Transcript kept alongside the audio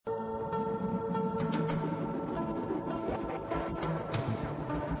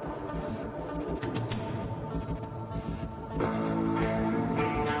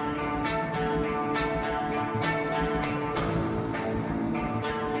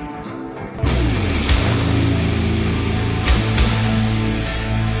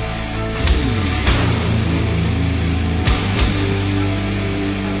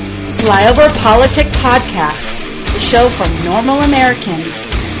Flyover Politic Podcast, the show for normal Americans.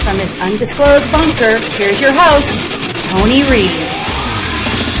 From his undisclosed bunker, here's your host, Tony Reed.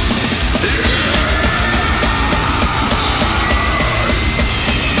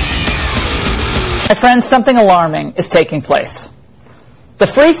 My friends, something alarming is taking place. The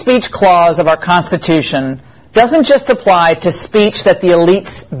free speech clause of our Constitution doesn't just apply to speech that the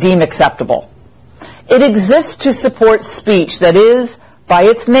elites deem acceptable. It exists to support speech that is, by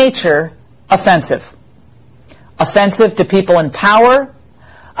its nature, offensive. Offensive to people in power,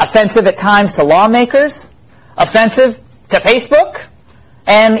 offensive at times to lawmakers, offensive to Facebook,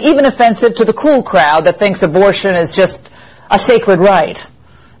 and even offensive to the cool crowd that thinks abortion is just a sacred right,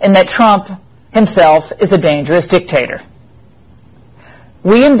 and that Trump himself is a dangerous dictator.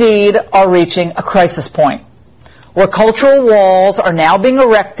 We indeed are reaching a crisis point where cultural walls are now being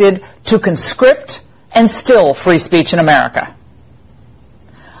erected to conscript and still free speech in America.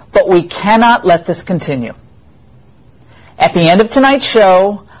 But we cannot let this continue. At the end of tonight's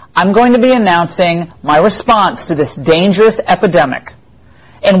show, I'm going to be announcing my response to this dangerous epidemic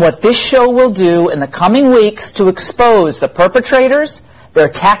and what this show will do in the coming weeks to expose the perpetrators, their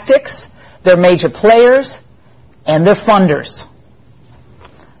tactics, their major players, and their funders.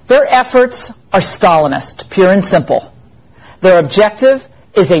 Their efforts are Stalinist, pure and simple. Their objective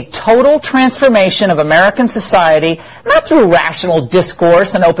is a total transformation of American society, not through rational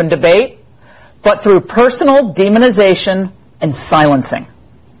discourse and open debate, but through personal demonization and silencing.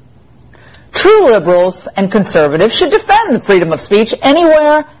 True liberals and conservatives should defend the freedom of speech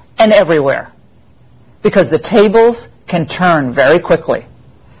anywhere and everywhere, because the tables can turn very quickly.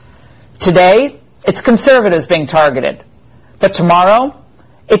 Today, it's conservatives being targeted, but tomorrow,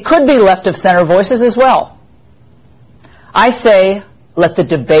 it could be left-of-center voices as well. I say, let the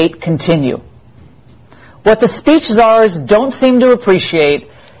debate continue. What the speech czars don't seem to appreciate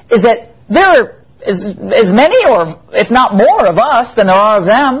is that there are as many, or if not more, of us than there are of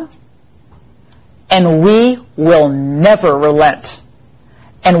them. And we will never relent.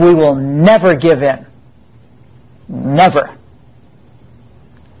 And we will never give in. Never.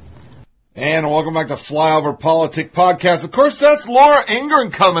 And welcome back to Flyover Politic Podcast. Of course, that's Laura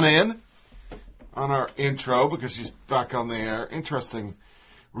Ingraham coming in on our intro because she's back on the air. Interesting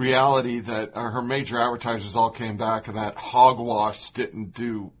reality that her major advertisers all came back and that hogwash didn't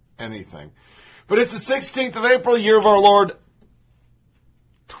do anything. But it's the 16th of April, year of our Lord,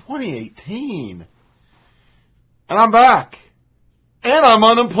 2018. And I'm back. And I'm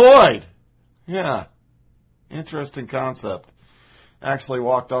unemployed. Yeah. Interesting concept. Actually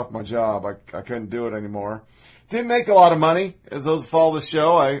walked off my job. I couldn't do it anymore. Didn't make a lot of money. As those who follow the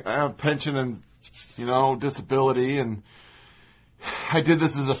show, I have pension and, disability. And I did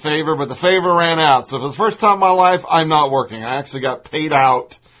this as a favor, but the favor ran out. So for the first time in my life, I'm not working. I actually got paid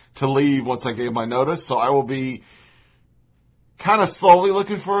out to leave once I gave my notice. So I will be kind of slowly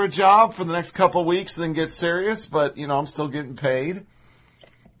looking for a job for the next couple of weeks and then get serious. But, I'm still getting paid.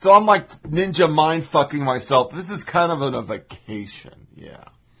 So I'm like ninja mind fucking myself. This is kind of a vacation. Yeah.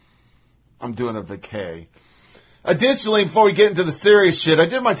 I'm doing a vacay. Additionally, before we get into the serious shit, I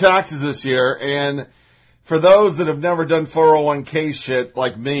did my taxes this year, and for those that have never done 401k shit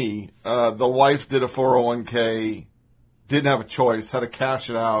like me, the wife did a 401k, didn't have a choice, had to cash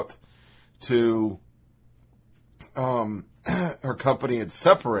it out to, her company had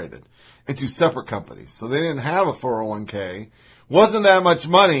separated into separate companies. So they didn't have a 401k. Wasn't that much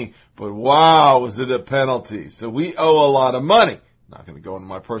money, but wow, was it a penalty. So we owe a lot of money. Not going to go into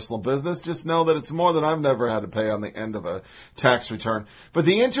my personal business. Just know that it's more than I've never had to pay on the end of a tax return. But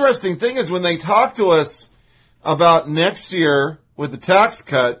the interesting thing is when they talk to us about next year with the tax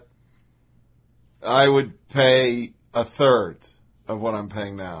cut, I would pay a third of what I'm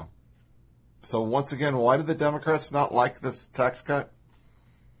paying now. So once again, why do the Democrats not like this tax cut?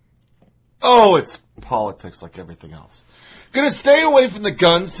 Oh, it's politics like everything else. Going to stay away from the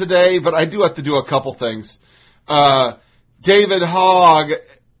guns today, but I do have to do a couple things. David Hogg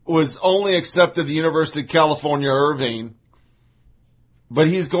was only accepted at the University of California, Irvine, but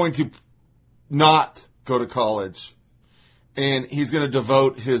he's going to not go to college, and he's going to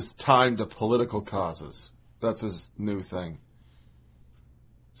devote his time to political causes. That's his new thing.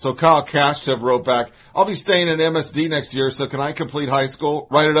 So Kyle Kashtev wrote back, I'll be staying at MSD next year, so can I complete high school?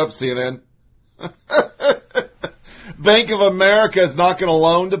 Write it up, CNN. Bank of America is not going to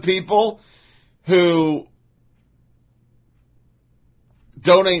loan to people who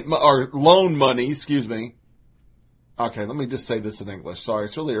donate or loan money, Okay, let me just say this in English. Sorry,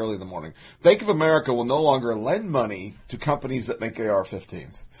 it's really early in the morning. Bank of America will no longer lend money to companies that make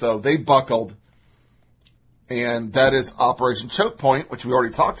AR-15s. So they buckled And that is Operation Choke Point, which we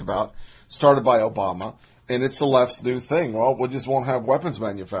already talked about, started by Obama. And it's the left's new thing. Well, we just won't have weapons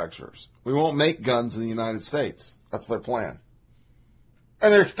manufacturers. We won't make guns in the United States. That's their plan.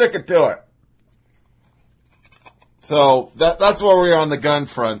 And they're sticking to it. So that's where we are on the gun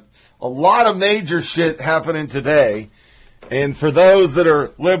front. A lot of major shit happening today. And for those that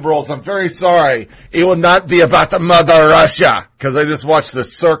are liberals, I'm very sorry. It will not be about the mother Russia. Because I just watched The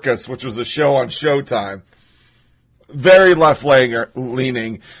Circus, which was a show on Showtime. Very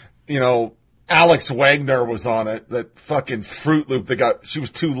left-leaning. You know, Alex Wagner was on it. That fucking Fruit Loop she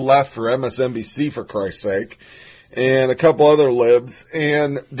was too left for MSNBC, for Christ's sake. And a couple other libs.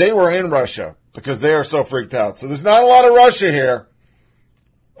 And they were in Russia because they are so freaked out. So there's not a lot of Russia here.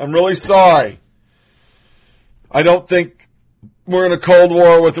 I'm really sorry. I don't think we're in a Cold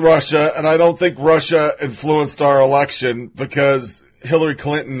War with Russia, and I don't think Russia influenced our election because Hillary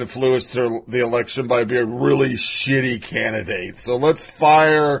Clinton influenced the election by being a really shitty candidate. So let's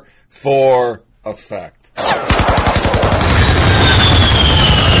fire for effect.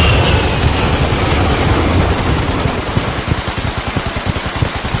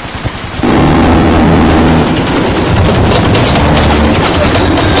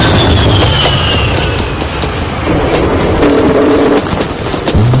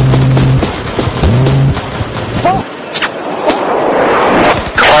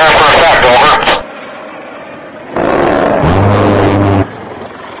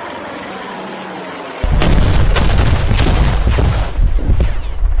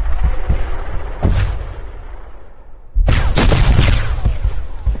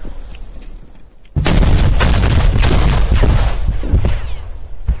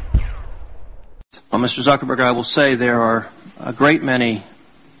 Well, Mr. Zuckerberg, I will say there are a great many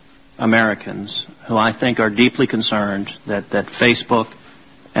Americans who I think are deeply concerned that Facebook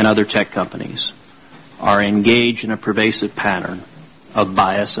and other tech companies are engaged in a pervasive pattern of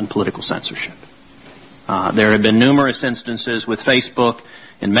bias and political censorship. There have been numerous instances with Facebook.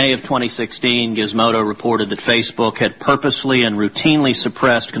 In May of 2016, Gizmodo reported that Facebook had purposely and routinely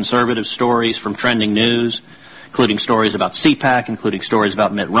suppressed conservative stories from trending news, including stories about CPAC, including stories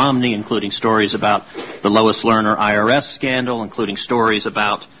about Mitt Romney, including stories about the Lois Lerner IRS scandal, including stories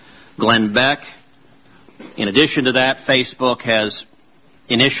about Glenn Beck. In addition to that, Facebook has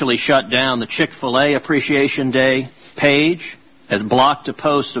initially shut down the Chick-fil-A Appreciation Day page, has blocked a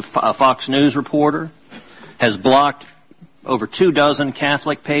post of a Fox News reporter, has blocked over 24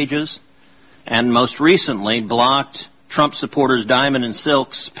 Catholic pages, and most recently blocked Trump supporters Diamond and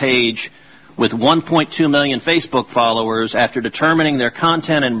Silk's page with 1.2 million Facebook followers after determining their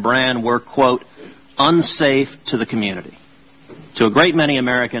content and brand were, quote, unsafe to the community. To a great many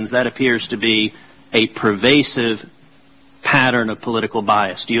Americans, that appears to be a pervasive pattern of political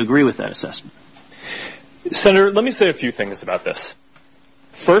bias. Do you agree with that assessment? Senator, let me say a few things about this.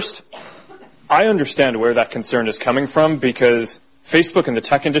 First, I understand where that concern is coming from because Facebook and the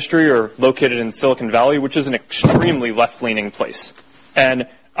tech industry are located in Silicon Valley, which is an extremely left-leaning place. And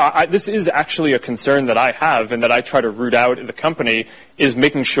this is actually a concern that I have and that I try to root out at the company, is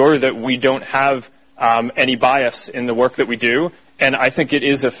making sure that we don't have any bias in the work that we do. And I think it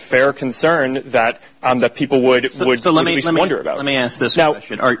is a fair concern that that people would at least wonder about. Let me ask this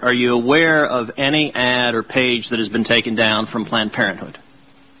question. Are you aware of any ad or page that has been taken down from Planned Parenthood?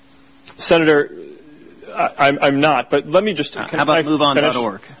 Senator, I'm not, but let me just... How about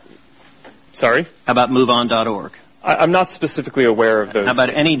MoveOn.org? Sorry? How about MoveOn.org? I'm not specifically aware of those. How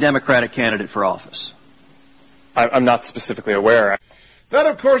about any Democratic candidate for office? I'm not specifically aware. That,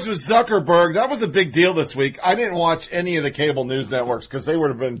 of course, was Zuckerberg. That was a big deal this week. I didn't watch any of the cable news networks because they would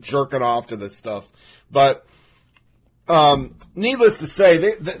have been jerking off to this stuff. But needless to say,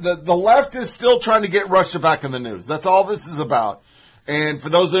 the left is still trying to get Russia back in the news. That's all this is about. And for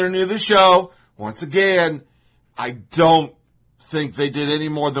those that are new to the show, once again, I don't think they did any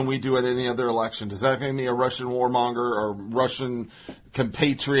more than we do at any other election. Does that make me a Russian warmonger or Russian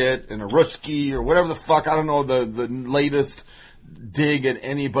compatriot and a Ruski or whatever the fuck? I don't know the latest dig at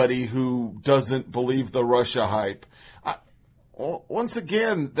anybody who doesn't believe the Russia hype. Once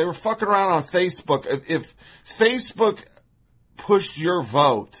again, they were fucking around on Facebook. If Facebook pushed your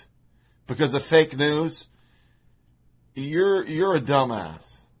vote because of fake news, you're a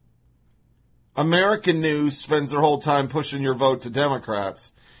dumbass. American news spends their whole time pushing your vote to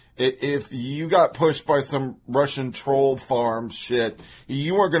Democrats. If you got pushed by some Russian troll farm shit,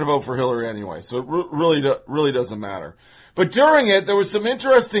 you weren't going to vote for Hillary anyway. So it really doesn't matter. But during it, there was some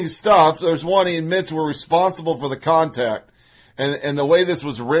interesting stuff. There's one he admits we're responsible for the contact. And the way this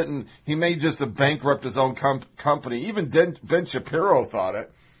was written, he may just have bankrupt his own company. Even Ben Shapiro thought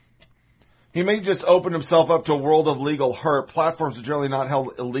it. He may just open himself up to a world of legal hurt. Platforms are generally not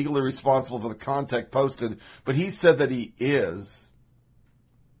held illegally responsible for the content posted, but he said that he is.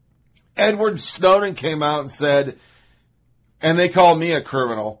 Edward Snowden came out and said, and they call me a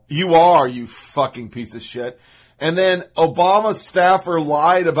criminal. You are, you fucking piece of shit. And then Obama's staffer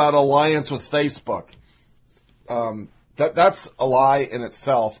lied about alliance with Facebook. That's a lie in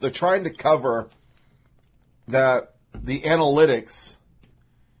itself. They're trying to cover that the analytics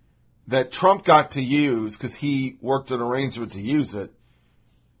that Trump got to use, because he worked an arrangement to use it,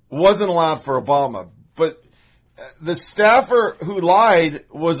 wasn't allowed for Obama. But the staffer who lied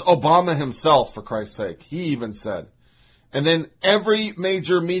was Obama himself, for Christ's sake. He even said. And then every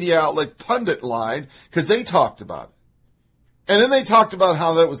major media outlet pundit lied because they talked about it. And then they talked about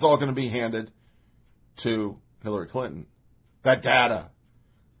how that was all going to be handed to Hillary Clinton. That data.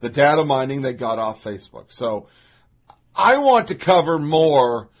 The data mining they got off Facebook. So I want to cover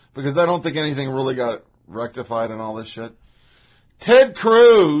more because I don't think anything really got rectified and all this shit. Ted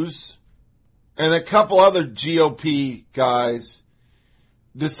Cruz and a couple other GOP guys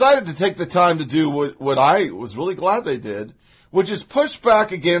decided to take the time to do what I was really glad they did, which is push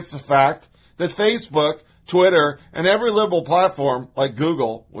back against the fact that Facebook, Twitter, and every liberal platform like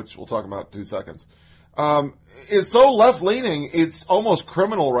Google, which we'll talk about in 2 seconds, is so left-leaning, it's almost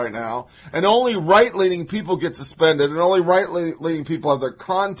criminal right now, and only right-leaning people get suspended, and only right-leaning people have their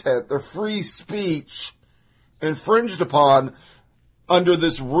content, their free speech, infringed upon under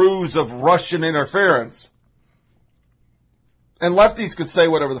this ruse of Russian interference. And lefties could say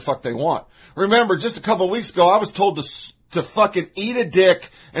whatever the fuck they want. Remember, just a couple of weeks ago, I was told to fucking eat a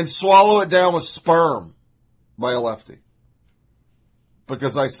dick and swallow it down with sperm by a lefty.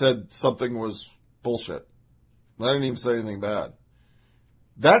 Because I said something was bullshit. I didn't even say anything bad.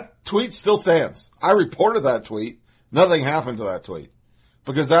 That tweet still stands. I reported that tweet. Nothing happened to that tweet.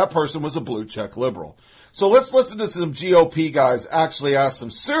 Because that person was a blue check liberal. So let's listen to some GOP guys actually ask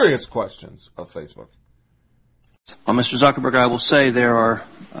some serious questions of Facebook. Well, Mr. Zuckerberg, I will say there are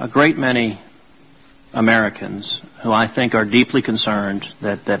a great many Americans who I think are deeply concerned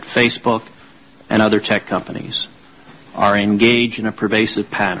that Facebook and other tech companies are engaged in a pervasive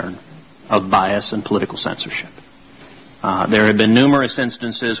pattern of bias and political censorship. There have been numerous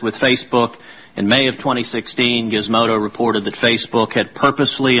instances with Facebook. In May of 2016, Gizmodo reported that Facebook had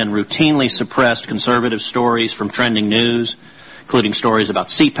purposely and routinely suppressed conservative stories from trending news, including stories about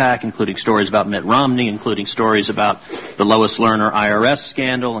CPAC, including stories about Mitt Romney, including stories about the Lois Lerner IRS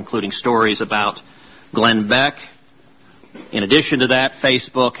scandal, including stories about Glenn Beck. In addition to that,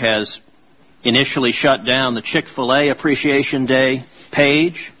 Facebook has initially shut down the Chick-fil-A Appreciation Day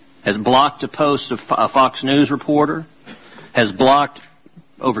page, has blocked a post of a Fox News reporter, has blocked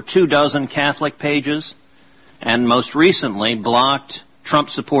over 24 Catholic pages, and most recently blocked Trump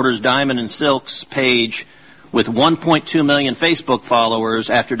supporters Diamond and Silk's page with 1.2 million Facebook followers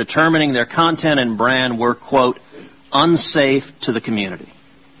after determining their content and brand were, quote, unsafe to the community.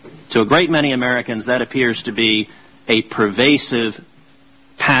 To a great many Americans, that appears to be a pervasive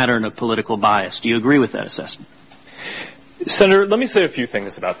pattern of political bias. Do you agree with that assessment? Senator, let me say a few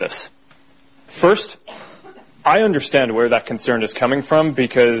things about this. First, I understand where that concern is coming from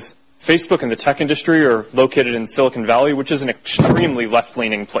because Facebook and the tech industry are located in Silicon Valley, which is an extremely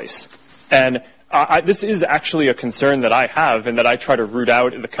left-leaning place. And this is actually a concern that I have and that I try to root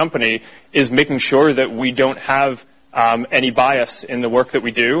out in the company, is making sure that we don't have any bias in the work that we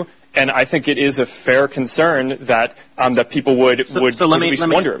do. And I think it is a fair concern that that people would at least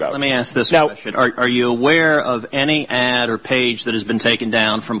wonder about. Let me ask this question. Are you aware of any ad or page that has been taken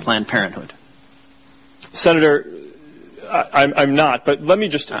down from Planned Parenthood? Senator, I'm not, but let me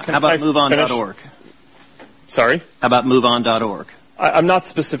just... How about MoveOn.org? Sorry? How about MoveOn.org? I'm not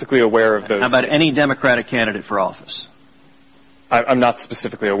specifically aware of those. How about any Democratic candidate for office? I'm not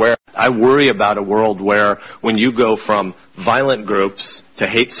specifically aware. I worry about a world where when you go from violent groups to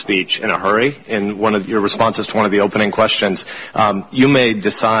hate speech in a hurry, in one of your responses to one of the opening questions, you may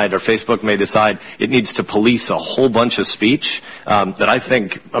decide, or Facebook may decide, it needs to police a whole bunch of speech that I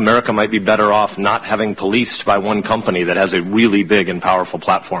think America might be better off not having policed by one company that has a really big and powerful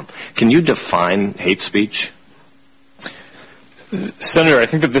platform. Can you define hate speech? Senator, I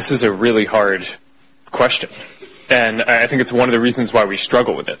think that this is a really hard question. And I think it's one of the reasons why we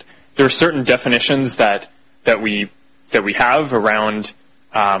struggle with it. There are certain definitions that we have around,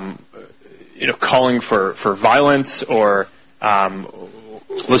 calling for violence or.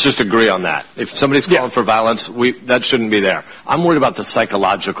 Let's just agree on that. If somebody's calling for violence, that shouldn't be there. I'm worried about the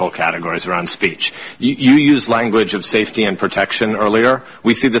psychological categories around speech. You used language of safety and protection earlier.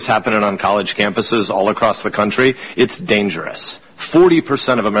 We see this happening on college campuses all across the country. It's dangerous.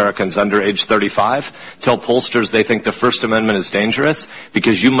 40% of Americans under age 35 tell pollsters they think the First Amendment is dangerous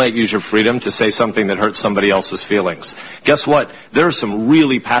because you might use your freedom to say something that hurts somebody else's feelings. Guess what? There are some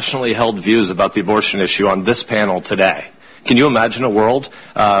really passionately held views about the abortion issue on this panel today. Can you imagine a world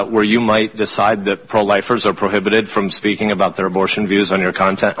where you might decide that pro-lifers are prohibited from speaking about their abortion views on your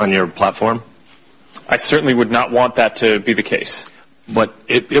content, on your platform? I certainly would not want that to be the case. But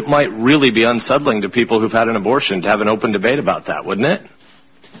it might really be unsettling to people who've had an abortion to have an open debate about that, wouldn't it?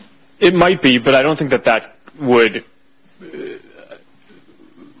 It might be, but I don't think that would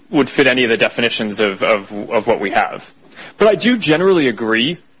fit any of the definitions of what we have. But I do generally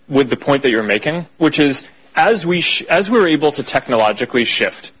agree with the point that you're making, which is as we're able to technologically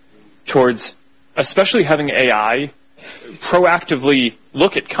shift towards especially having AI proactively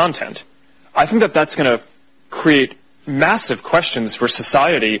look at content, I think that's going to create massive questions for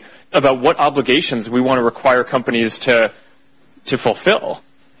society about what obligations we want to require companies to fulfill.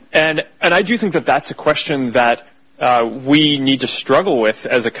 And I do think that's a question that we need to struggle with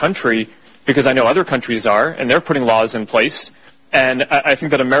as a country, because I know other countries are, and they're putting laws in place. And I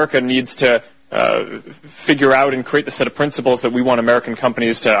think that America needs to figure out and create the set of principles that we want American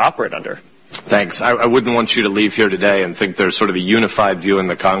companies to operate under. Thanks. I wouldn't want you to leave here today and think there's sort of a unified view in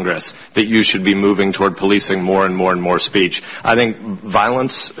the Congress that you should be moving toward policing more and more and more speech. I think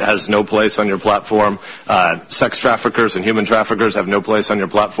violence has no place on your platform. Sex traffickers and human traffickers have no place on your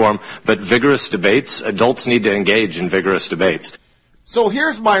platform. But vigorous debates, adults need to engage in vigorous debates. So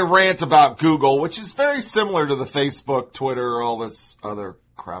here's my rant about Google, which is very similar to the Facebook, Twitter, all this other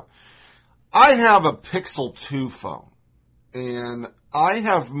crap. I have a Pixel 2 phone, and I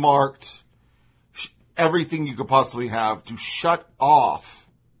have marked everything you could possibly have to shut off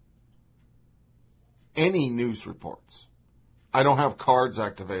any news reports. I don't have cards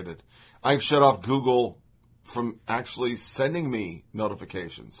activated. I've shut off Google from actually sending me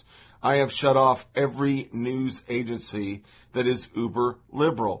notifications. I have shut off every news agency that is uber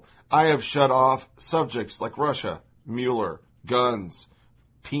liberal. I have shut off subjects like Russia, Mueller, guns,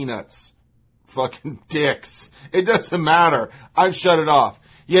 peanuts, fucking dicks. It doesn't matter. I've shut it off.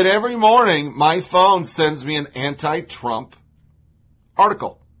 Yet every morning, my phone sends me an anti-Trump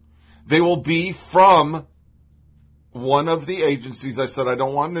article. They will be from one of the agencies I said I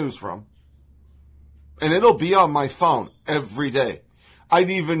don't want news from. And it'll be on my phone every day. I've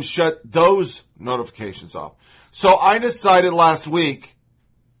even shut those notifications off. So I decided last week,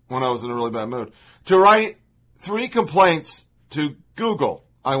 when I was in a really bad mood, to write 3 complaints to Google.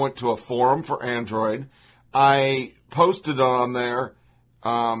 I went to a forum for Android. I posted on there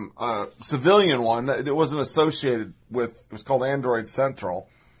a civilian one. It wasn't associated with, it was called Android Central.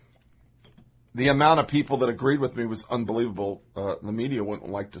 The amount of people that agreed with me was unbelievable. The media wouldn't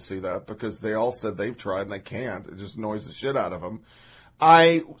like to see that because they all said they've tried and they can't. It just annoys the shit out of them.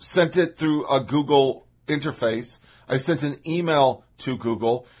 I sent it through a Google interface. I sent an email to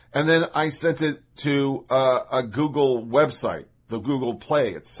Google, and then I sent it to a Google website, the Google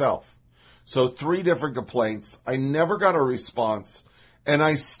Play itself. So 3 different complaints. I never got a response. And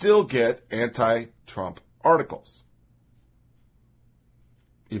I still get anti-Trump articles,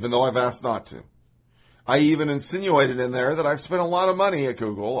 even though I've asked not to. I even insinuated in there that I've spent a lot of money at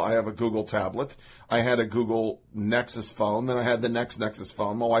Google. I have a Google tablet. I had a Google Nexus phone. Then I had the next Nexus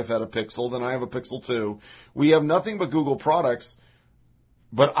phone. My wife had a Pixel. Then I have a Pixel 2. We have nothing but Google products.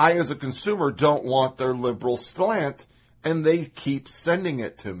 But I, as a consumer, don't want their liberal slant, and they keep sending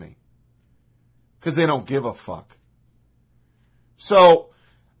it to me because they don't give a fuck. So,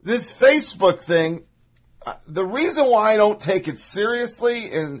 this Facebook thing, the reason why I don't take it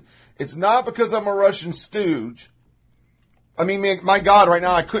seriously, and it's not because I'm a Russian stooge. I mean, my God, right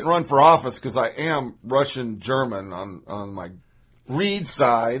now I couldn't run for office because I am Russian-German on my Reed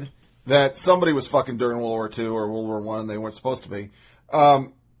side, that somebody was fucking during World War II or World War I, and they weren't supposed to be.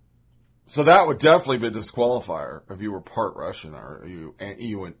 So that would definitely be a disqualifier if you were part Russian or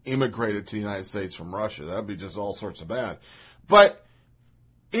you immigrated to the United States from Russia. That would be just all sorts of bad. But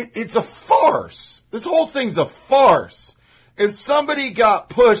it's a farce. This whole thing's a farce. If somebody got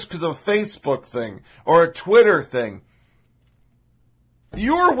pushed because of a Facebook thing or a Twitter thing,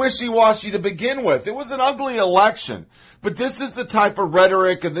 you were wishy-washy to begin with. It was an ugly election. But this is the type of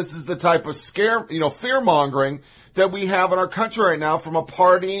rhetoric and this is the type of fear-mongering that we have in our country right now from a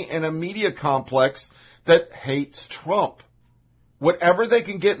party and a media complex that hates Trump. Whatever they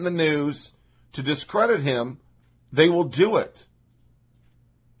can get in the news to discredit him, they will do it.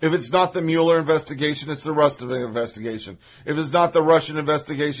 If it's not the Mueller investigation, it's the Russian investigation. If it's not the Russian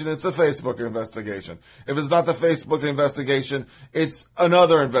investigation, it's the Facebook investigation. If it's not the Facebook investigation, it's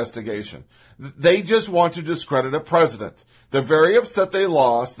another investigation. They just want to discredit a president. They're very upset they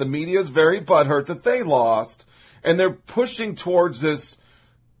lost. The media is very butthurt that they lost. And they're pushing towards this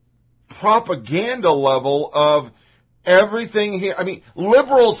propaganda level of everything here. I mean,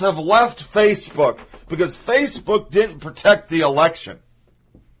 liberals have left Facebook because Facebook didn't protect the election.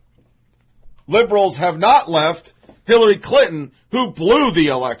 Liberals have not left Hillary Clinton, who blew the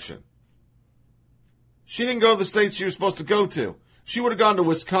election. She didn't go to the states she was supposed to go to. She would have gone to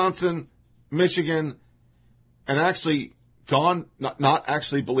Wisconsin, Michigan, and actually gone, not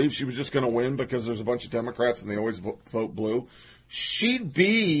actually believe she was just going to win because there's a bunch of Democrats and they always vote blue. She'd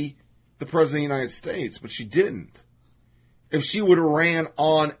be the president of the United States, but she didn't. If she would have ran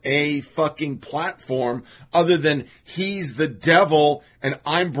on a fucking platform other than he's the devil and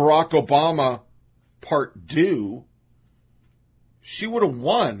I'm Barack Obama part due, she would have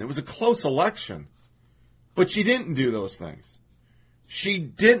won. It was a close election. But she didn't do those things. She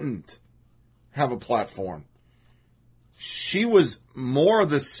didn't have a platform. She was more of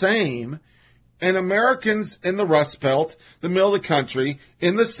the same. And Americans in the Rust Belt, the middle of the country,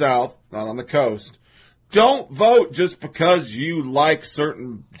 in the South, not on the coast, don't vote just because you like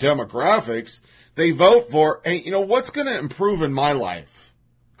certain demographics. They vote for, hey, you know, what's going to improve in my life?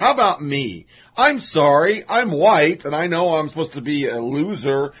 How about me? I'm sorry, I'm white, and I know I'm supposed to be a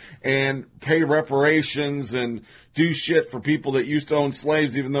loser and pay reparations and do shit for people that used to own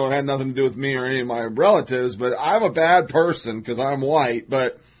slaves, even though it had nothing to do with me or any of my relatives. But I'm a bad person because I'm white.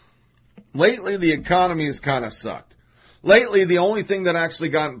 But lately, the economy has kind of sucked. Lately, the only thing that actually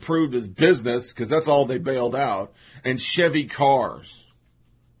got improved is business, because that's all they bailed out, and Chevy cars.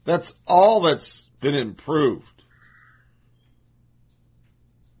 That's all that's been improved.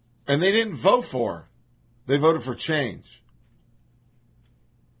 And they didn't vote for her. They voted for change.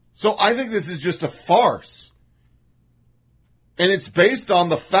 So I think this is just a farce. And it's based on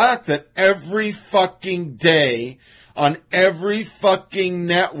the fact that every fucking day, on every fucking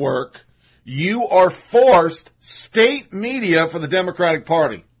network, you are forced state media for the Democratic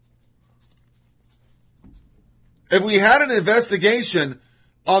Party. If we had an investigation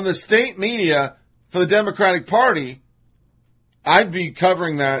on the state media for the Democratic Party, I'd be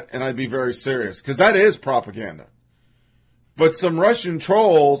covering that and I'd be very serious because that is propaganda. But some Russian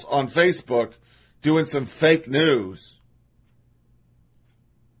trolls on Facebook doing some fake news,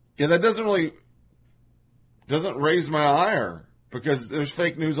 yeah, that doesn't raise my ire. Because there's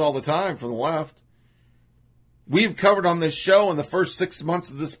fake news all the time from the left. We've covered on this show in the first 6 months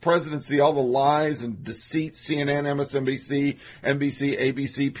of this presidency all the lies and deceit CNN, MSNBC, NBC,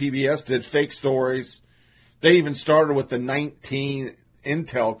 ABC, PBS did fake stories. They even started with the 19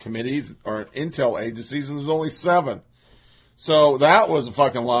 intel committees or intel agencies, and there's only 7. So that was a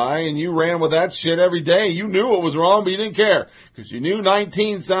fucking lie, and you ran with that shit every day. You knew it was wrong, but you didn't care because you knew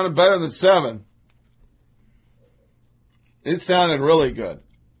 19 sounded better than 7. It sounded really good.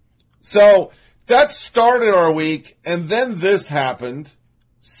 So that started our week, and then this happened.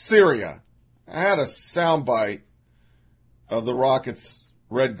 Syria. I had a soundbite of the rocket's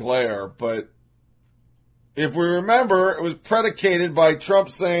red glare, but if we remember, it was predicated by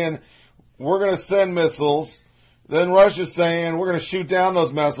Trump saying, we're going to send missiles, then Russia saying, we're going to shoot down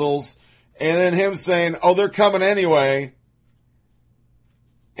those missiles, and then him saying, oh, they're coming anyway,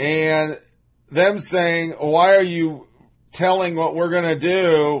 and them saying, why are you telling what we're going to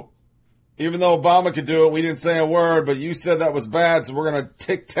do, even though Obama could do it, we didn't say a word, but you said that was bad, so we're going to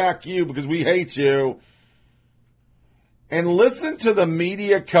tic-tac you because we hate you. And listen to the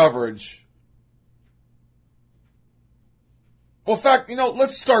media coverage. Well, in fact,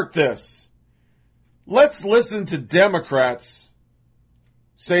 let's start this. Let's listen to Democrats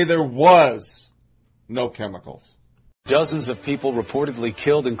say there was no chemicals. Dozens of people reportedly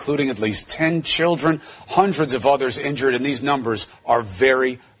killed, including at least 10 children, hundreds of others injured, and these numbers are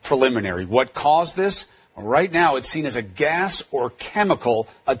very preliminary. What caused this? Well, right now, it's seen as a gas or chemical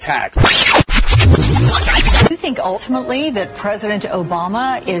attack. Do you think ultimately that President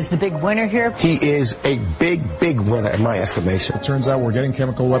Obama is the big winner here? He is a big, big winner in my estimation. It turns out we're getting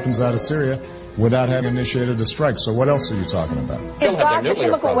chemical weapons out of Syria without having initiated a strike. So what else are you talking about? We've got the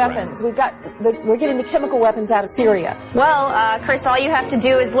chemical weapons. We're getting the chemical weapons out of Syria. Well, Chris, all you have to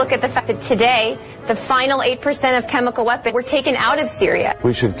do is look at the fact that today, the final 8% of chemical weapons were taken out of Syria.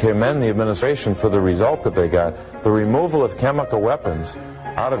 We should commend the administration for the result that they got. The removal of chemical weapons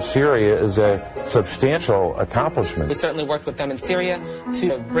out of Syria is a substantial accomplishment. We certainly worked with them in Syria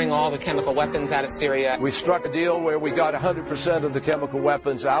to bring all the chemical weapons out of Syria. We struck a deal where we got 100% of the chemical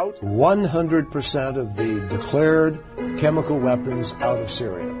weapons out. 100% of the declared chemical weapons out of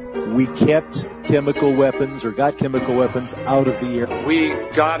Syria. We kept chemical weapons or got chemical weapons out of the air. We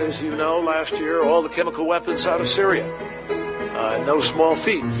got, as you know, last year, all the chemical weapons out of Syria. No small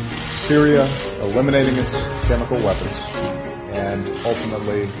feat. Syria eliminating its chemical weapons and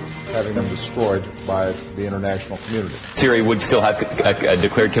ultimately having them destroyed by the international community. Syria would still have a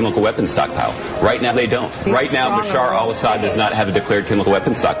declared chemical weapons stockpile. Right now they don't. Right now Bashar al-Assad does not have a declared chemical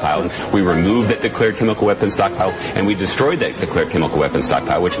weapons stockpile. We removed that declared chemical weapons stockpile and we destroyed that declared chemical weapons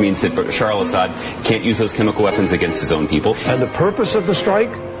stockpile, which means that Bashar al-Assad can't use those chemical weapons against his own people. And the purpose of the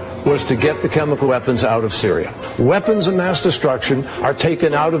strike was to get the chemical weapons out of Syria. Weapons of mass destruction are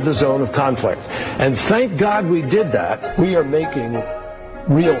taken out of the zone of conflict. And thank God we did that. We are making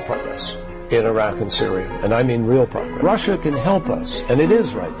real progress in Iraq and Syria. And I mean real progress. Russia can help us, and it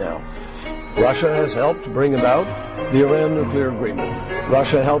is right now. Russia has helped bring about the Iran nuclear agreement.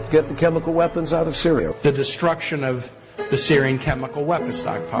 Russia helped get the chemical weapons out of Syria. The destruction of the Syrian chemical weapons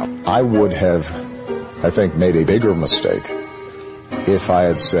stockpile. I would have, I think, made a bigger mistake if I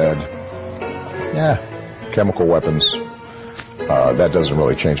had said, chemical weapons, that doesn't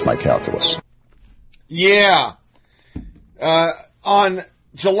really change my calculus. Yeah. On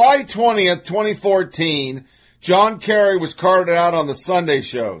July 20th, 2014, John Kerry was carted out on the Sunday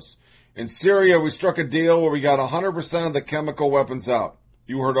shows. In Syria, we struck a deal where we got 100% of the chemical weapons out.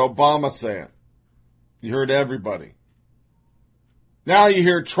 You heard Obama say it. You heard everybody. Now you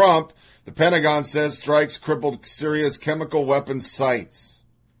hear Trump. The Pentagon says strikes crippled Syria's chemical weapons sites.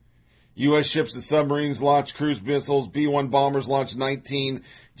 U.S. ships and submarines launched cruise missiles. B-1 bombers launched 19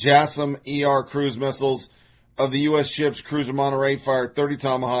 JASSM-ER cruise missiles. Of the U.S. ships, cruiser Monterey fired 30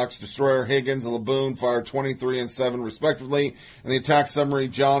 Tomahawks. Destroyer Higgins and Laboon fired 23 and 7 respectively. And the attack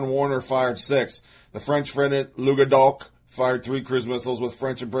submarine John Warner fired 6. The French frigate Languedoc fired 3 cruise missiles, with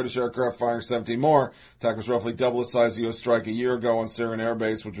French and British aircraft firing 17 more. Attack was roughly double the size of the U.S. strike a year ago on Syrian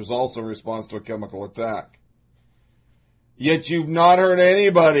airbase, which was also in response to a chemical attack. Yet you've not heard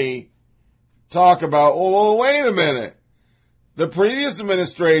anybody talk about, well, wait a minute. The previous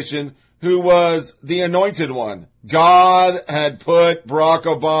administration, who was the anointed one, God had put Barack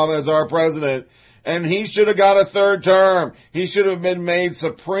Obama as our president, and he should have got a third term. He should have been made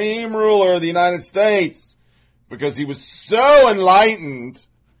supreme ruler of the United States. Because he was so enlightened,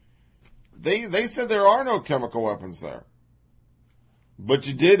 they said there are no chemical weapons there. But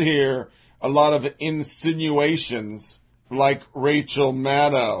you did hear a lot of insinuations like Rachel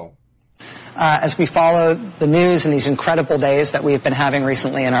Maddow. As we follow the news in these incredible days that we have been having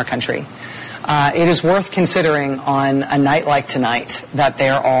recently in our country, it is worth considering on a night like tonight that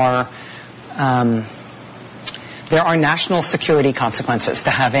there are national security consequences to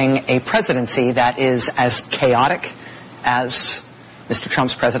having a presidency that is as chaotic as Mr.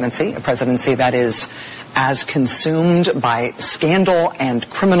 Trump's presidency, a presidency that is as consumed by scandal and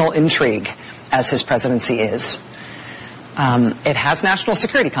criminal intrigue as his presidency is. It has national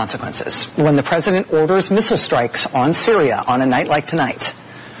security consequences. When the president orders missile strikes on Syria on a night like tonight,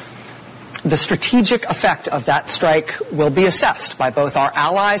 the strategic effect of that strike will be assessed by both our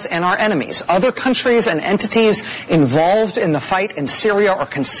allies and our enemies. Other countries and entities involved in the fight in Syria or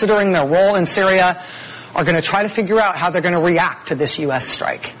considering their role in Syria are going to try to figure out how they're going to react to this U.S.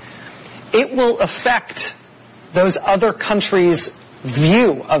 strike. It will affect those other countries'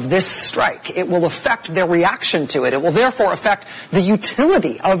 view of this strike. It will affect their reaction to it. It will therefore affect the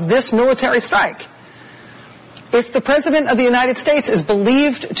utility of this military strike. If the President of the United States is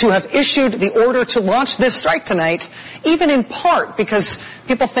believed to have issued the order to launch this strike tonight, even in part because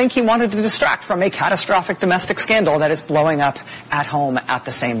people think he wanted to distract from a catastrophic domestic scandal that is blowing up at home at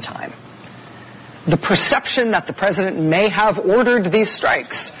the same time, the perception that the President may have ordered these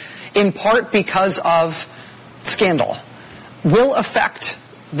strikes, in part because of scandal, will affect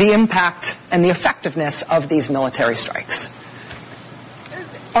the impact and the effectiveness of these military strikes.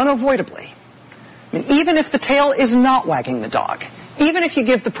 Unavoidably. I mean, even if the tail is not wagging the dog, even if you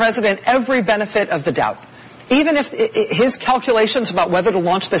give the president every benefit of the doubt, even if his calculations about whether to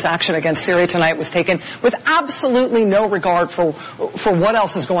launch this action against Syria tonight was taken with absolutely no regard for what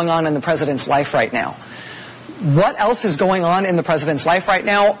else is going on in the president's life right now, what else is going on in the president's life right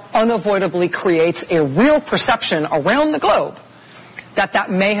now unavoidably creates a real perception around the globe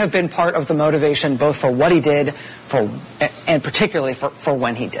that may have been part of the motivation both for what he did and particularly for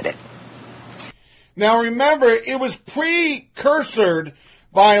when he did it. Now remember, it was precursored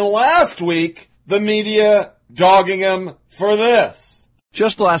by last week, the media dogging him for this.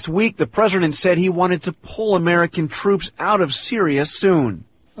 Just last week, the president said he wanted to pull American troops out of Syria soon.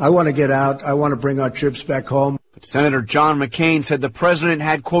 I want to get out. I want to bring our troops back home. But Senator John McCain said the president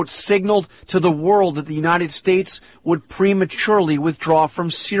had, quote, signaled to the world that the United States would prematurely withdraw from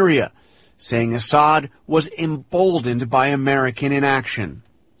Syria, saying Assad was emboldened by American inaction.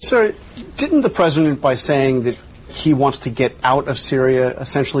 Sir, didn't the president, by saying that he wants to get out of Syria,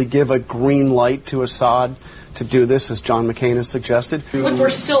 essentially give a green light to Assad to do this, as John McCain has suggested? Look, we're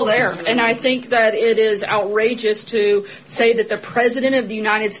still there, and I think that it is outrageous to say that the President of the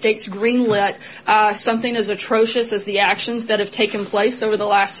United States greenlit something as atrocious as the actions that have taken place over the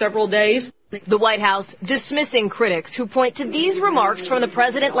last several days. The White House dismissing critics who point to these remarks from the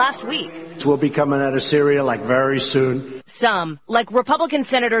president last week. We'll be coming out of Syria like very soon. Some, like Republican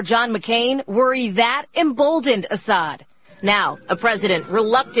Senator John McCain, worry that emboldened Assad. Now, a president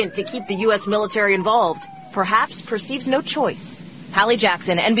reluctant to keep the U.S. military involved perhaps perceives no choice. Hallie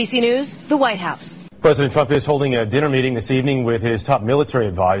Jackson, NBC News, the White House. President Trump is holding a dinner meeting this evening with his top military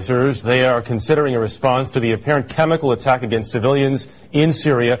advisors. They are considering a response to the apparent chemical attack against civilians in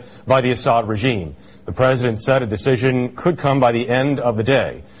Syria by the Assad regime. The president said a decision could come by the end of the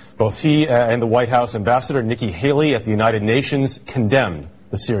day. Both he and the White House ambassador Nikki Haley at the United Nations condemned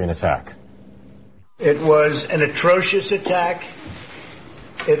the Syrian attack. It was an atrocious attack.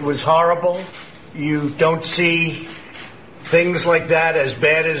 It was horrible. You don't see things like that, as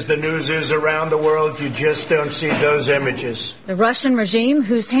bad as the news is around the world. You just don't see those images. The Russian regime,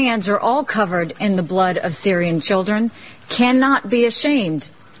 whose hands are all covered in the blood of Syrian children, cannot be ashamed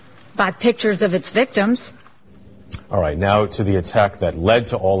by pictures of its victims. All right, now to the attack that led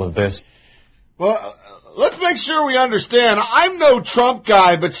to all of this. Well, let's make sure we understand. I'm no Trump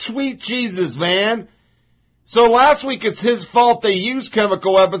guy, but sweet Jesus, man. So last week it's his fault they used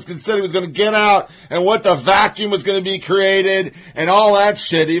chemical weapons because he said he was going to get out and what the vacuum was going to be created and all that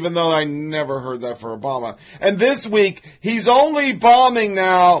shit, even though I never heard that for Obama. And this week he's only bombing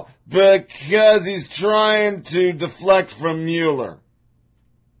now because he's trying to deflect from Mueller.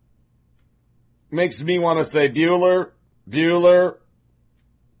 Makes me want to say Bueller,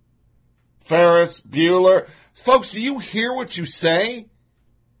 Ferris, Bueller. Folks, do you hear what you say?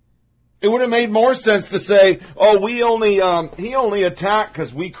 It would have made more sense to say, oh, he only attacked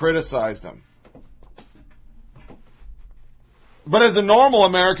because we criticized him. But as a normal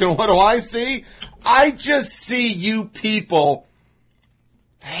American, what do I see? I just see you people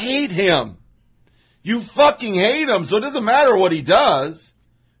hate him. You fucking hate him, so it doesn't matter what he does.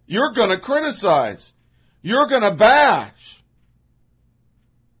 You're gonna criticize. You're gonna bash.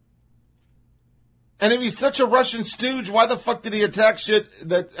 And if he's such a Russian stooge, why the fuck did he attack shit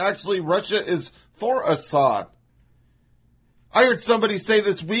that actually Russia is for Assad? I heard somebody say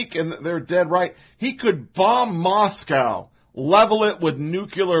this week, and they're dead right, he could bomb Moscow, level it with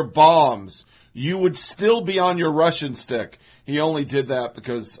nuclear bombs. You would still be on your Russian stick. He only did that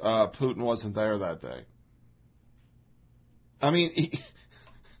because Putin wasn't there that day. I mean,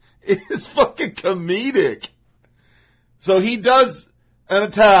 it is fucking comedic. So he does an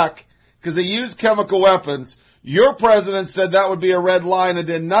attack because they used chemical weapons. Your president said that would be a red line and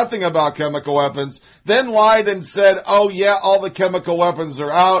did nothing about chemical weapons, then lied and said, oh yeah, all the chemical weapons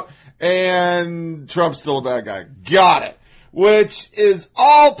are out, and Trump's still a bad guy. Got it. Which is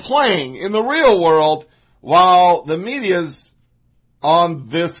all playing in the real world while the media's on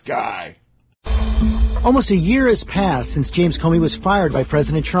this guy. Almost a year has passed since James Comey was fired by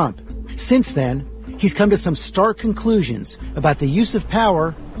President Trump. Since then, he's come to some stark conclusions about the use of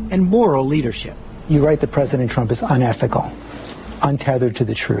power and moral leadership. You write that President Trump is unethical, untethered to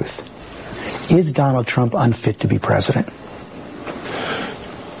the truth. Is Donald Trump unfit to be president?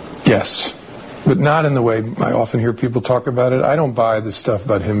 Yes, but not in the way I often hear people talk about it. I don't buy the stuff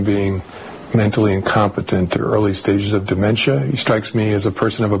about him being mentally incompetent or early stages of dementia. He strikes me as a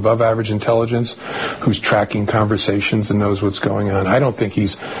person of above average intelligence who's tracking conversations and knows what's going on. I don't think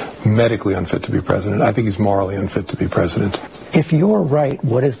he's medically unfit to be president. I think he's morally unfit to be president. If you're right,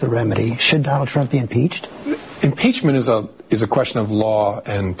 what is the remedy? Should Donald Trump be impeached? Impeachment is a question of law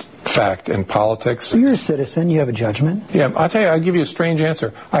and fact and politics. So you're a citizen. You have a judgment. Yeah, I'll tell you, I'll give you a strange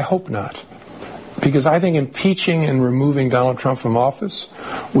answer. I hope not. Because I think impeaching and removing Donald Trump from office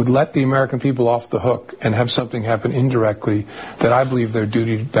would let the American people off the hook and have something happen indirectly that I believe they're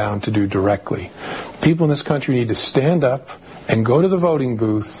duty bound to do directly. People in this country need to stand up and go to the voting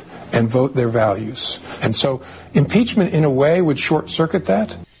booth and vote their values. And so impeachment in a way would short circuit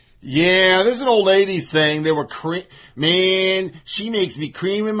that. Yeah, there's an old lady saying they were man, she makes me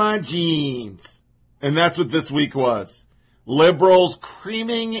cream in my jeans. And that's what this week was. Liberals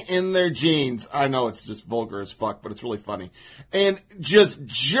creaming in their jeans. I know it's just vulgar as fuck, but it's really funny. And just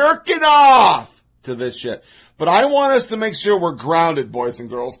jerking off to this shit. But I want us to make sure we're grounded, boys and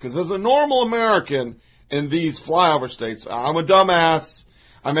girls, because as a normal American in these flyover states, I'm a dumbass.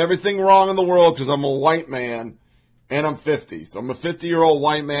 I'm everything wrong in the world because I'm a white man and I'm 50. So I'm a 50-year-old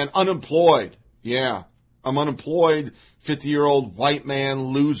white man, unemployed. Yeah, I'm unemployed, 50-year-old white man,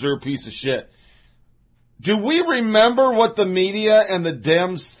 loser, piece of shit. Do we remember what the media and the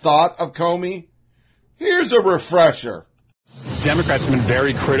Dems thought of Comey? Here's a refresher. Democrats have been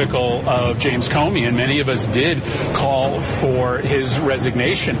very critical of James Comey, and many of us did call for his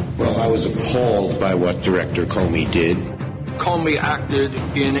resignation. Well, I was appalled by what Director Comey did. Comey acted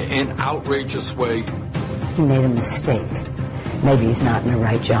in an outrageous way. He made a mistake. Maybe he's not in the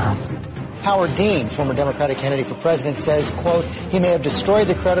right job. Howard Dean, former Democratic candidate for president, says, quote, he may have destroyed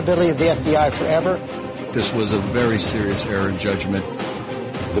the credibility of the FBI forever. This was a very serious error in judgment.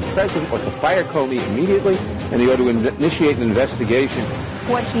 The president ought to fire Comey immediately, and he ought to initiate an investigation.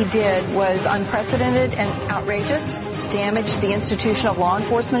 What he did was unprecedented and outrageous, damaged the institution of law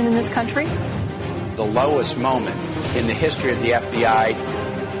enforcement in this country. The lowest moment in the history of the FBI.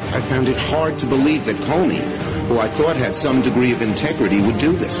 I found it hard to believe that Comey, who I thought had some degree of integrity, would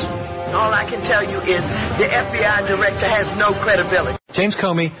do this. All I can tell you is the FBI director has no credibility. James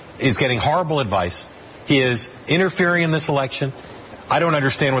Comey is getting horrible advice. He is interfering in this election. I don't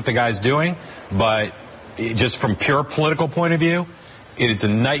understand what the guy's doing, but just from pure political point of view, it is a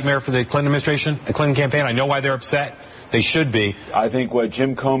nightmare for the Clinton administration, the Clinton campaign. I know why they're upset. They should be. I think what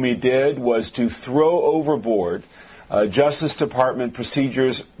Jim Comey did was to throw overboard Justice Department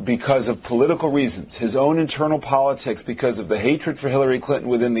procedures because of political reasons, his own internal politics because of the hatred for Hillary Clinton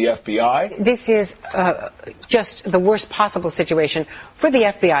within the FBI. This is just the worst possible situation for the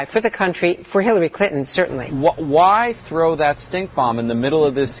FBI, for the country, for Hillary Clinton, certainly. Why throw that stink bomb in the middle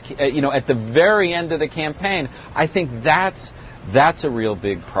of this, at the very end of the campaign? I think that's a real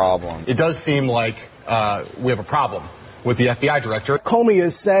big problem. It does seem like we have a problem with the FBI director. Comey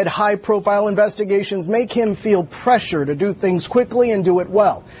has said high-profile investigations make him feel pressure to do things quickly and do it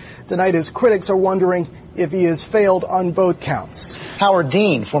well. Tonight, his critics are wondering if he has failed on both counts. Howard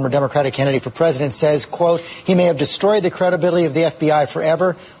Dean, former Democratic candidate for president, says, quote, he may have destroyed the credibility of the FBI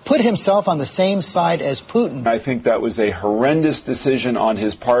forever, put himself on the same side as Putin. I think that was a horrendous decision on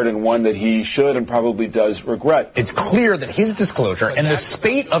his part and one that he should and probably does regret. It's clear that his disclosure and the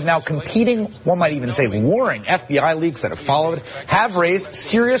spate of now competing, one might even say warring FBI leaks that have followed have raised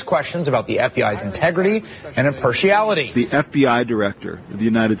serious questions about the FBI's integrity and impartiality. The FBI director of the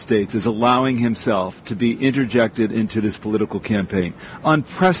United States is allowing himself to be interjected into this political campaign.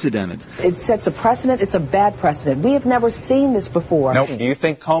 Unprecedented. It sets a precedent. It's a bad precedent. We have never seen this before. Nope. Do you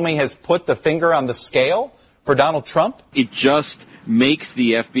think Comey has put the finger on the scale for Donald Trump? It just makes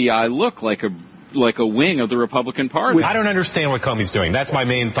the FBI look like a wing of the Republican Party. I don't understand what Comey's doing. That's my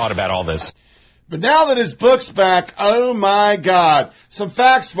main thought about all this. But now that his book's back, oh my God. Some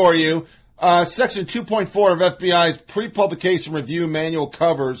facts for you. Section 2.4 of FBI's pre-publication review manual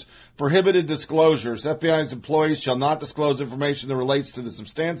covers prohibited disclosures. FBI's employees shall not disclose information that relates to the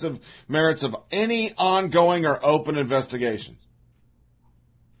substantive merits of any ongoing or open investigations.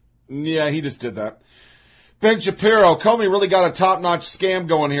 Yeah, he just did that. Ben Shapiro, Comey really got a top-notch scam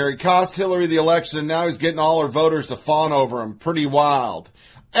going here. He cost Hillary the election, and now he's getting all her voters to fawn over him. Pretty wild.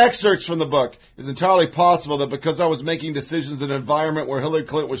 Excerpts from the book. It's entirely possible that because I was making decisions in an environment where Hillary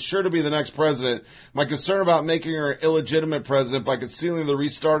Clinton was sure to be the next president, my concern about making her an illegitimate president by concealing the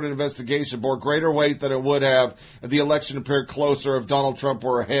restarted investigation bore greater weight than it would have if the election appeared closer if Donald Trump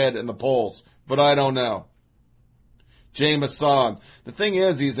were ahead in the polls. But I don't know. James Hassan. The thing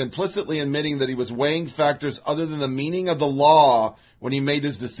is, he's implicitly admitting that he was weighing factors other than the meaning of the law when he made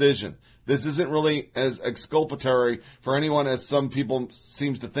his decision. This isn't really as exculpatory for anyone as some people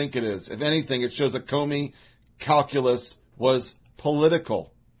seems to think it is. If anything, it shows that Comey calculus was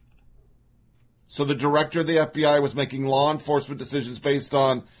political. So the director of the FBI was making law enforcement decisions based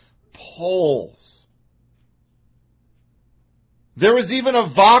on polls. There was even a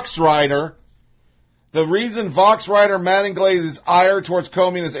Vox writer. The reason Vox writer Matt Inglese's ire towards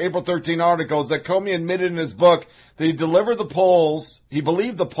Comey in his April 13 article is that Comey admitted in his book that he delivered the polls, he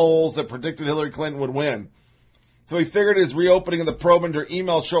believed the polls that predicted Hillary Clinton would win. So he figured his reopening of the probe under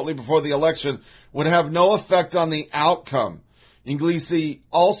email shortly before the election would have no effect on the outcome. Inglese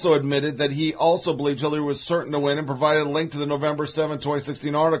also admitted that he also believed Hillary was certain to win and provided a link to the November 7,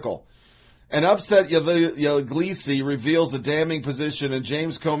 2016 article. An upset Inglese reveals the damning position, and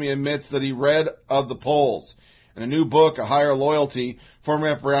James Comey admits that he read of the polls. In a new book, A Higher Loyalty,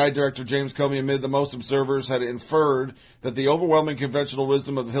 former FBI Director James Comey admitted that most observers had inferred that the overwhelming conventional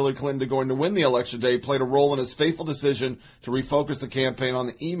wisdom of Hillary Clinton going to win the election day played a role in his fateful decision to refocus the campaign on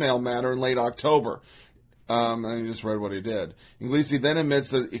the email matter in late October. And you just read what he did. Iglesias then admits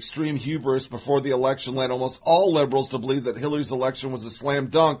that extreme hubris before the election led almost all liberals to believe that Hillary's election was a slam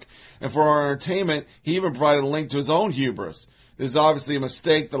dunk, and for our entertainment, he even provided a link to his own hubris. This is obviously a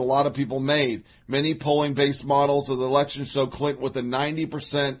mistake that a lot of people made. Many polling-based models of the election show Clinton with a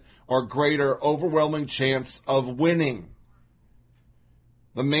 90% or greater overwhelming chance of winning.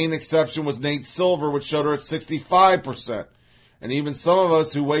 The main exception was Nate Silver, which showed her at 65%. And even some of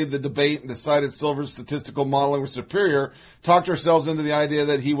us who weighed the debate and decided Silver's statistical modeling was superior talked ourselves into the idea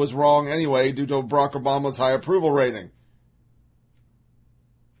that he was wrong anyway due to Barack Obama's high approval rating.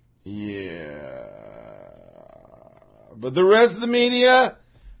 Yeah. But the rest of the media,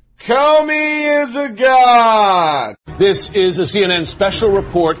 Comey is a god. This is a CNN special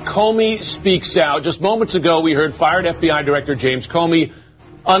report. Comey speaks out. Just moments ago, we heard fired FBI Director James Comey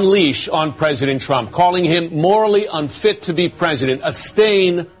unleash on President Trump, calling him morally unfit to be president, a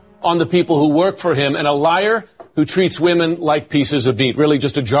stain on the people who work for him, and a liar who treats women like pieces of meat. Really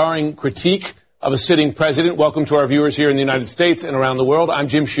just a jarring critique of a sitting president. Welcome to our viewers here in the United States and around the world. I'm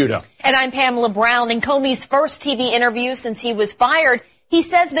Jim Sciutto. And I'm Pamela Brown. In Comey's first TV interview since he was fired, he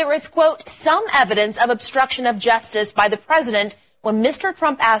says there is, quote, some evidence of obstruction of justice by the president when Mr.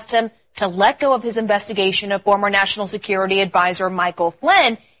 Trump asked him to let go of his investigation of former National Security Advisor Michael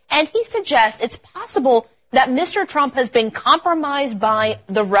Flynn. And he suggests it's possible that Mr. Trump has been compromised by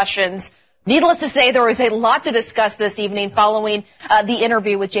the Russians. Needless to say, there is a lot to discuss this evening following the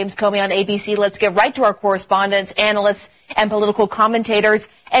interview with James Comey on ABC. Let's get right to our correspondents, analysts, and political commentators.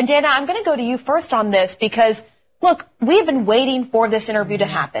 And Dana, I'm going to go to you first on this because, look, we've been waiting for this interview to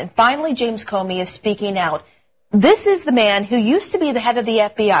happen. Finally, James Comey is speaking out. This is the man who used to be the head of the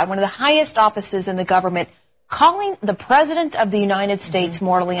FBI, one of the highest offices in the government, calling the President of the United States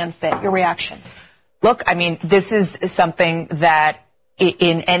morally unfit. Your reaction? Look, I mean, this is something that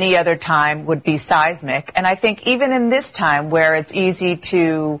in any other time would be seismic. And I think even in this time where it's easy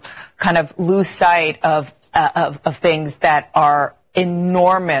to kind of lose sight of things that are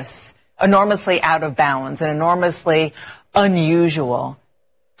enormously out of bounds and enormously unusual,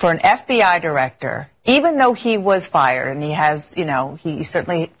 for an FBI director, even though he was fired and he has, he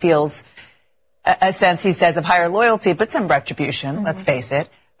certainly feels a sense, he says, of higher loyalty, but some retribution, let's face it,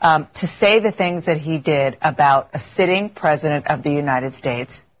 to say the things that he did about a sitting president of the United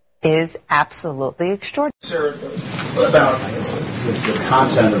States is absolutely extraordinary. Sarah, what about the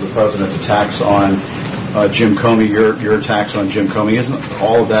content of the president's attacks on Jim Comey, your attacks on Jim Comey? Isn't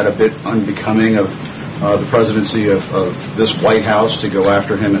all of that a bit unbecoming of the presidency of this White House to go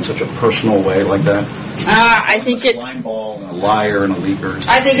after him in such a personal way like that? I think it. Line ball and a liar and a leaker.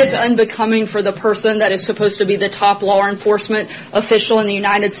 I think it's unbecoming for the person that is supposed to be the top law enforcement official in the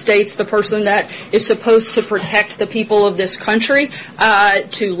United States, the person that is supposed to protect the people of this country,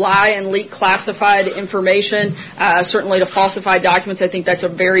 to lie and leak classified information, certainly to falsify documents. I think that's a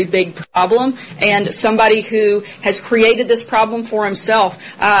very big problem. And somebody who has created this problem for himself.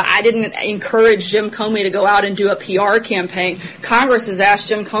 I didn't encourage Jim Comey to go out and do a PR campaign. Congress has asked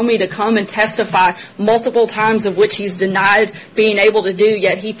Jim Comey to come and testify multiple times, of which he's denied being able to do,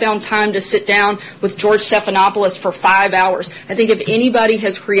 yet he found time to sit down with George Stephanopoulos for 5 hours. I think if anybody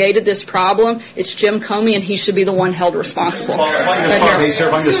has created this problem, it's Jim Comey, and he should be the one held responsible. If I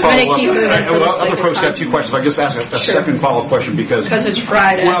can just follow up. Other folks got two questions. I just ask a second follow-up question because it's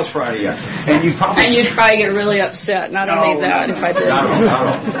Friday. Well, it's Friday, yeah. And you'd probably get really upset, and I don't need that if I did.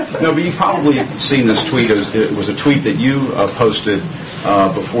 No, but you've probably seen this tweet. It was a tweet that you posted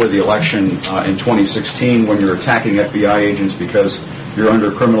before the election in 2016 when you're attacking FBI agents because you're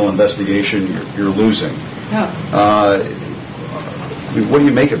under criminal investigation, you're losing. Yeah. What do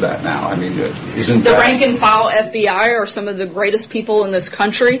you make of that now? I mean, isn't the rank and file FBI are some of the greatest people in this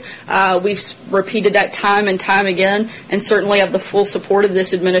country? We've repeated that time and time again, and certainly have the full support of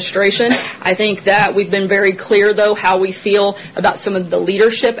this administration. I think that we've been very clear, though, how we feel about some of the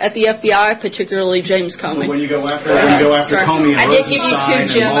leadership at the FBI, particularly James Comey. But when you go after Comey and I did give you two,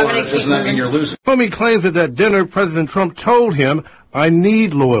 Jim. I'm going to keep doesn't that mean you're losing? Comey claims that at dinner, President Trump told him, "I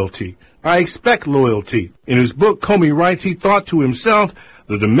need loyalty. I expect loyalty." In his book, Comey writes he thought to himself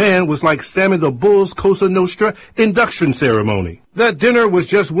the demand was like Sammy the Bull's Cosa Nostra induction ceremony. That dinner was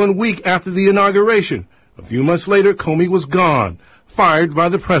just 1 week after the inauguration. A few months later, Comey was gone, fired by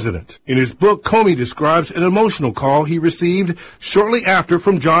the president. In his book, Comey describes an emotional call he received shortly after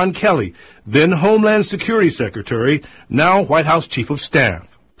from John Kelly, then Homeland Security Secretary, now White House Chief of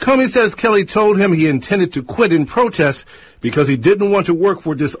Staff. Comey says Kelly told him he intended to quit in protest because he didn't want to work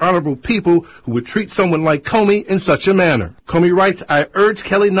for dishonorable people who would treat someone like Comey in such a manner. Comey writes, I urged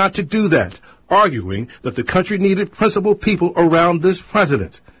Kelly not to do that, arguing that the country needed principled people around this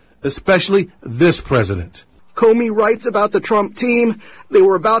president, especially this president. Comey writes about the Trump team. They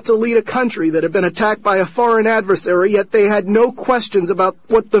were about to lead a country that had been attacked by a foreign adversary, yet they had no questions about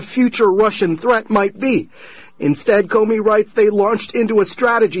what the future Russian threat might be. Instead, Comey writes they launched into a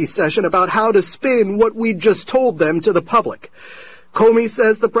strategy session about how to spin what we'd just told them to the public. Comey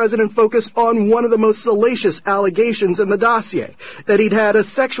says the president focused on one of the most salacious allegations in the dossier, that he'd had a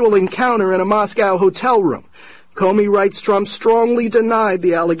sexual encounter in a Moscow hotel room. Comey writes Trump strongly denied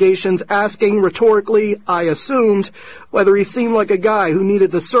the allegations, asking rhetorically, I assumed, whether he seemed like a guy who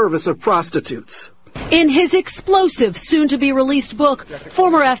needed the service of prostitutes. In his explosive, soon-to-be-released book,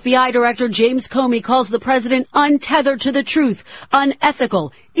 former FBI Director James Comey calls the president untethered to the truth,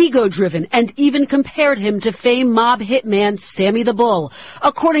 unethical, ego-driven, and even compared him to famed mob hitman Sammy the Bull.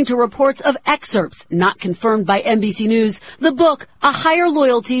 According to reports of excerpts, not confirmed by NBC News, the book, A Higher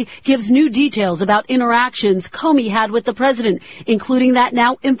Loyalty, gives new details about interactions Comey had with the president, including that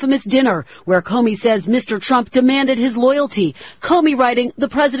now infamous dinner, where Comey says Mr. Trump demanded his loyalty. Comey writing, the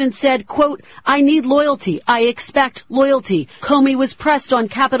president said, quote, I need loyalty. I expect loyalty. Comey was pressed on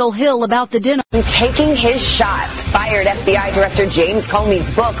Capitol Hill about the dinner. Taking his shots, fired FBI Director James Comey's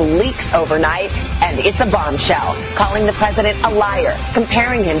book leaks overnight, and it's a bombshell, calling the president a liar,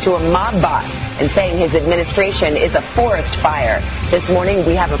 comparing him to a mob boss, and saying his administration is a forest fire. This morning,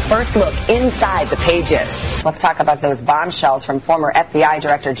 we have a first look inside the pages. Let's talk about those bombshells from former FBI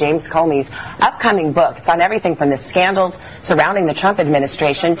Director James Comey's upcoming book. It's on everything from the scandals surrounding the Trump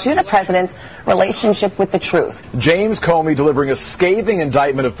administration to the president's relationship with the truth. James Comey delivering a scathing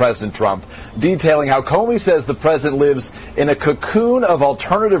indictment of President Trump, detailing how Comey says the president lives in a cocoon of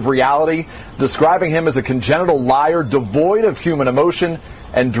alternative reality, describing him as a congenital liar devoid of human emotion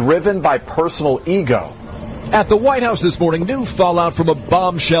and driven by personal ego. At the White House this morning, new fallout from a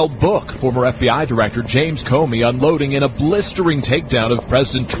bombshell book. Former FBI Director James Comey unloading in a blistering takedown of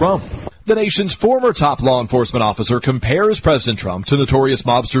President Trump. The nation's former top law enforcement officer compares President Trump to notorious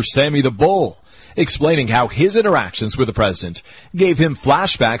mobster Sammy the Bull, explaining how his interactions with the president gave him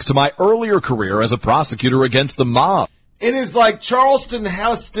flashbacks to my earlier career as a prosecutor against the mob. It is like Charleston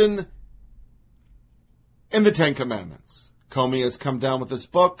Heston in the Ten Commandments. Comey has come down with this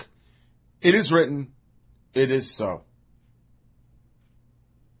book. It is written. It is so.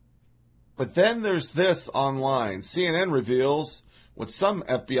 But then there's this online. CNN reveals what some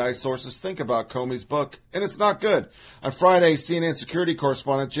FBI sources think about Comey's book, and it's not good. On Friday, CNN security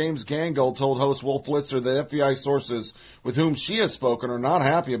correspondent James Gangold told host Wolf Blitzer that FBI sources with whom she has spoken are not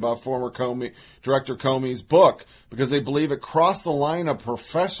happy about former Director Comey's book because they believe it crossed the line of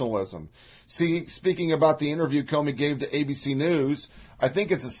professionalism. Speaking about the interview Comey gave to ABC News, I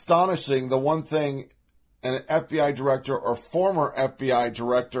think it's astonishing the one thing an FBI director or former FBI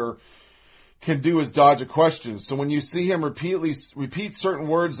director can do is dodge a question. So when you see him repeat certain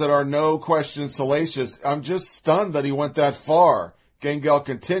words that are no question salacious, I'm just stunned that he went that far. Gangold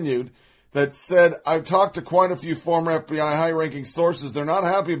continued, that said, I've talked to quite a few former FBI high-ranking sources. They're not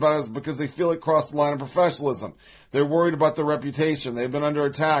happy about it because they feel it crossed the line of professionalism. They're worried about their reputation. They've been under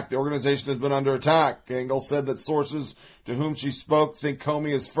attack. The organization has been under attack. Gangold said that sources to whom she spoke think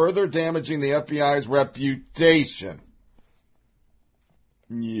Comey is further damaging the FBI's reputation.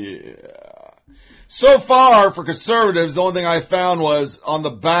 Yeah. So far, for conservatives, the only thing I found was on the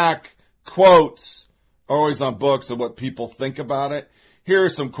back, quotes are always on books of what people think about it. Here are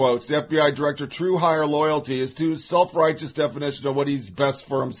some quotes. The FBI director, true higher loyalty is to his self-righteous definition of what he's best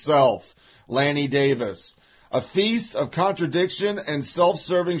for himself. Lanny Davis. A feast of contradiction and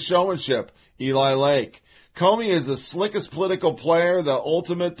self-serving showmanship. Eli Lake. Comey is the slickest political player, the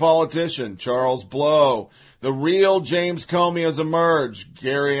ultimate politician. Charles Blow. The real James Comey has emerged.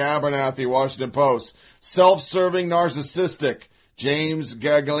 Gary Abernathy, Washington Post. Self-serving, narcissistic. James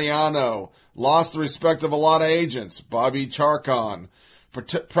Gagliano. Lost the respect of a lot of agents. Bobby Charcon.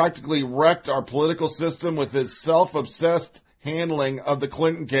 Practically wrecked our political system with his self-obsessed handling of the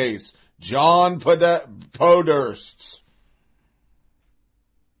Clinton case. John Podesta.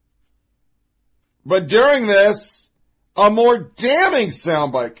 But during this, a more damning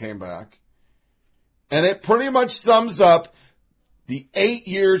soundbite came back, and it pretty much sums up the 8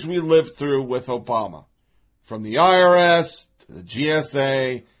 years we lived through with Obama. From the IRS to the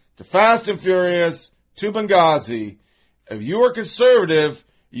GSA to Fast and Furious to Benghazi. If you are conservative,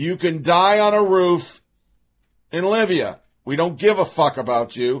 you can die on a roof in Libya. We don't give a fuck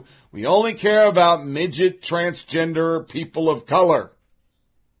about you. We only care about midget, transgender, people of color.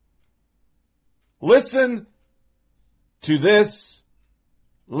 Listen to this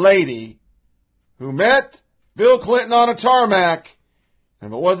lady who met Bill Clinton on a tarmac.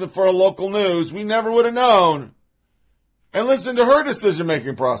 And if it wasn't for a local news, we never would have known. And listen to her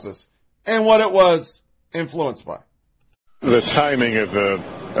decision-making process and what it was influenced by. The timing of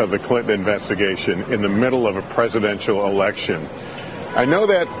the Clinton investigation in the middle of a presidential election. I know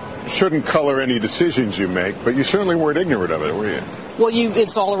that shouldn't color any decisions you make, but you certainly weren't ignorant of it, were you? Well,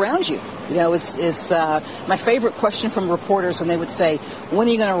 it's all around you. You know, it's my favorite question from reporters when they would say, when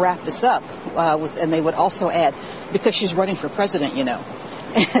are you going to wrap this up? And they would also add, because she's running for president, you know.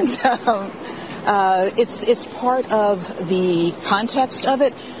 And it's part of the context of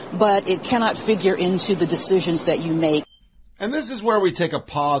it, but it cannot figure into the decisions that you make. And this is where we take a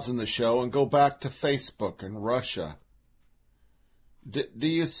pause in the show and go back to Facebook and Russia. Do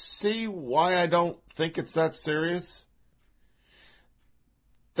you see why I don't think it's that serious?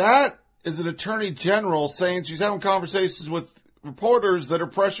 That is an attorney general saying she's having conversations with reporters that are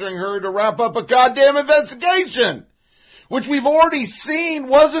pressuring her to wrap up a goddamn investigation, which we've already seen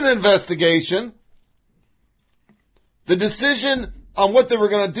was an investigation. The decision on what they were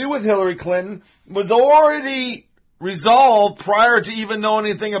going to do with Hillary Clinton was already resolved prior to even knowing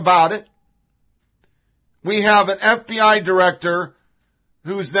anything about it. We have an FBI director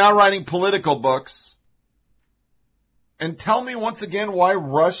who's now writing political books. And tell me once again why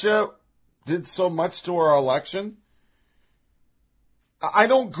Russia did so much to our election. I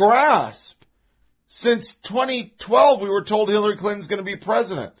don't grasp. Since 2012, we were told Hillary Clinton's going to be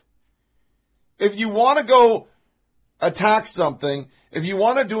president. If you want to go attack something, if you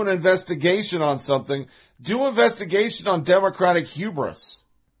want to do an investigation on something, do an investigation on Democratic hubris.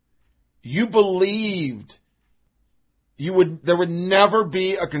 You believed there would never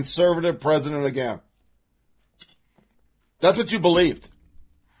be a conservative president again. That's what you believed.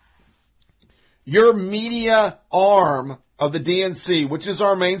 Your media arm of the DNC, which is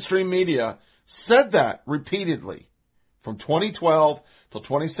our mainstream media, said that repeatedly. From 2012 till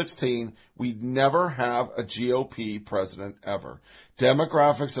 2016, we'd never have a GOP president ever.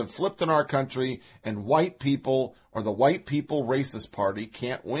 Demographics have flipped in our country, and white people, or the white people racist party,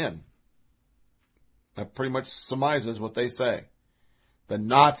 can't win. That pretty much surmises what they say. The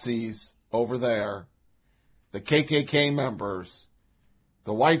Nazis over there, the KKK members,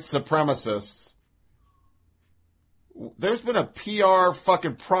 the white supremacists. There's been a PR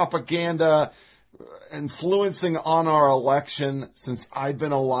fucking propaganda influencing on our election since I've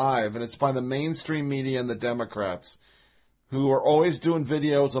been alive, and it's by the mainstream media and the Democrats, who are always doing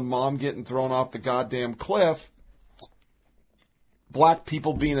videos of mom getting thrown off the goddamn cliff, black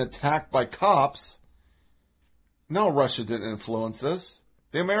people being attacked by cops. No, Russia didn't influence this.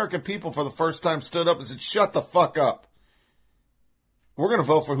 The American people, for the first time, stood up and said, shut the fuck up. We're going to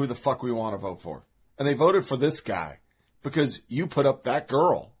vote for who the fuck we want to vote for. And they voted for this guy because you put up that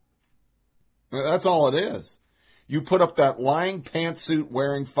girl. That's all it is. You put up that lying pantsuit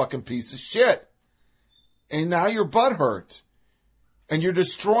wearing fucking piece of shit. And now you're butthurt. And you're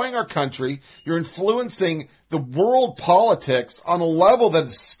destroying our country. You're influencing the world politics on a level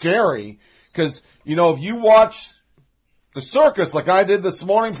that's scary. Because, you know, if you watch the circus like I did this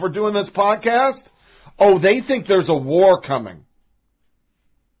morning for doing this podcast, they think there's a war coming.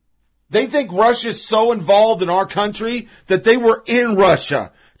 They think Russia's so involved in our country that they were in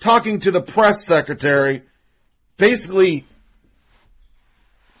Russia talking to the press secretary, basically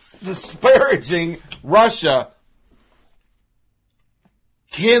disparaging Russia.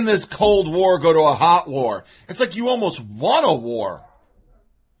 Can this Cold War go to a hot war? It's like you almost won a war,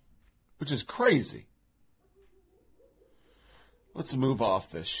 which is crazy. Let's move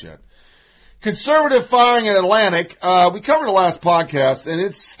off this shit. Conservative firing in Atlantic. We covered the last podcast, and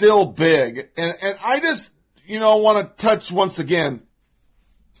it's still big. And I just, want to touch once again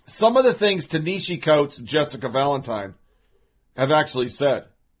some of the things Ta-Nehisi Coates and Jessica Valentine have actually said.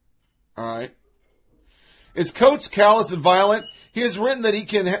 All right. Is Coates callous and violent? He has written that he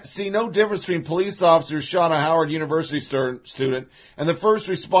can see no difference between police officers shot a Howard University student and the first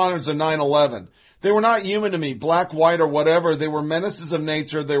responders of 9/11. They were not human to me, black, white, or whatever. They were menaces of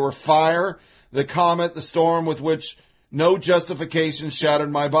nature. They were fire, the comet, the storm with which no justification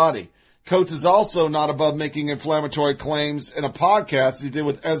shattered my body. Coates is also not above making inflammatory claims in a podcast he did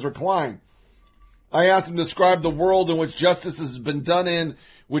with Ezra Klein. I asked him to describe the world in which justice has been done in,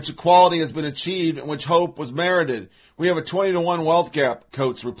 which equality has been achieved, and which hope was merited. We have a 20-to-1 wealth gap,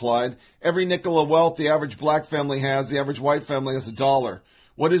 Coates replied. Every nickel of wealth the average black family has, the average white family has $1.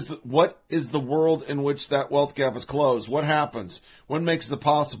 What is the world in which that wealth gap is closed? What happens? What makes it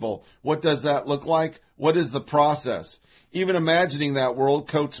possible? What does that look like? What is the process? Even imagining that world,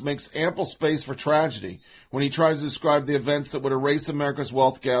 Coates makes ample space for tragedy when he tries to describe the events that would erase America's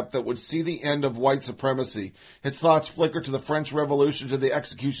wealth gap, that would see the end of white supremacy. His thoughts flicker to the French Revolution, to the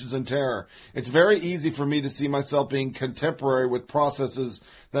executions and terror. It's very easy for me to see myself being contemporary with processes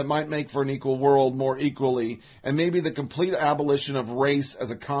that might make for an equal world more equally, and maybe the complete abolition of race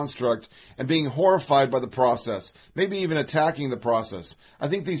as a construct, and being horrified by the process, maybe even attacking the process. I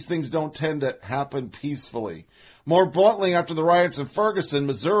think these things don't tend to happen peacefully. More bluntly, after the riots in Ferguson,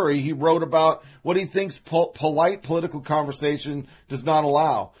 Missouri, he wrote about what he thinks polite political conversation does not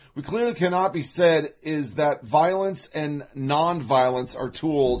allow. We clearly cannot be said is that violence and nonviolence are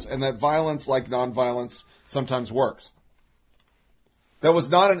tools, and that violence, like nonviolence, sometimes works. That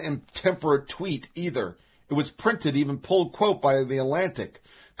was not an intemperate tweet either. It was printed, even pulled quote by The Atlantic.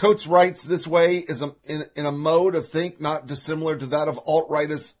 Coates writes this way is in a mode of think not dissimilar to that of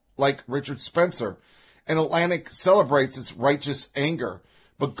alt-rightists like Richard Spencer. And Atlantic celebrates its righteous anger.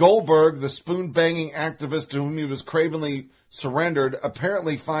 But Goldberg, the spoon-banging activist to whom he was cravenly surrendered,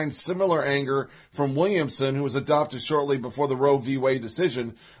 apparently finds similar anger from Williamson, who was adopted shortly before the Roe v. Wade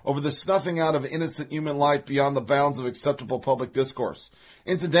decision, over the snuffing out of innocent human life beyond the bounds of acceptable public discourse.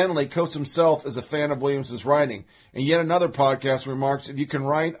 Incidentally, Coates himself is a fan of Williamson's writing. In yet another podcast remarks, if you can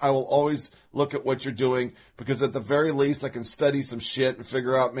write, I will always look at what you're doing, because at the very least I can study some shit and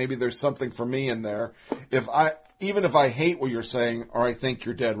figure out maybe there's something for me in there. Even if I hate what you're saying or I think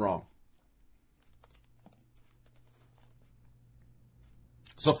you're dead wrong.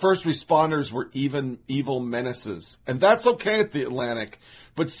 So first responders were even evil menaces. And that's okay at The Atlantic.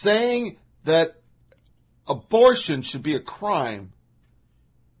 But saying that abortion should be a crime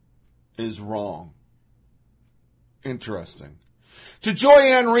is wrong. Interesting. To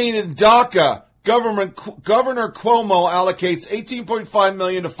Joy-Ann Reid in Dhaka, Governor Cuomo allocates $18.5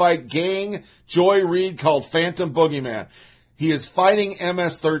 million to fight gang Joy Reid called Phantom Boogeyman. He is fighting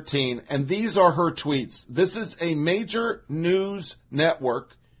MS-13, and these are her tweets. This is a major news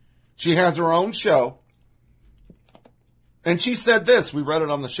network. She has her own show. And she said this. We read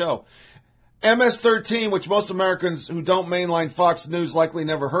it on the show. MS-13, which most Americans who don't mainline Fox News likely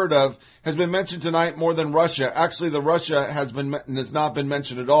never heard of, has been mentioned tonight more than Russia. Actually, the Russia has not been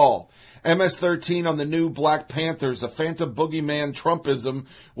mentioned at all. MS-13 on the new Black Panthers, a phantom boogeyman Trumpism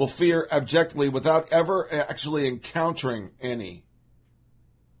will fear abjectly without ever actually encountering any.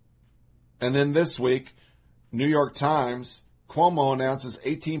 And then this week, New York Times, Cuomo announces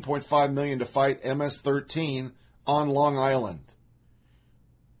 $18.5 million to fight MS-13 on Long Island.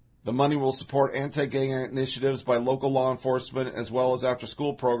 The money will support anti-gang initiatives by local law enforcement as well as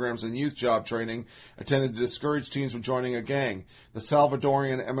after-school programs and youth job training intended to discourage teens from joining a gang. The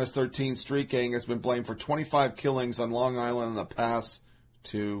Salvadorian MS-13 street gang has been blamed for 25 killings on Long Island in the past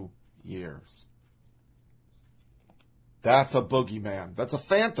 2 years. That's a boogeyman. That's a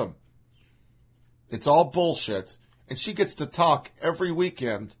phantom. It's all bullshit. And she gets to talk every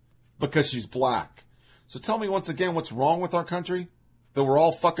weekend because she's black. So tell me once again what's wrong with our country? That we're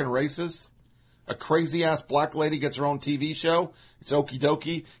all fucking racist? A crazy-ass black lady gets her own TV show? It's okie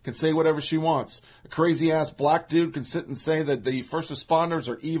dokie, can say whatever she wants. A crazy-ass black dude can sit and say that the first responders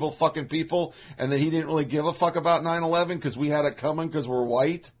are evil fucking people and that he didn't really give a fuck about 9/11 because we had it coming because we're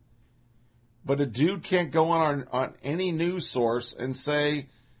white? But a dude can't go on any news source and say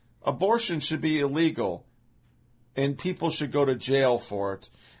abortion should be illegal and people should go to jail for it,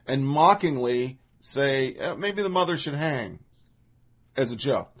 and mockingly say maybe the mother should hang. As a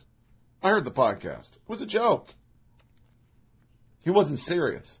joke. I heard the podcast. It was a joke. He wasn't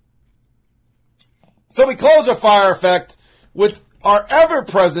serious. So we close our fire effect with our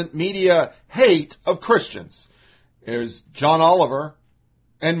ever-present media hate of Christians. There's John Oliver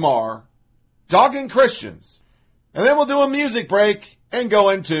and Maher dogging Christians. And then we'll do a music break and go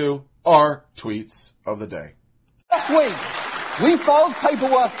into our tweets of the day. Last week, we filed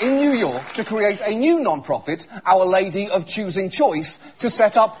paperwork in New York to create a new non-profit, Our Lady of Choosing Choice, to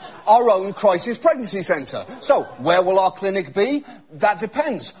set up our own crisis pregnancy centre. So, where will our clinic be? That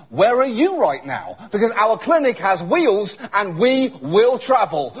depends. Where are you right now? Because our clinic has wheels and we will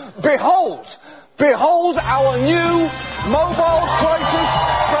travel. Behold our new mobile crisis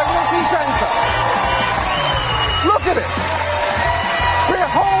pregnancy centre. Look at it.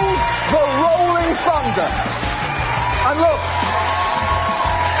 Behold the rolling thunder. And look,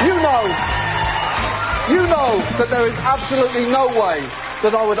 you know that there is absolutely no way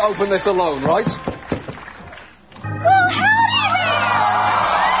that I would open this alone, right? Well,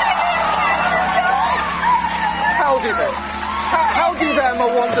 howdy there,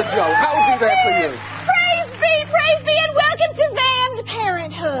 Mwanda Joe. Howdy there to you. Praise be, and welcome Welcome to Van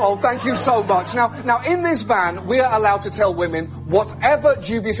Parenthood. Oh, thank you so much. Now, in this van, we are allowed to tell women whatever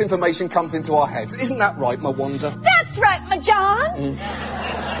dubious information comes into our heads. Isn't that right, Mwanda? That's right, my John.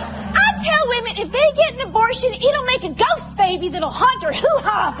 I tell women if they get an abortion, it'll make a ghost baby that'll haunt their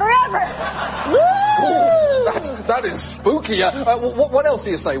hoo-ha forever. Woo! Ooh, that is spooky. What else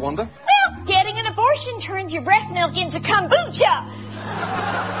do you say, Wanda? Well, getting an abortion turns your breast milk into kombucha.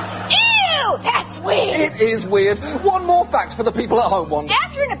 Ew, that's weird. It is weird. One more fact for the people at home, Wanda.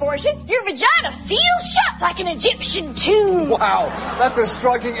 After an abortion, your vagina seals shut like an Egyptian tomb. Wow, that's a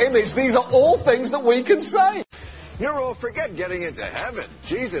striking image. These are all things that we can say. Nero, forget getting into heaven.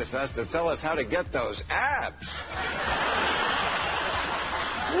 Jesus has to tell us how to get those abs.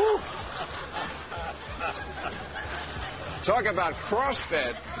 Talk about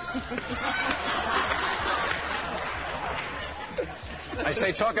CrossFit. I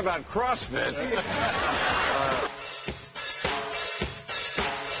say talk about CrossFit.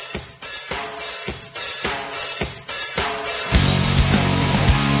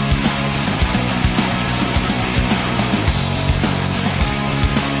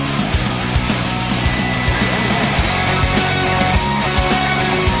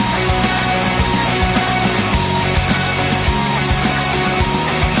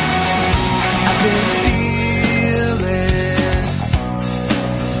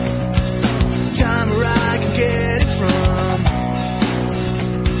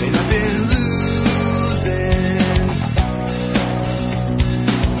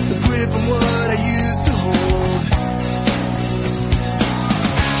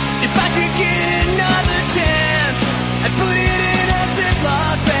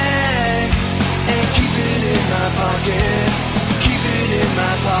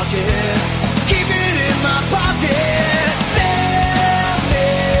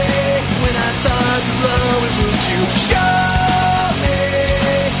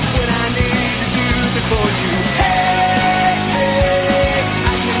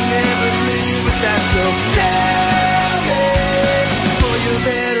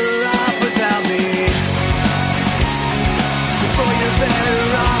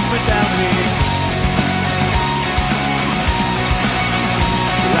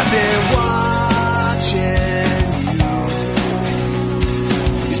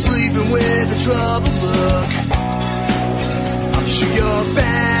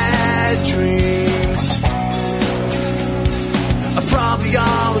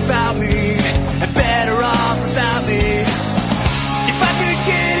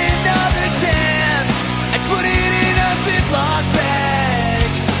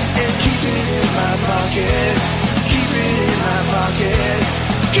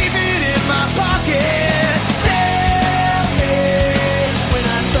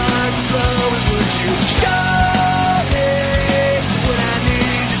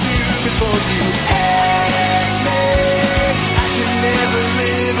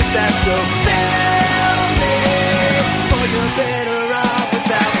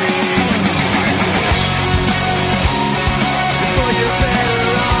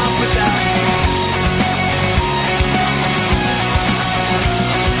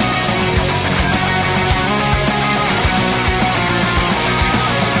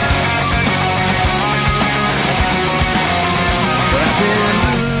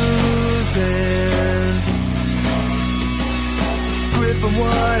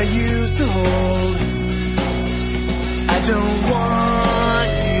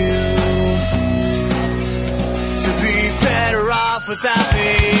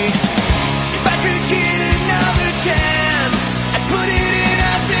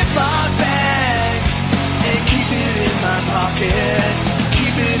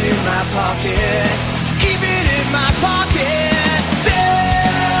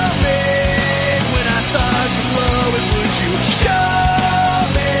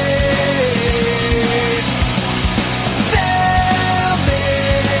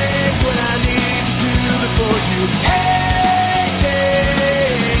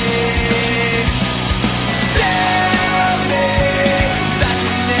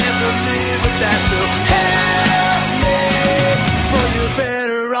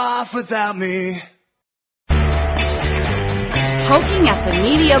 Without me. Poking at the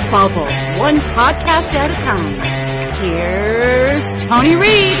media bubble, one podcast at a time. Here's Tony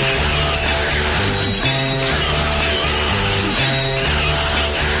Reed.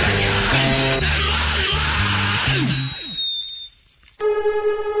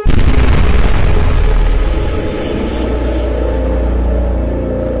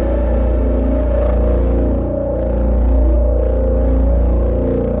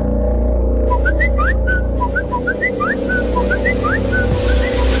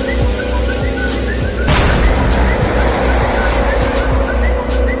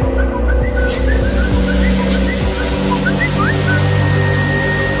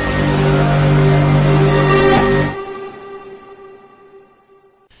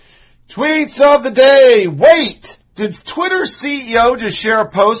 Tweets of the day. Wait! Did Twitter's CEO just share a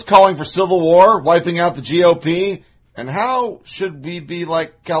post calling for civil war, wiping out the GOP? And how should we be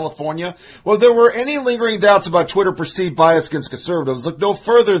like California? Well, if there were any lingering doubts about Twitter perceived bias against conservatives, look no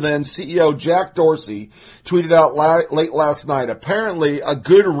further than CEO Jack Dorsey tweeted out late last night. Apparently, a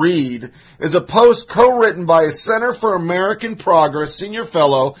good read is a post co-written by a Center for American Progress senior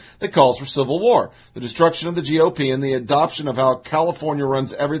fellow that calls for civil war, the destruction of the GOP, and the adoption of how California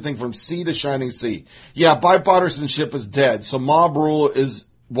runs everything from sea to shining sea. Yeah, bipartisanship is dead, so mob rule is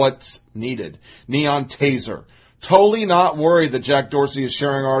what's needed. Neon taser. Totally not worried that Jack Dorsey is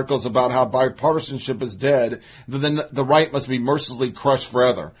sharing articles about how bipartisanship is dead, then the right must be mercilessly crushed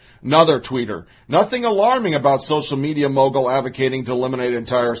forever. Another tweeter. Nothing alarming about social media mogul advocating to eliminate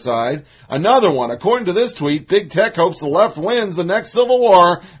entire side. Another one. According to this tweet, big tech hopes the left wins the next civil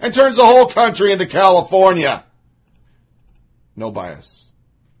war and turns the whole country into California. No bias.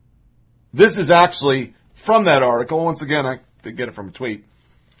 This is actually from that article. Once again, I did get it from a tweet.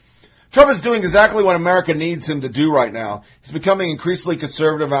 Trump is doing exactly what America needs him to do right now. He's becoming increasingly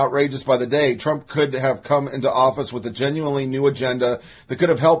conservative and outrageous by the day. Trump could have come into office with a genuinely new agenda that could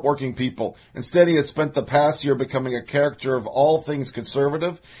have helped working people. Instead, he has spent the past year becoming a caricature of all things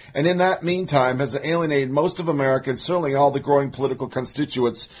conservative, and in that meantime has alienated most of Americans, certainly all the growing political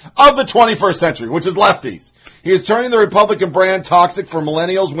constituents of the 21st century, which is lefties. He is turning the Republican brand toxic for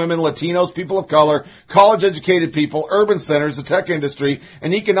millennials, women, Latinos, people of color, college-educated people, urban centers, the tech industry,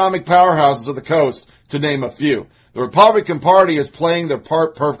 and economic powerhouses of the coast, to name a few. The Republican Party is playing their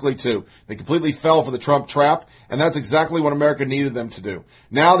part perfectly, too. They completely fell for the Trump trap, and that's exactly what America needed them to do.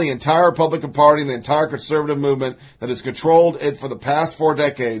 Now the entire Republican Party and the entire conservative movement that has controlled it for the past 4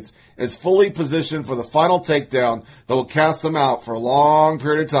 decades is fully positioned for the final takedown that will cast them out for a long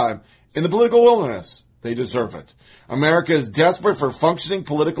period of time in the political wilderness. They deserve it. America is desperate for a functioning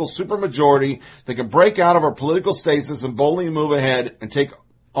political supermajority that can break out of our political stasis and boldly move ahead and take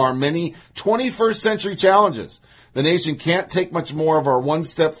our many 21st century challenges. The nation can't take much more of our one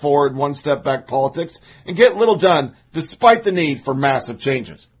step forward, one step back politics and get little done despite the need for massive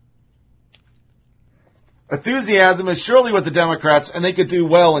changes. Enthusiasm is surely with the Democrats, and they could do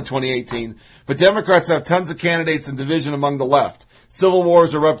well in 2018, but Democrats have tons of candidates and division among the left. Civil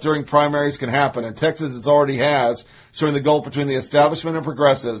wars erupt during primaries can happen, and Texas it already has, showing the gulf between the establishment and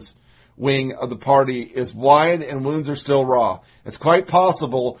progressives wing of the party is wide and wounds are still raw. It's quite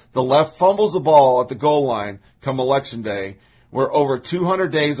possible the left fumbles the ball at the goal line come Election Day. We're over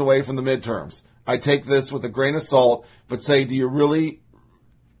 200 days away from the midterms. I take this with a grain of salt, but say, do you really?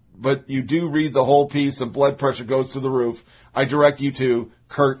 But you do read the whole piece and blood pressure goes through the roof. I direct you to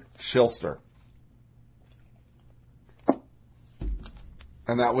Kurt Schilster.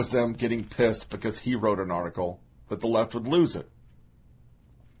 And that was them getting pissed because he wrote an article that the left would lose it.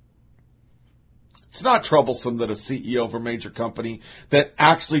 It's not troublesome that a CEO of a major company that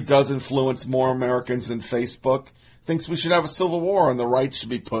actually does influence more Americans than Facebook thinks we should have a civil war and the right should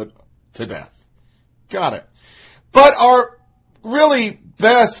be put to death. Got it. But our really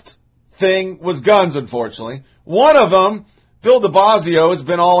best thing was guns, unfortunately. One of them, Bill de Blasio, has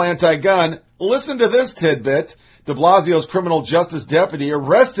been all anti-gun. Listen to this tidbit. De Blasio's criminal justice deputy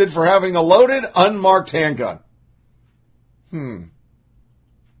arrested for having a loaded, unmarked handgun.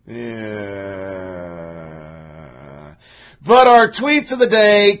 Yeah. But our tweets of the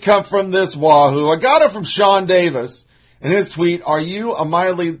day come from this wahoo. I got it from Sean Davis. In his tweet, are you a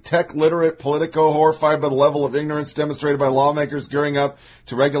mildly tech-literate Politico horrified by the level of ignorance demonstrated by lawmakers gearing up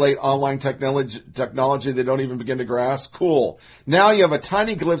to regulate online technology they don't even begin to grasp? Cool. Now you have a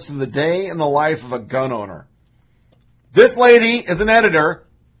tiny glimpse of the day in the life of a gun owner. This lady is an editor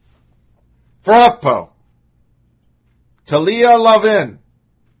for HuffPo. Talia Lavin.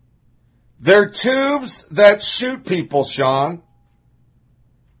 They're tubes that shoot people, Sean.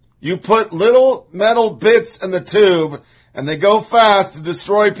 You put little metal bits in the tube, and they go fast to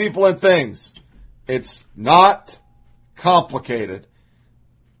destroy people and things. It's not complicated.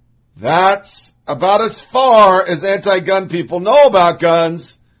 That's about as far as anti-gun people know about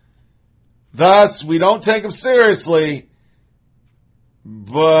guns. Thus, we don't take them seriously.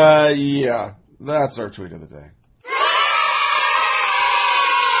 But, yeah, that's our tweet of the day.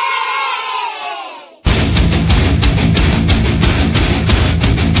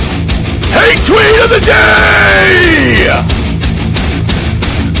 Hey, tweet of the day!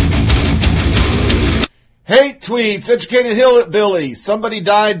 Hate tweets, educated hillbilly. Somebody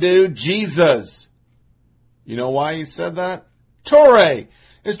died, dude. Jesus. You know why he said that? Torre.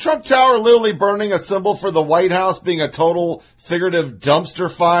 Is Trump Tower literally burning, a symbol for the White House being a total figurative dumpster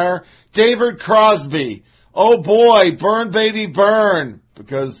fire? David Crosby. Oh boy, burn baby burn.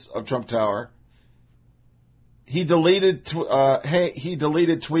 because of Trump Tower. He deleted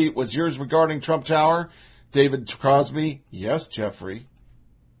tweet. Was yours regarding Trump Tower? David Crosby. Yes, Jeffrey.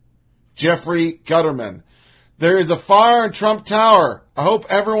 Jeffrey Gutterman. There is a fire in Trump Tower. I hope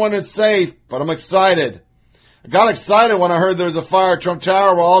everyone is safe, but I'm excited. I got excited when I heard there was a fire at Trump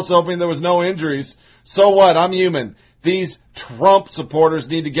Tower while also hoping there was no injuries. So what? I'm human. These Trump supporters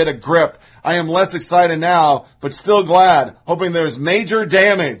need to get a grip. I am less excited now, but still glad, hoping there's major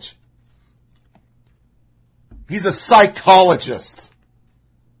damage. He's a psychologist.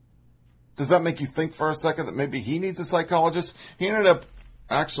 Does that make you think for a second that maybe he needs a psychologist? He ended up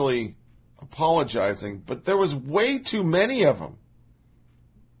actually apologizing, but there was way too many of them.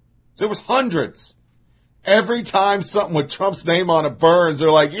 There was hundreds. Every time something with Trump's name on it burns,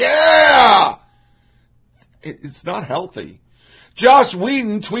 they're like, yeah! It's not healthy. Josh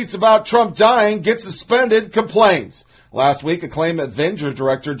Whedon tweets about Trump dying, gets suspended, complains. Last week, acclaimed Avenger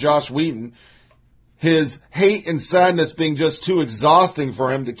director Josh Whedon, his hate and sadness being just too exhausting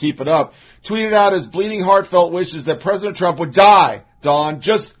for him to keep it up, tweeted out his bleeding heartfelt wishes that President Trump would die. Dawn,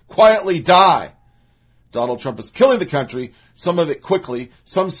 just quietly die. Donald Trump is killing the country, some of it quickly,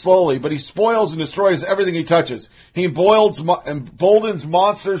 some slowly, but he spoils and destroys everything he touches. He emboldens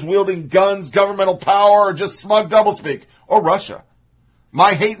monsters wielding guns, governmental power, or just smug doublespeak. Or Russia.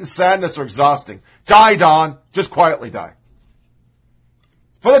 My hate and sadness are exhausting. Die, Don. Just quietly die.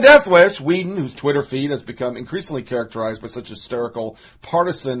 For the death wish, Whedon, whose Twitter feed has become increasingly characterized by such hysterical,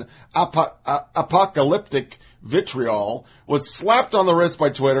 partisan, apocalyptic vitriol, was slapped on the wrist by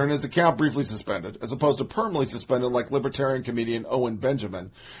Twitter and his account briefly suspended, as opposed to permanently suspended like libertarian comedian Owen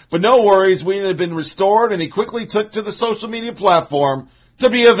Benjamin. But no worries, Whedon had been restored and he quickly took to the social media platform to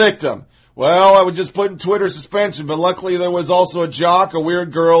be a victim. Well, I would just put in Twitter suspension, but luckily there was also a jock, a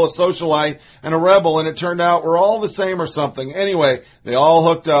weird girl, a socialite, and a rebel, and it turned out we're all the same or something. Anyway, they all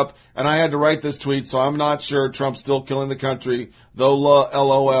hooked up, and I had to write this tweet, so I'm not sure Trump's still killing the country, though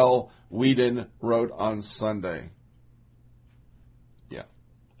LOL, Whedon wrote on Sunday. Yeah.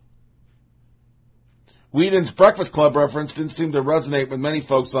 Whedon's Breakfast Club reference didn't seem to resonate with many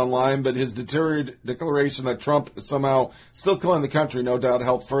folks online, but his deteriorated declaration that Trump is somehow still killing the country no doubt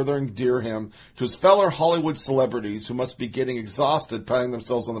helped further endear him to his fellow Hollywood celebrities who must be getting exhausted patting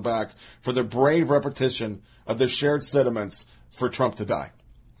themselves on the back for their brave repetition of their shared sentiments for Trump to die.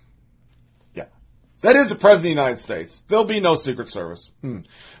 Yeah. That is the President of the United States. There'll be no Secret Service.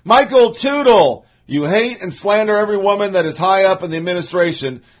 Michael Tootle. You hate and slander every woman that is high up in the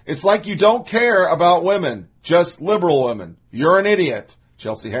administration. It's like you don't care about women, just liberal women. You're an idiot.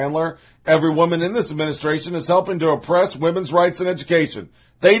 Chelsea Handler, every woman in this administration is helping to oppress women's rights and education.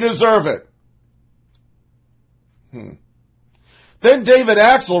 They deserve it. Then David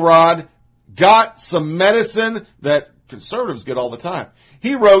Axelrod got some medicine that conservatives get all the time.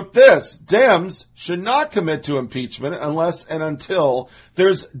 He wrote this: Dems should not commit to impeachment unless and until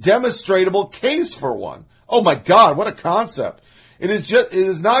there's demonstrable case for one. Oh my God, what a concept. It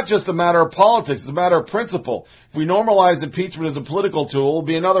is not just a matter of politics, it's a matter of principle. If we normalize impeachment as a political tool, it will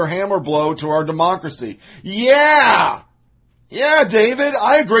be another hammer blow to our democracy. Yeah, David,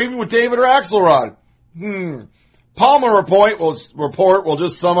 I agree with David or Axelrod. Palmer report will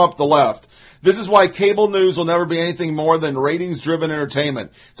just sum up the left. This is why cable news will never be anything more than ratings-driven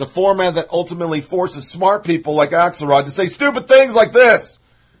entertainment. It's a format that ultimately forces smart people like Axelrod to say stupid things like this,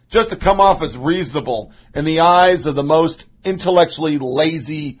 just to come off as reasonable in the eyes of the most intellectually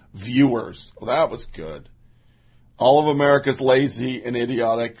lazy viewers. Well, that was good. All of America's lazy and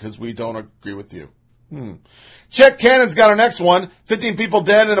idiotic because we don't agree with you. Chet Cannon's got our next one. 15 people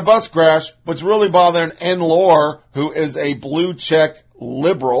dead in a bus crash. What's really bothering N. Lore, who is a blue check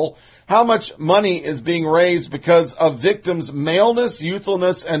liberal, how much money is being raised because of victims' maleness,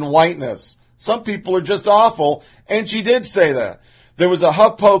 youthfulness, and whiteness. Some people are just awful, and she did say that. There was a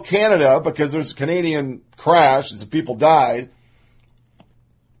HuffPo Canada, because there's a Canadian crash and some people died.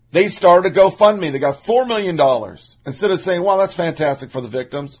 They started a GoFundMe. They got $4 million. Instead of saying, wow, that's fantastic for the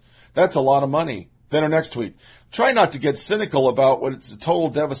victims, that's a lot of money. Then our next tweet. Try not to get cynical about what it's a total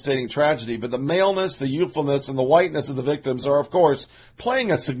devastating tragedy, but the maleness, the youthfulness, and the whiteness of the victims are, of course,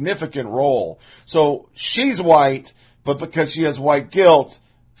 playing a significant role. So she's white, but because she has white guilt,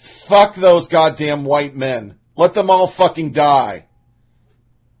 fuck those goddamn white men. Let them all fucking die.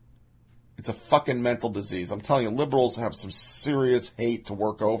 It's a fucking mental disease. I'm telling you, liberals have some serious hate to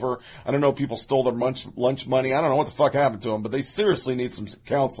work over. I don't know if people stole their lunch money. I don't know what the fuck happened to them, but they seriously need some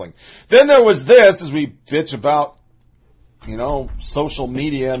counseling. Then there was this, as we bitch about, social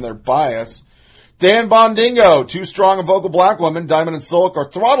media and their bias. Dan Bondingo, 2 strong and vocal black women, Diamond and Silk, are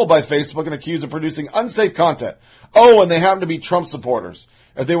throttled by Facebook and accused of producing unsafe content. Oh, and they happen to be Trump supporters.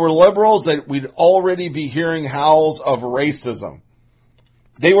 If they were liberals, we'd already be hearing howls of racism.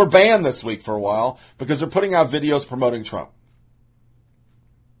 They were banned this week for a while because they're putting out videos promoting Trump.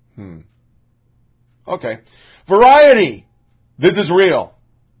 Okay. Variety. This is real.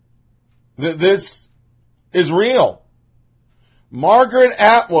 This is real. Margaret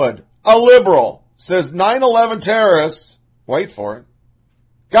Atwood, a liberal, says 9/11 terrorists, wait for it,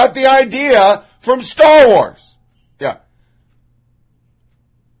 got the idea from Star Wars. Yeah.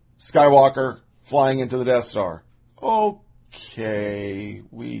 Skywalker flying into the Death Star. Okay,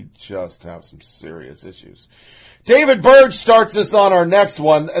 we just have some serious issues. David Burge starts us on our next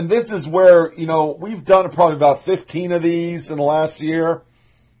one, and this is where, we've done probably about 15 of these in the last year.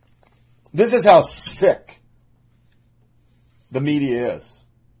 This is how sick the media is,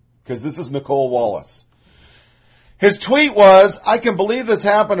 because this is Nicole Wallace. His tweet was, I can believe this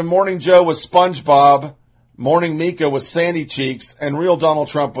happened and Morning Joe was SpongeBob, Morning Mika was Sandy Cheeks, and real Donald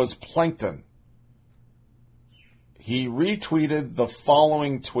Trump was Plankton. He retweeted the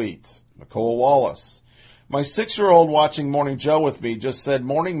following tweet. Nicole Wallace. My 6-year-old watching Morning Joe with me just said,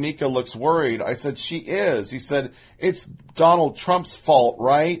 Morning Mika looks worried. I said, she is. He said, it's Donald Trump's fault,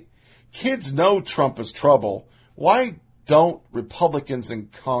 right? Kids know Trump is trouble. Why don't Republicans in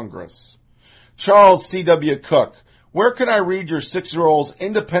Congress? Charles C.W. Cook. Where can I read your 6-year-old's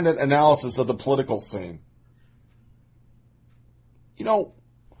independent analysis of the political scene?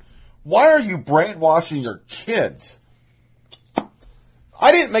 Why are you brainwashing your kids?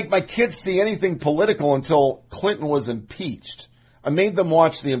 I didn't make my kids see anything political until Clinton was impeached. I made them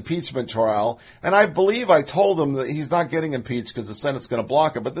watch the impeachment trial, and I believe I told them that he's not getting impeached because the Senate's going to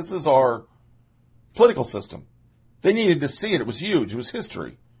block it, but this is our political system. They needed to see it. It was huge. It was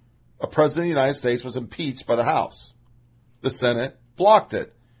history. A president of the United States was impeached by the House. The Senate blocked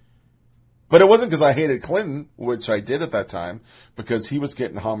it. But it wasn't because I hated Clinton, which I did at that time, because he was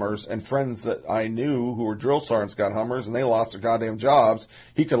getting Hummers, and friends that I knew who were drill sergeants got Hummers, and they lost their goddamn jobs.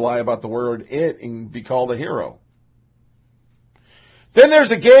 He could lie about the word it and be called a hero. Then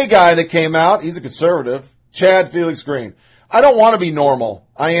there's a gay guy that came out. He's a conservative. Chad Felix Green. I don't want to be normal.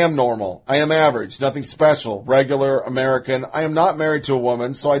 I am normal. I am average. Nothing special. Regular, American. I am not married to a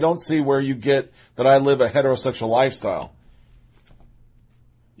woman, so I don't see where you get that I live a heterosexual lifestyle.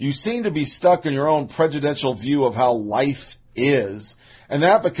 You seem to be stuck in your own prejudicial view of how life is, and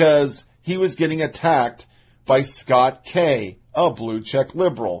that because he was getting attacked by Scott Kay, a blue check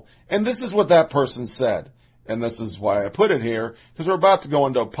liberal. And this is what that person said. And this is why I put it here, because we're about to go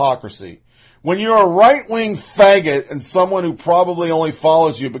into hypocrisy. When you're a right-wing faggot and someone who probably only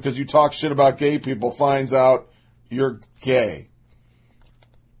follows you because you talk shit about gay people finds out you're gay.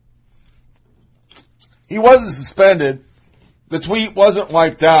 He wasn't suspended. The tweet wasn't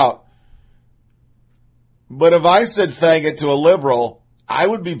wiped out. But if I said faggot to a liberal, I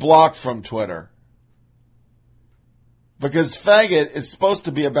would be blocked from Twitter. Because faggot is supposed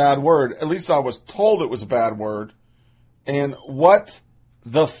to be a bad word. At least I was told it was a bad word. And what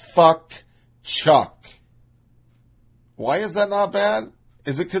the fuck, Chuck? Why is that not bad?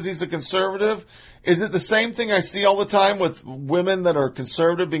 Is it because he's a conservative? Is it the same thing I see all the time with women that are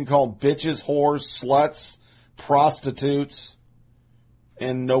conservative being called bitches, whores, sluts, prostitutes?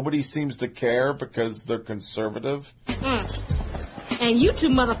 And nobody seems to care because they're conservative. And you two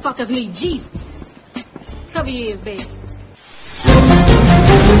motherfuckers need Jesus. Cover your ears, baby.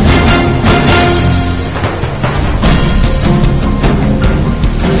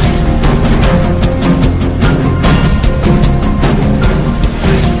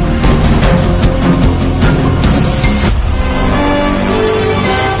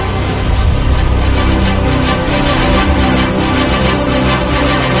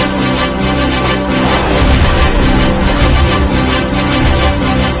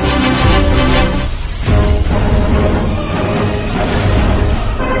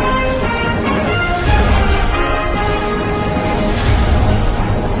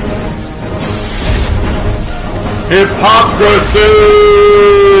 Hypocrisy!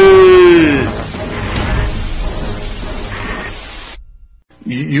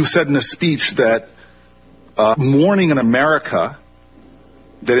 You said in a speech that mourning an America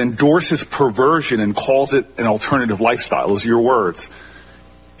that endorses perversion and calls it an alternative lifestyle, those are your words,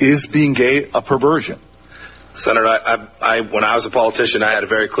 is being gay a perversion? Senator, when I was a politician, I had a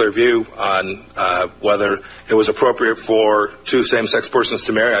very clear view on whether it was appropriate for two same-sex persons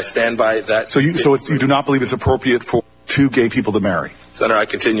to marry. I stand by that. So you do not believe it's appropriate for two gay people to marry? Senator, I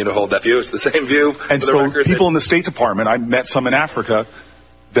continue to hold that view. It's the same view. And so people in the State Department, I met some in Africa,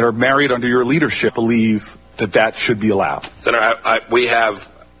 that are married under your leadership believe that should be allowed? Senator, I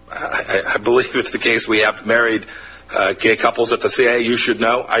believe it's the case. We have married gay couples at the CIA. You should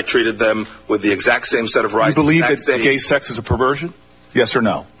know I treated them with the exact same set of rights. You believe that gay sex is a perversion? Yes or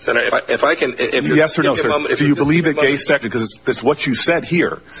no? Senator, if I can... Yes or no, sir? Do you believe that gay sex, because it's what you said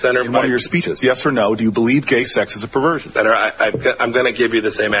here Senator, in one of your speeches, yes or no, do you believe gay sex is a perversion? Senator, I'm going to give you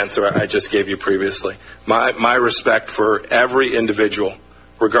the same answer I just gave you previously. My respect for every individual,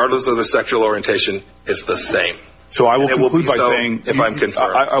 regardless of their sexual orientation, is the same. So I will conclude by saying... If I'm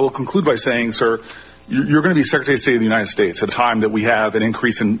confirmed. I will conclude by saying, sir, you're going to be Secretary of State of the United States at a time that we have an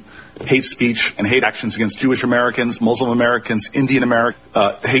increase in hate speech and hate actions against Jewish Americans, Muslim Americans, Indian Americans.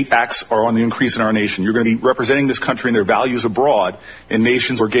 Hate acts are on the increase in our nation. You're going to be representing this country and their values abroad in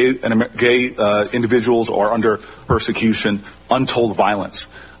nations where gay individuals are under persecution, untold violence.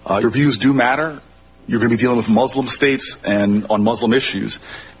 Your views do matter. You're going to be dealing with Muslim states and on Muslim issues.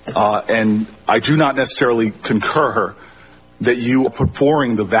 And I do not necessarily concur that you are put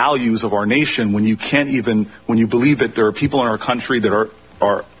forward the values of our nation when you believe that there are people in our country that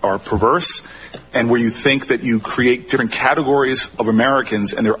are perverse, and where you think that you create different categories of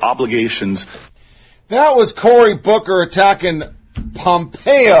Americans and their obligations. That was Cory Booker attacking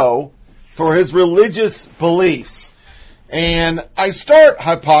Pompeo for his religious beliefs. And I start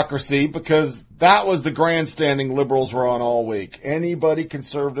hypocrisy because that was the grandstanding liberals were on all week. Anybody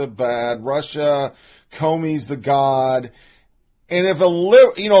conservative bad, Russia, Comey's the god. And if a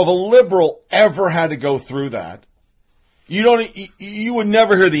liberal ever had to go through that, you would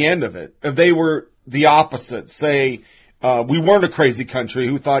never hear the end of it. If they were the opposite, say, we weren't a crazy country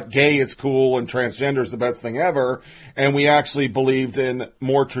who thought gay is cool and transgender is the best thing ever, and we actually believed in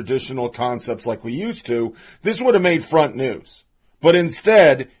more traditional concepts like we used to, this would have made front news. But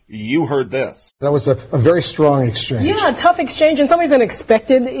instead, you heard this. That was a very strong exchange. Yeah, a tough exchange. In some ways, an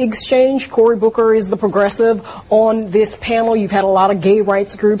expected exchange. Cory Booker is the progressive on this panel. You've had a lot of gay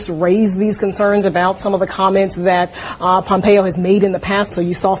rights groups raise these concerns about some of the comments that Pompeo has made in the past. So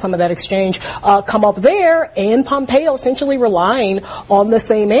you saw some of that exchange come up there, and Pompeo essentially relying on the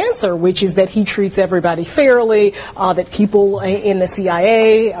same answer, which is that he treats everybody fairly, that people in the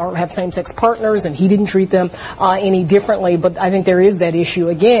CIA have same-sex partners, and he didn't treat them any differently. But I think there is that issue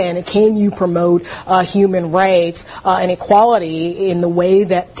again. Can you promote human rights and equality in the way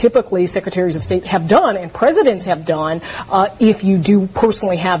that typically secretaries of state have done and presidents have done if you do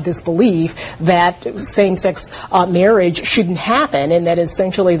personally have this belief that same-sex marriage shouldn't happen, and that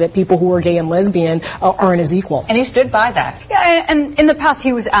essentially that people who are gay and lesbian aren't as equal? And he stood by that. Yeah, and in the past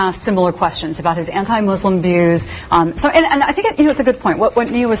he was asked similar questions about his anti-Muslim views. And I think it's a good point.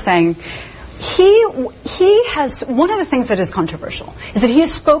 What Nia was saying. He has, one of the things that is controversial is that he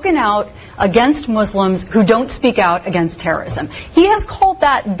has spoken out against Muslims who don't speak out against terrorism. He has called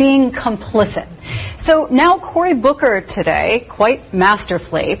that being complicit. So now Cory Booker today, quite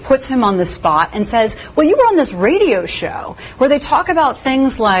masterfully, puts him on the spot and says, well, you were on this radio show where they talk about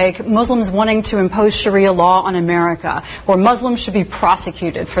things like Muslims wanting to impose Sharia law on America, or Muslims should be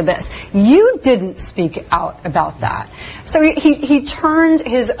prosecuted for this. You didn't speak out about that. So he turned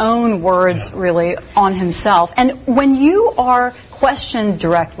his own words really on himself. And when you are questioned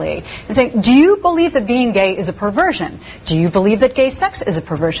directly and saying, do you believe that being gay is a perversion? Do you believe that gay sex is a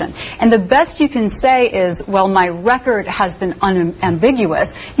perversion? And the best you can say is, well, my record has been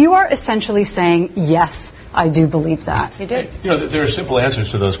unambiguous. You are essentially saying, yes, I do believe that. You did. You know, there are simple answers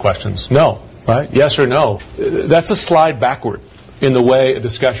to those questions. No, right? Yes or no. That's a slide backward in the way a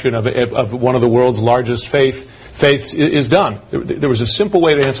discussion of one of the world's largest faiths is done. There was a simple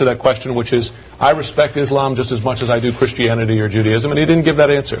way to answer that question, which is, I respect Islam just as much as I do Christianity or Judaism, and he didn't give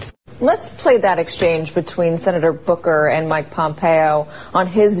that answer. Let's play that exchange between Senator Booker and Mike Pompeo on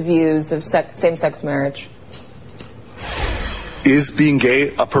his views of same-sex marriage. Is being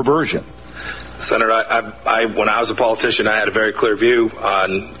gay a perversion? Senator, when I was a politician, I had a very clear view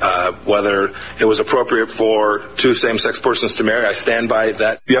on whether it was appropriate for two same-sex persons to marry. I stand by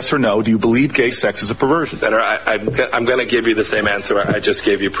that. Yes or no, do you believe gay sex is a perversion? Senator, I'm going to give you the same answer I just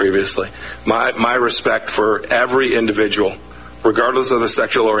gave you previously. My respect for every individual, regardless of their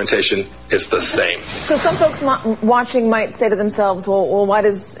sexual orientation, is the same. So some folks watching might say to themselves, well, why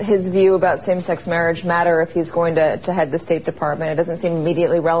does his view about same-sex marriage matter if he's going to head the State Department? It doesn't seem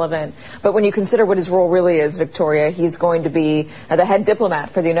immediately relevant. But when you consider what his role really is, Victoria, he's going to be the head diplomat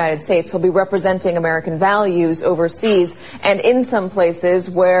for the United States. He'll be representing American values overseas, and in some places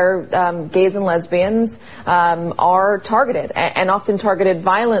where gays and lesbians are targeted, and often targeted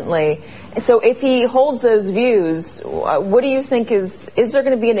violently. So if he holds those views, what do you think is there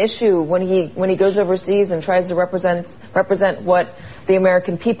going to be an issue when he goes overseas and tries to represent what the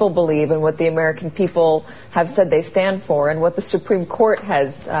American people believe and what the American people have said they stand for and what the Supreme Court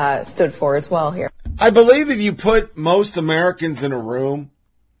has stood for as well here? I believe if you put most Americans in a room,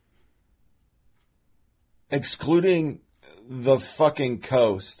 excluding the fucking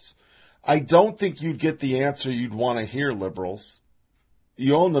coasts, I don't think you'd get the answer you'd want to hear, liberals.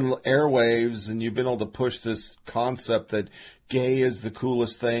 You own the airwaves and you've been able to push this concept that gay is the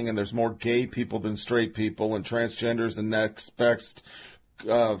coolest thing and there's more gay people than straight people and transgenders and next best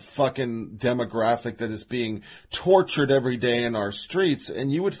fucking demographic that is being tortured every day in our streets.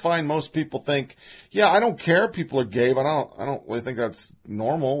 And you would find most people think, yeah, I don't care if people are gay, but I don't really think that's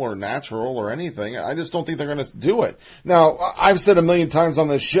normal or natural or anything. I just don't think they're going to do it. Now, I've said a million times on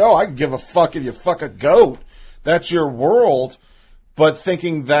this show, I can give a fuck if you fuck a goat. That's your world. But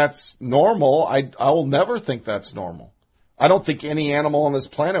thinking that's normal, I will never think that's normal. I don't think any animal on this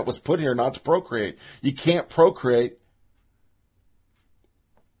planet was put here not to procreate. You can't procreate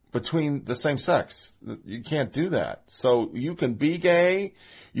between the same sex. You can't do that. So you can be gay,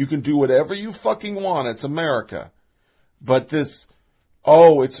 you can do whatever you fucking want. It's America. But this,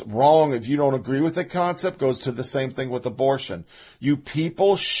 it's wrong if you don't agree with the concept goes to the same thing with abortion. You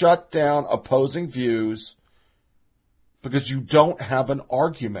people shut down opposing views because you don't have an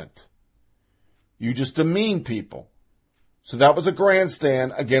argument. You just demean people. So that was a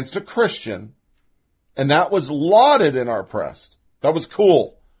grandstand against a Christian, and that was lauded in our press. That was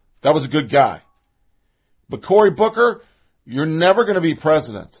cool. That was a good guy. But Cory Booker, you're never going to be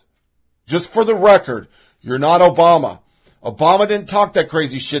president. Just for the record, you're not Obama. Obama didn't talk that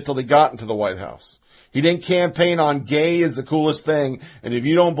crazy shit till he got into the White House. He didn't campaign on gay is the coolest thing, and if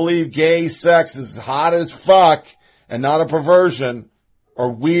you don't believe gay sex is hot as fuck, and not a perversion, or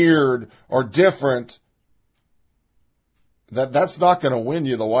weird, or different, that's not going to win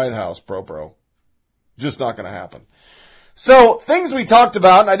you the White House, bro. Just not going to happen. So, things we talked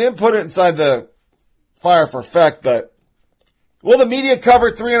about, and I didn't put it inside the fire for effect, but will the media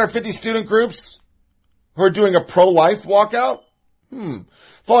cover 350 student groups who are doing a pro-life walkout?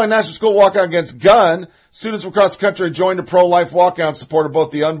 Following National School walkout against gun, students from across the country joined a pro-life walkout in support of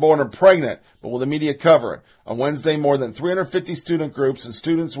both the unborn and pregnant. But will the media cover it? On Wednesday, more than 350 student groups and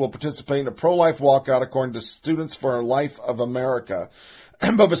students will participate in a pro-life walkout according to Students for Life of America.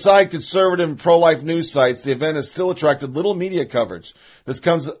 But beside conservative and pro-life news sites, the event has still attracted little media coverage. This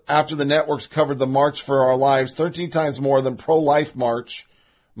comes after the networks covered the March for Our Lives 13 times more than pro-life March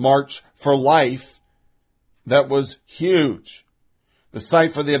for Life. That was huge. The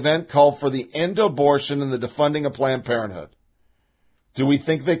site for the event called for the end of abortion and the defunding of Planned Parenthood. Do we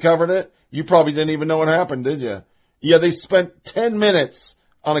think they covered it? You probably didn't even know what happened, did you? Yeah, they spent 10 minutes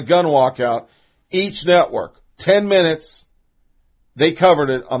on a gun walkout. Each network, 10 minutes. They covered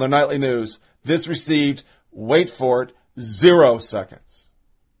it on their nightly news. This received, wait for it, 0 seconds.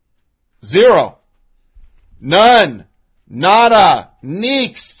 0. None. Nada.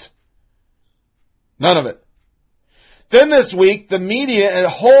 Next. None of it. Then this week, the media as a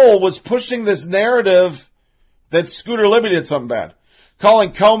whole was pushing this narrative that Scooter Libby did something bad.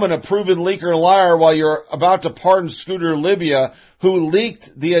 Calling Coleman a proven leaker and liar while you're about to pardon Scooter Libby, who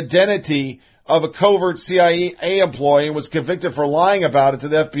leaked the identity of a covert CIA employee and was convicted for lying about it to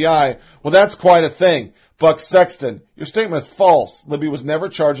the FBI. Well, that's quite a thing. Buck Sexton, your statement is false. Libby was never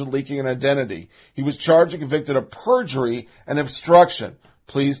charged with leaking an identity. He was charged and convicted of perjury and obstruction.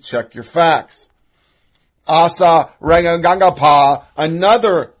 Please check your facts. Asa Rangangangapa,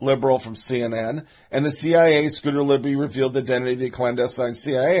 another liberal from CNN, and the CIA, Scooter Libby, revealed the identity of the clandestine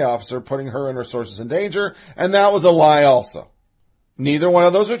CIA officer, putting her and her sources in danger, and that was a lie also. Neither one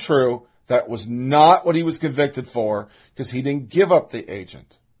of those are true. That was not what he was convicted for, because he didn't give up the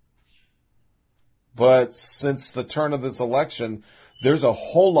agent. But since the turn of this election, there's a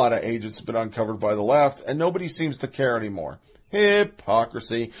whole lot of agents been uncovered by the left, and nobody seems to care anymore.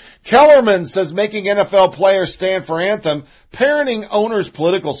 Hypocrisy. Kellerman says making NFL players stand for anthem, parenting owner's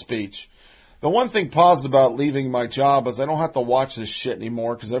political speech. The one thing positive about leaving my job is I don't have to watch this shit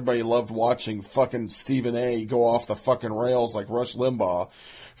anymore because everybody loved watching fucking Stephen A. go off the fucking rails like Rush Limbaugh.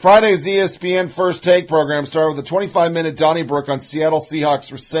 Friday's ESPN First Take program started with a 25-minute Donnybrook on Seattle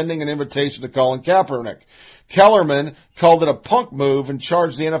Seahawks rescinding an invitation to Colin Kaepernick. Kellerman called it a punk move and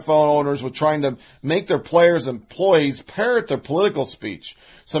charged the NFL owners with trying to make their players and employees parrot their political speech.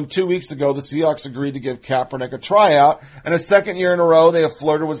 Some 2 weeks ago, the Seahawks agreed to give Kaepernick a tryout, and a second year in a row, they have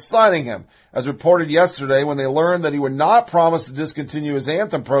flirted with signing him. As reported yesterday, when they learned that he would not promise to discontinue his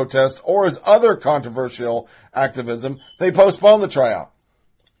anthem protest or his other controversial activism, they postponed the tryout.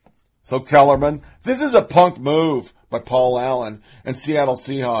 So Kellerman, this is a punk move. by Paul Allen and Seattle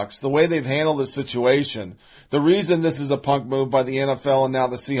Seahawks. The way they've handled this situation, the reason this is a punk move by the NFL and now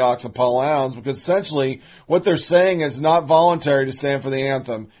the Seahawks and Paul Allen is because essentially what they're saying is not voluntary to stand for the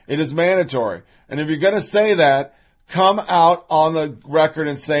anthem. It is mandatory. And if you're going to say that, come out on the record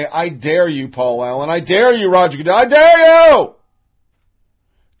and say, I dare you, Paul Allen. I dare you, Roger Goodell. I dare you!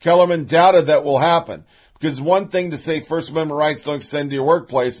 Kellerman doubted that will happen. Because one thing to say First Amendment rights don't extend to your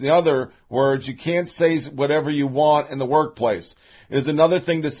workplace. In the other words, you can't say whatever you want in the workplace. It is another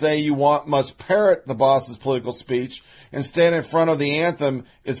thing to say you must parrot the boss's political speech, and stand in front of the anthem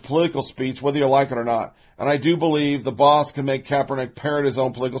is political speech, whether you like it or not. And I do believe the boss can make Kaepernick parrot his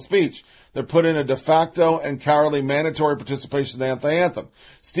own political speech. They're put in a de facto and cowardly mandatory participation in the anthem.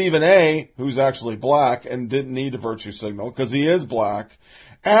 Stephen A., who's actually black and didn't need a virtue signal because he is black,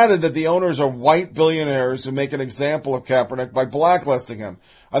 added that the owners are white billionaires who make an example of Kaepernick by blacklisting him.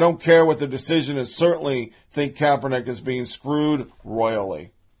 I don't care what the decision is. Certainly think Kaepernick is being screwed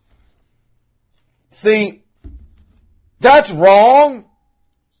royally. See, that's wrong,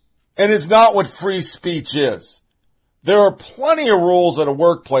 and it's not what free speech is. There are plenty of rules at a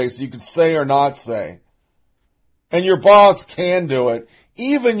workplace you can say or not say, and your boss can do it.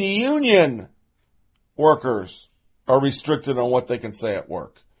 Even union workers are restricted on what they can say at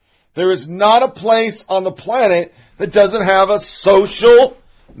work. There is not a place on the planet that doesn't have a social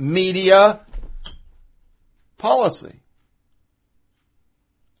media policy.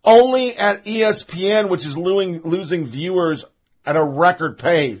 Only at ESPN, which is losing viewers at a record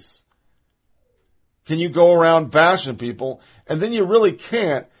pace, can you go around bashing people. And then you really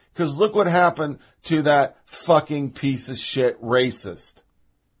can't, because look what happened to that fucking piece of shit racist.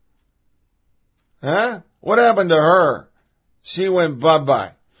 Huh? What happened to her? She went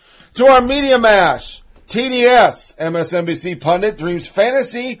bye-bye. To our media mash. TDS, MSNBC pundit, dreams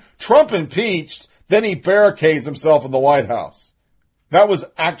fantasy, Trump impeached, then he barricades himself in the White House. That was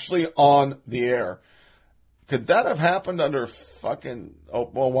actually on the air. Could that have happened under fucking... Oh,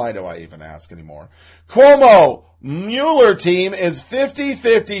 well, why do I even ask anymore? Cuomo, Mueller team is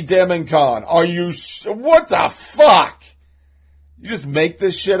 50-50 Dem and Con. Are you... What the fuck? You just make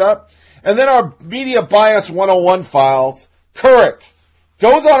this shit up? And then our Media Bias 101 files, Couric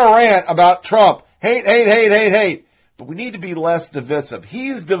goes on a rant about Trump. Hate. But we need to be less divisive.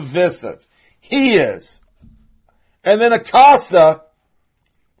 He's divisive. He is. And then Acosta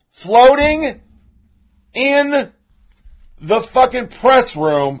floating in the fucking press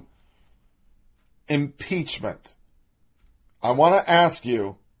room, impeachment. I want to ask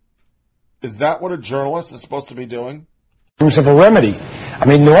you, is that what a journalist is supposed to be doing? In terms of a remedy. I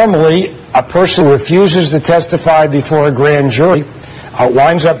mean, normally a person who refuses to testify before a grand jury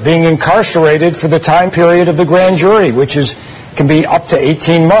winds up being incarcerated for the time period of the grand jury, which can be up to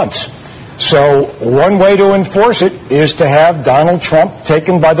 18 months. So one way to enforce it is to have Donald Trump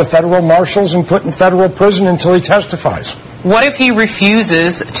taken by the federal marshals and put in federal prison until he testifies. What if he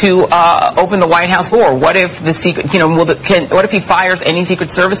refuses to open the White House door? What if the secret, what if he fires any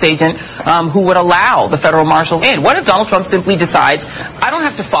Secret Service agent who would allow the federal marshals in? What if Donald Trump simply decides, I don't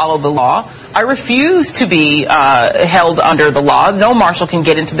have to follow the law. I refuse to be held under the law. No marshal can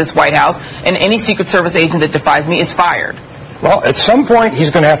get into this White House, and any Secret Service agent that defies me is fired. Well, at some point, he's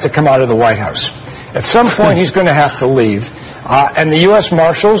going to have to come out of the White House. At some point, he's going to have to leave. And the U.S.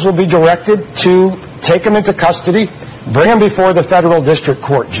 Marshals will be directed to take him into custody, bring him before the federal district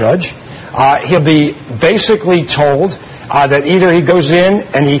court judge. He'll be basically told that either he goes in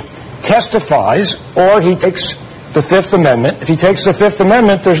and he testifies or he takes the Fifth Amendment. If he takes the Fifth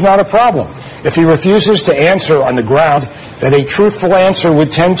Amendment, there's not a problem. If he refuses to answer on the ground that a truthful answer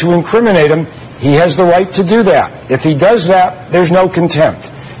would tend to incriminate him, he has the right to do that. If he does that, there's no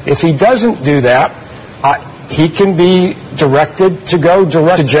contempt. If he doesn't do that, he can be directed to go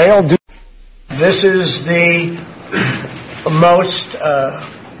direct to jail. This is the most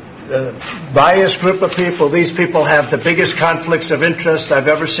biased group of people. These people have the biggest conflicts of interest I've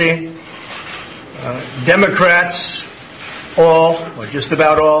ever seen. Democrats, all, or just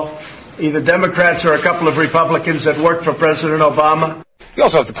about all, either Democrats or a couple of Republicans that worked for President Obama. You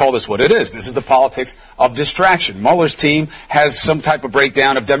also have to call this what it is. This is the politics of distraction. Mueller's team has some type of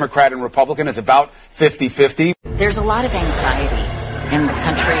breakdown of Democrat and Republican. It's about 50-50. There's a lot of anxiety in the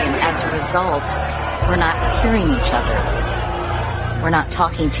country, and as a result, we're not hearing each other. We're not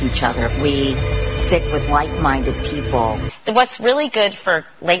talking to each other. We stick with like-minded people. What's really good for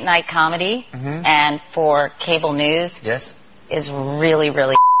late-night comedy and for cable news is really,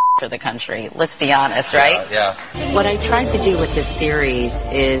 really for the country. Let's be honest, right? What I tried to do with this series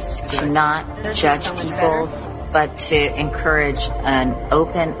is to not judge people but to encourage an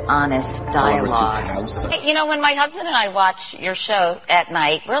open, honest dialogue. You know, when my husband and I watch your show at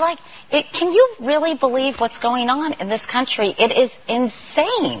night, we're like, can you really believe what's going on in this country? It is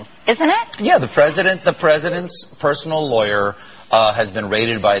insane, isn't it? Yeah, the president's personal lawyer has been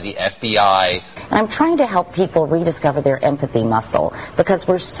raided by the FBI. I'm trying to help people rediscover their empathy muscle because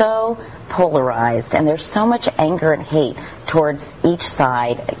we're so polarized and there's so much anger and hate towards each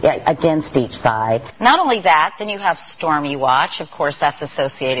side, against each side. Not only that, then you have Stormy Watch. Of course, that's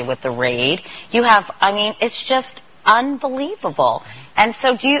associated with the raid. You have, it's just unbelievable. And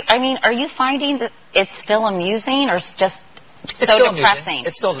so are you finding that it's still amusing or it's just so depressing?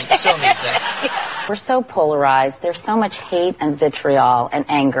 It's still amusing. We're so polarized. There's so much hate and vitriol and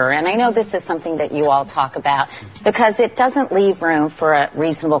anger. And I know this is something that you all talk about because it doesn't leave room for a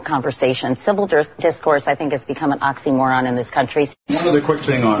reasonable conversation. Civil discourse, I think, has become an oxymoron in this country. One other quick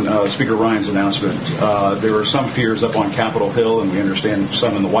thing on Speaker Ryan's announcement. There were some fears up on Capitol Hill, and we understand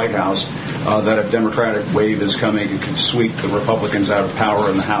some in the White House, that a Democratic wave is coming and could sweep the Republicans out of power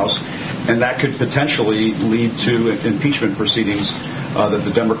in the House. And that could potentially lead to impeachment proceedings that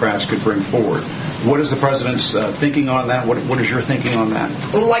the Democrats could bring forward. What is the president's thinking on that? What is your thinking on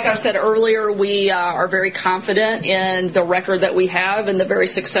that? Like I said earlier, we are very confident in the record that we have and the very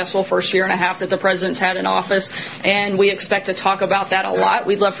successful first year and a half that the president's had in office, and we expect to talk about that a lot.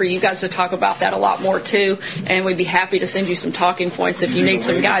 We'd love for you guys to talk about that a lot more, too, and we'd be happy to send you some talking points if you need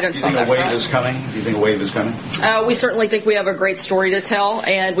some guidance on that front. Do you think a wave is coming? We certainly think we have a great story to tell,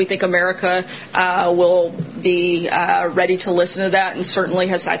 and we think America will be ready to listen to that and certainly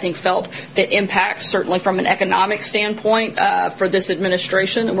has, I think, felt the impact, certainly from an economic standpoint, for this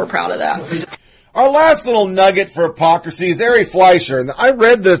administration, and we're proud of that. Our last little nugget for hypocrisy is Ari Fleischer. And I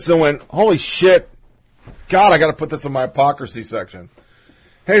read this and went, holy shit, God, I got to put this in my hypocrisy section.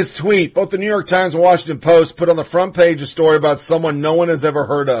 His tweet, both the New York Times and Washington Post put on the front page a story about someone no one has ever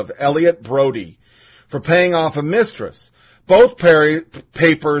heard of, Elliot Brody, for paying off a mistress. Both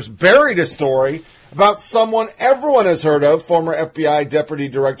papers buried a story about someone everyone has heard of, former FBI Deputy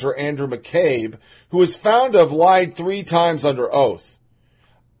Director Andrew McCabe, who was found to have lied 3 times under oath.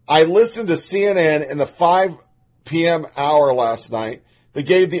 I listened to CNN in the 5 p.m. hour last night. They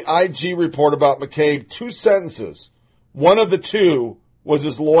gave the IG report about McCabe 2 sentences. One of the 2 was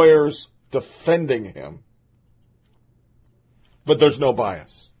his lawyers defending him. But there's no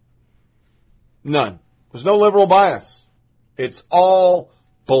bias. None. There's no liberal bias. It's all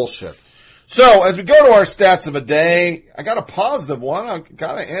bullshit. So, as we go to our stats of a day, I got a positive one. I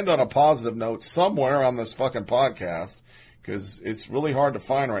got to end on a positive note somewhere on this fucking podcast, because it's really hard to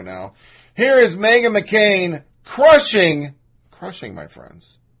find right now. Here is Meghan McCain crushing, my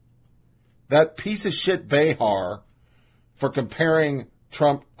friends, that piece of shit Behar for comparing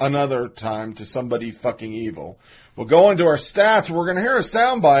Trump another time to somebody fucking evil. We'll go into our stats. We're going to hear a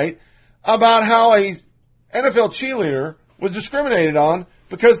soundbite about how a NFL cheerleader was discriminated on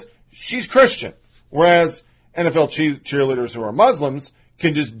because she's Christian, whereas NFL cheerleaders who are Muslims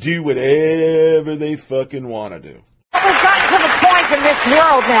can just do whatever they fucking want to do. We've gotten to the point in this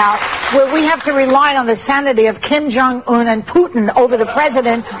world now where we have to rely on the sanity of Kim Jong-un and Putin over the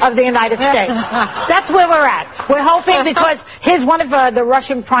president of the United States. That's where we're at. We're hoping because one of the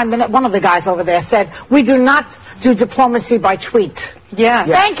Russian prime minister, one of the guys over there said, we do not do diplomacy by tweet. Yeah.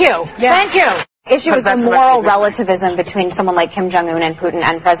 Thank you. Yeah. Thank you. Issue is the moral relativism between someone like Kim Jong-un and Putin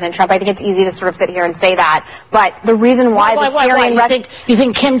and President Trump. I think it's easy to sort of sit here and say that, but the reason why the Syrian... You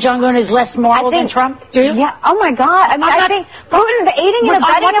think Kim Jong-un is less moral than Trump? Do you? Yeah. Oh my God. I think Putin, the aiding and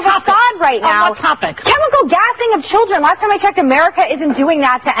abetting of Assad right now. On what topic? Chemical gassing of children. Last time I checked, America isn't doing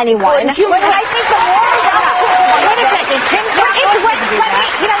that to anyone. And I think the moral relativism... Wait a second. Kim Jong-un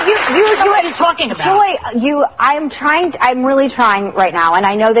what are you talking about? Joy, I'm really trying right now, and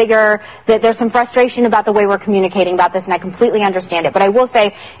I know that there's some frustration about the way we're communicating about this, and I completely understand it. But I will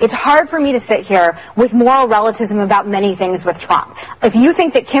say, it's hard for me to sit here with moral relativism about many things with Trump. If you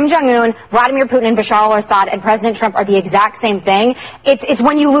think that Kim Jong-un, Vladimir Putin, and Bashar al-Assad and President Trump are the exact same thing, it's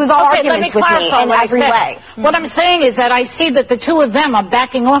when you lose all arguments with me in every way. What I'm saying is that I see that the two of them are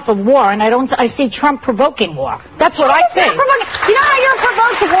backing off of war, and I see Trump provoking war. That's what I see. Do you know how you're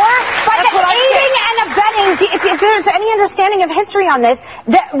provoked war? By the aiding and abetting. If there's any understanding of history on this,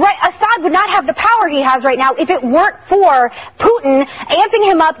 Assad would not have the power he has right now if it weren't for Putin amping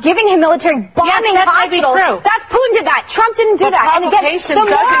him up, giving him military, bombing hospitals. That's Putin did that. Trump didn't do that. And again, the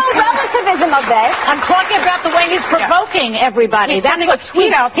moral relativism of this. I'm talking about the way he's provoking everybody. He's sending a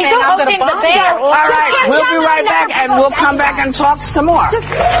tweet out saying I'm going to bomb you. All right, we'll be right back, and we'll come back and talk some more.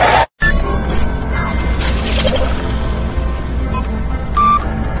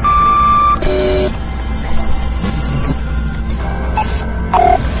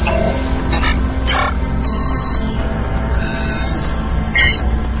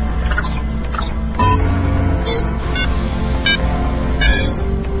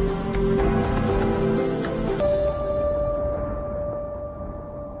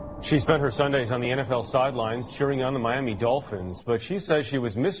 She spent her Sundays on the NFL sidelines cheering on the Miami Dolphins, but she says she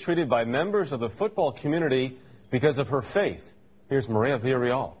was mistreated by members of the football community because of her faith. Here's Maria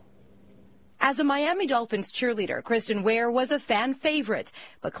Villarreal. As a Miami Dolphins cheerleader, Kristen Ware was a fan favorite,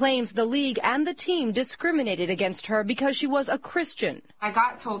 but claims the league and the team discriminated against her because she was a Christian. I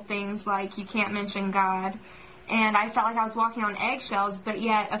got told things like you can't mention God, and I felt like I was walking on eggshells, but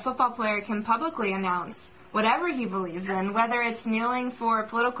yet a football player can publicly announce whatever he believes in, whether it's kneeling for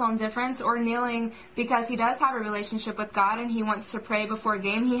political indifference or kneeling because he does have a relationship with God and he wants to pray before a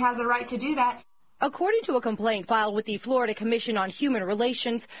game. He has a right to do that. According to a complaint filed with the Florida Commission on Human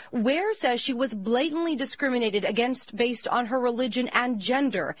Relations, Ware says she was blatantly discriminated against based on her religion and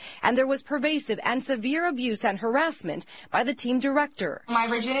gender, and there was pervasive and severe abuse and harassment by the team director. My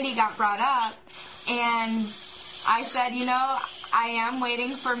virginity got brought up, and I said, you know, I am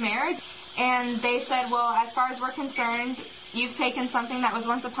waiting for marriage. And they said, well, as far as we're concerned, you've taken something that was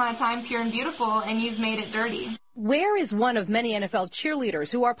once upon a time pure and beautiful, and you've made it dirty. Ware is one of many NFL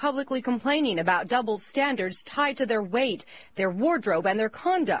cheerleaders who are publicly complaining about double standards tied to their weight, their wardrobe, and their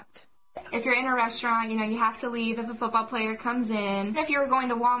conduct. If you're in a restaurant, you know, you have to leave if a football player comes in. If you were going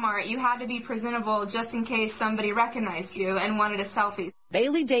to Walmart, you had to be presentable just in case somebody recognized you and wanted a selfie.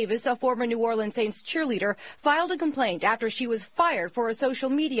 Bailey Davis, a former New Orleans Saints cheerleader, filed a complaint after she was fired for a social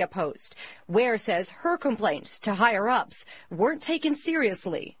media post. Ware says her complaints to higher-ups weren't taken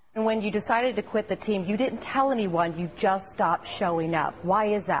seriously. And when you decided to quit the team, you didn't tell anyone, you just stopped showing up. Why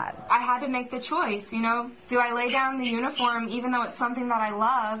is that? I had to make the choice, you know. Do I lay down the uniform even though it's something that I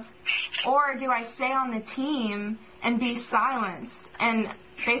love? Or do I stay on the team and be silenced and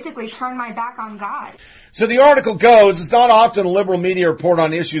basically turn my back on God? So the article goes, it's not often liberal media report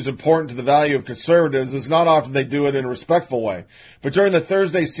on issues important to the value of conservatives. It's not often they do it in a respectful way. But during the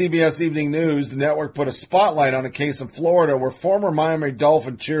Thursday CBS Evening News, the network put a spotlight on a case in Florida where former Miami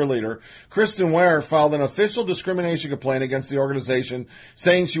Dolphin cheerleader Kristen Ware filed an official discrimination complaint against the organization,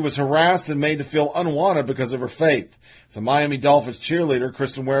 saying she was harassed and made to feel unwanted because of her faith. As a Miami Dolphins cheerleader,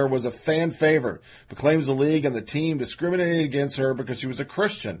 Kristen Ware was a fan favorite, but claims the league and the team discriminated against her because she was a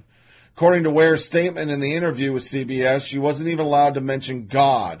Christian. According to Ware's statement in the interview with CBS, she wasn't even allowed to mention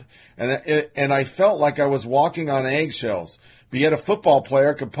God. And I felt like I was walking on eggshells. But yet a football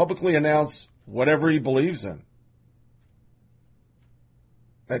player could publicly announce whatever he believes in.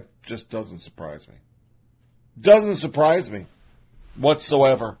 That just doesn't surprise me. Doesn't surprise me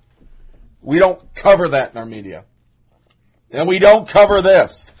whatsoever. We don't cover that in our media. And we don't cover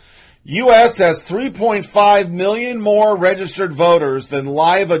this. U.S. has 3.5 million more registered voters than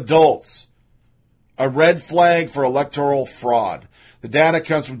live adults. A red flag for electoral fraud. The data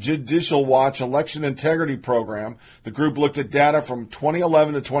comes from Judicial Watch Election Integrity Program. The group looked at data from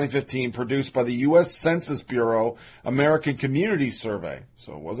 2011 to 2015 produced by the U.S. Census Bureau American Community Survey.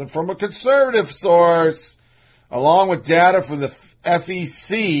 So it wasn't from a conservative source. Along with data from the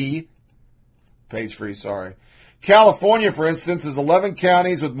FEC, page free, sorry. California, for instance, has 11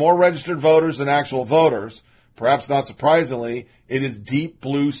 counties with more registered voters than actual voters. Perhaps not surprisingly, it is deep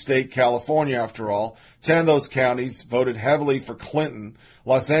blue state California, after all. 10 of those counties voted heavily for Clinton.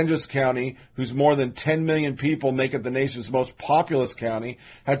 Los Angeles County, whose more than 10 million people make it the nation's most populous county,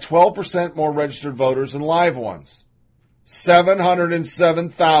 had 12% more registered voters than live ones.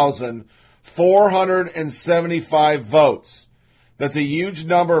 707,475 votes. That's a huge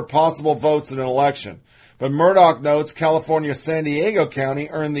number of possible votes in an election. But Murdoch notes California's San Diego County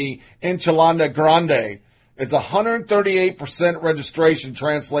earned the Enchilada Grande. Its 138% registration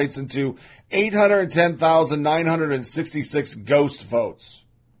translates into 810,966 ghost votes.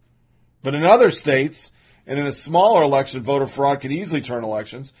 But in other states, and in a smaller election, voter fraud could easily turn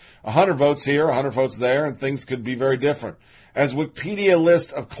elections. 100 votes here, 100 votes there, and things could be very different. As Wikipedia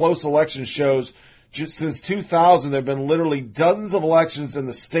list of close elections shows, since 2000, there have been literally dozens of elections in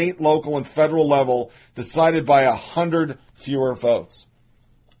the state, local, and federal level decided by 100 fewer votes.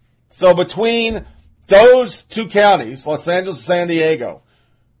 So between those two counties, Los Angeles and San Diego,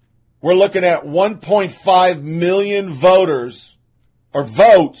 we're looking at 1.5 million voters, or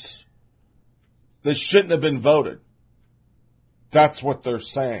votes, that shouldn't have been voted. That's what they're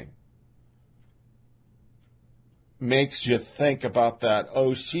saying. Makes you think about that.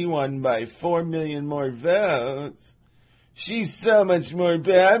 Oh, she won by 4 million more votes. She's so much more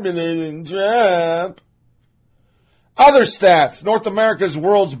popular than Trump. Other stats. North America's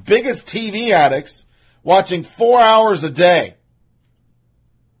world's biggest TV addicts watching 4 hours a day.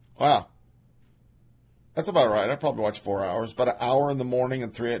 Wow. That's about right. I probably watch 4 hours, about an hour in the morning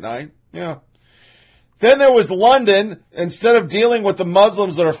and 3 at night. Yeah. Then there was London. Instead of dealing with the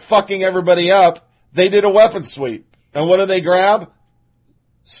Muslims that are fucking everybody up, they did a weapons sweep. And what did they grab?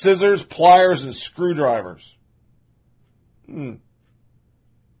 Scissors, pliers, and screwdrivers. Pretty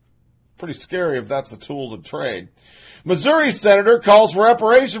scary if that's the tool to trade. Missouri senator calls for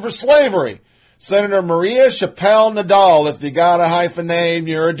reparation for slavery. Senator Maria Chappelle Nadal, if you got a hyphen name,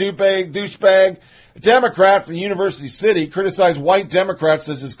 you're a douchebag. A Democrat from University City criticized white Democrats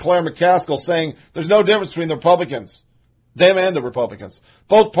such as Claire McCaskill, saying there's no difference between the Republicans, them and the Republicans.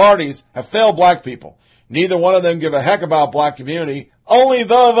 Both parties have failed black people. Neither one of them give a heck about black community, only the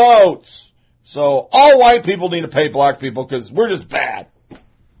votes. So all white people need to pay black people because we're just bad.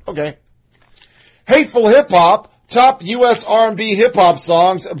 Okay. Hateful hip-hop. Top U.S. R&B hip-hop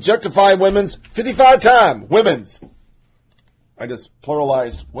songs objectify women's 55 times. Women's. I just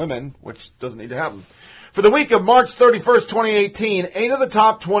pluralized women, which doesn't need to happen. For the week of March 31st, 2018, 8 of the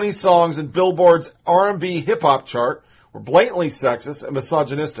top 20 songs in Billboard's R&B hip-hop chart were blatantly sexist and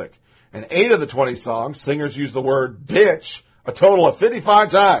misogynistic. And 8 of the 20 songs, singers used the word bitch a total of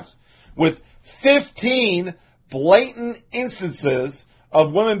 55 times, with 15 blatant instances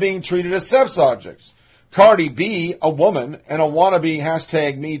of women being treated as sex objects. Cardi B, a woman and a wannabe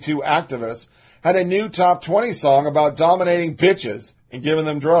 #MeToo activist, had a new top 20 song about dominating bitches and giving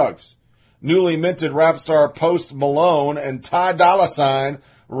them drugs. Newly minted rap star Post Malone and Ty Dolla $ign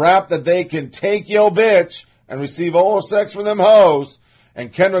rap that they can take your bitch and receive oral sex from them hoes.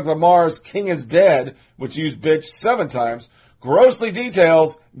 And Kendrick Lamar's King is Dead, which used bitch 7 times, grossly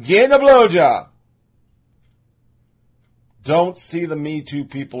details getting a blowjob. Don't see the Me Too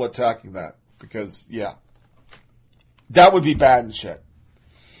people attacking that. Because, yeah, that would be bad and shit.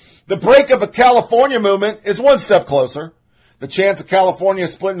 The breakup of California movement is one step closer. The chance of California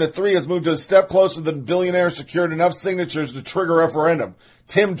splitting into 3 has moved to a step closer than billionaires secured enough signatures to trigger a referendum.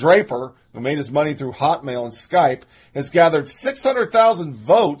 Tim Draper, who made his money through Hotmail and Skype, has gathered 600,000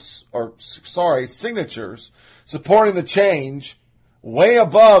 signatures supporting the change, way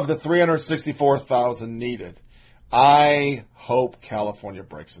above the 364,000 needed. I hope California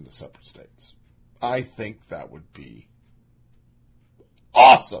breaks into separate states. I think that would be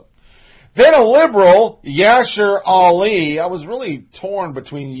awesome. Then a liberal, Yashar Ali. I was really torn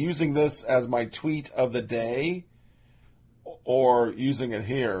between using this as my tweet of the day or using it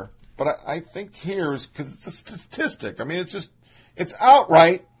here. But I think here's, because it's a statistic. I mean, it's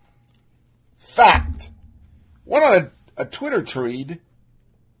outright fact. Went on a Twitter tweet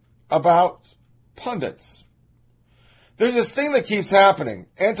about pundits. There's this thing that keeps happening.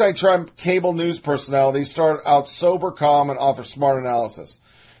 Anti-Trump cable news personalities start out sober, calm, and offer smart analysis.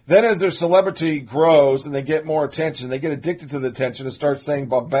 Then as their celebrity grows and they get more attention, they get addicted to the attention and start saying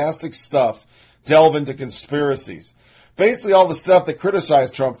bombastic stuff, delve into conspiracies. Basically all the stuff they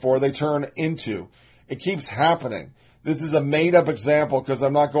criticize Trump for, they turn into. It keeps happening. This is a made-up example because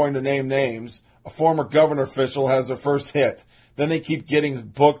I'm not going to name names. A former governor official has their first hit. Then they keep getting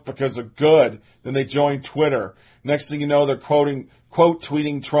booked because they're good. Then they join Twitter. Next thing you know, they're quote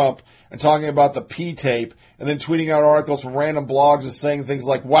tweeting Trump and talking about the P-tape and then tweeting out articles from random blogs and saying things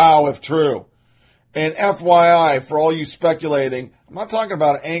like, wow, if true. And FYI, for all you speculating, I'm not talking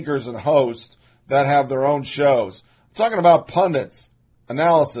about anchors and hosts that have their own shows. I'm talking about pundits,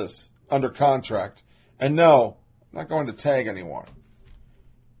 analysis under contract. And no, I'm not going to tag anyone.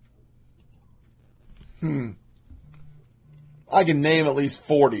 I can name at least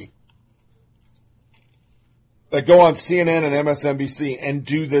 40 that go on CNN and MSNBC and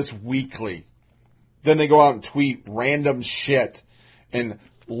do this weekly. Then they go out and tweet random shit and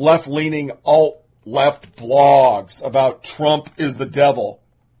left-leaning alt-left blogs about Trump is the devil.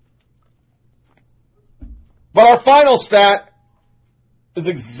 But our final stat is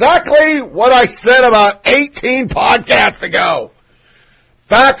exactly what I said about 18 podcasts ago.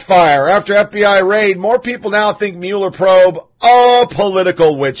 Backfire after FBI raid. More people now think Mueller probe a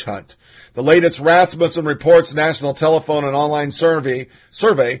political witch hunt. The latest Rasmussen Reports National Telephone and Online Survey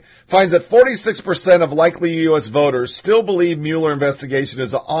finds that 46% of likely U.S. voters still believe Mueller investigation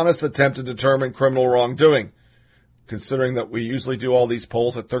is an honest attempt to determine criminal wrongdoing. Considering that we usually do all these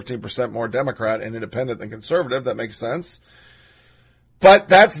polls at 13% more Democrat and independent than conservative, that makes sense. But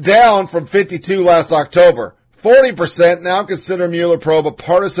that's down from 52 last October. 40% now consider Mueller probe a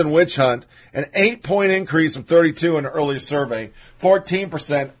partisan witch hunt, an 8-point increase from 32 in an earlier survey.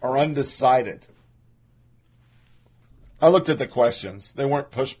 14% are undecided. I looked at the questions. They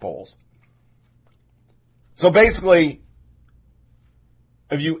weren't push polls. So basically,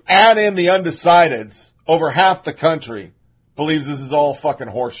 if you add in the undecideds, over half the country believes this is all fucking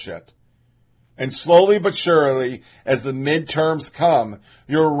horse shit. And slowly but surely, as the midterms come,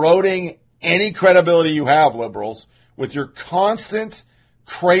 you're eroding any credibility you have, liberals, with your constant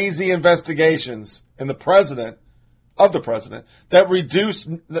crazy investigations in the president that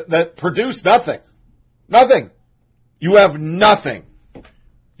produce nothing. Nothing. You have nothing.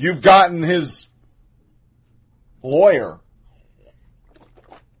 You've gotten his lawyer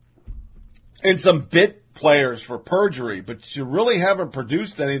and some bit players for perjury, but you really haven't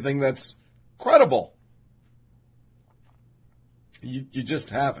produced anything that's credible. You just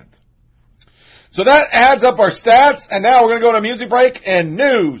haven't. So that adds up our stats, and now we're going to go to music break and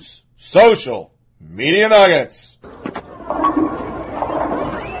news, social, media nuggets.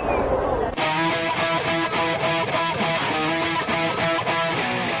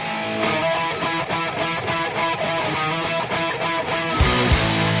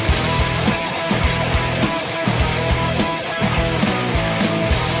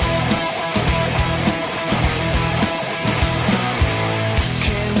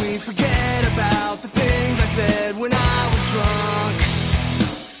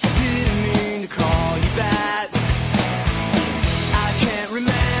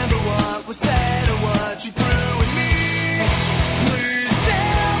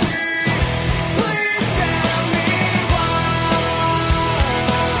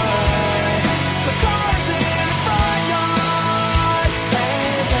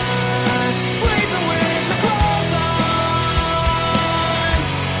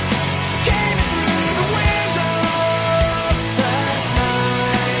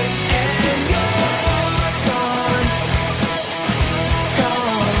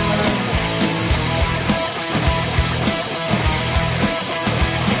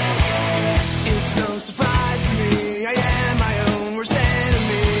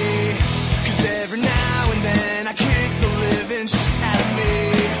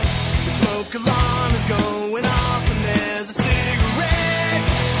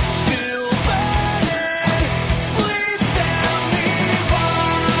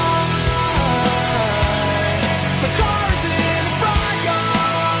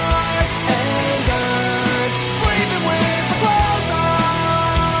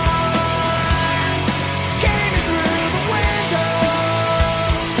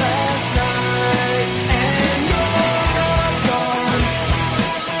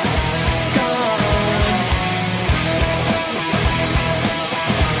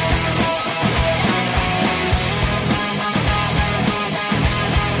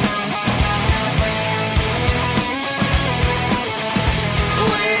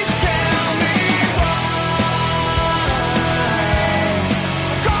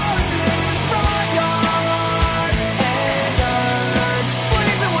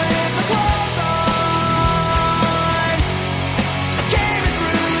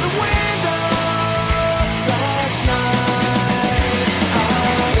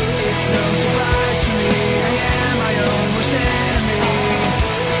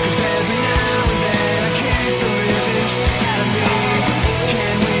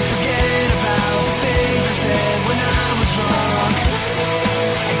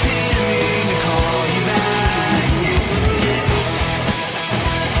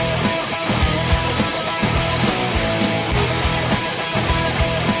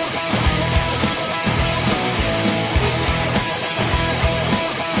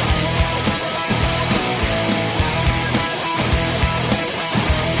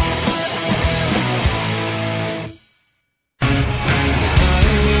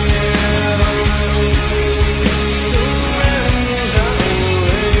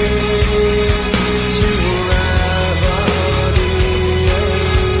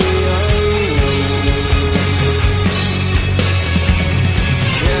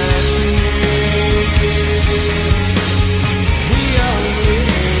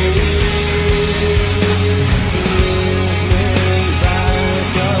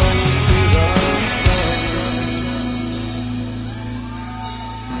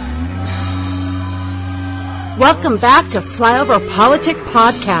 Welcome back to Flyover Politic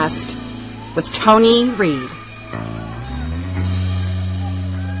Podcast with Tony Reed.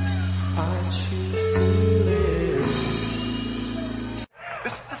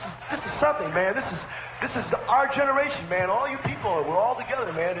 This is something, man. This is our generation, man. All you people, we're all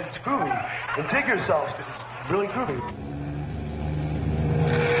together, man. It's groovy. And dig yourselves, because it's really groovy.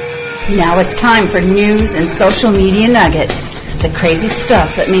 Now it's time for news and social media nuggets. The crazy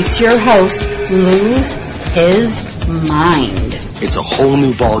stuff that makes your host lose his mind. It's a whole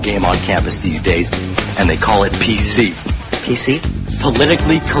new ball game on campus these days, and they call it PC. PC?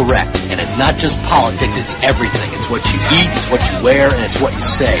 politically correct. And it's not just politics, it's everything. It's what you eat, it's what you wear, and it's what you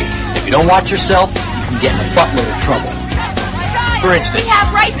say. And if you don't watch yourself, you can get in a buttload of trouble. For instance,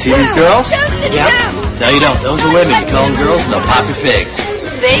 see these girls? Yeah. No, you don't. Those are women. You call them girls and they'll pop your figs.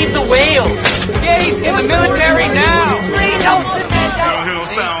 Save the whales. Gays in the military now.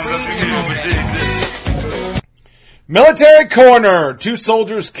 Military Corner. 2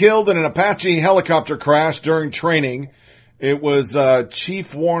 soldiers killed in an Apache helicopter crash during training. It was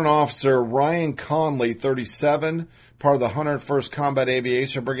Chief Warrant Officer Ryan Conley, 37, part of the 101st Combat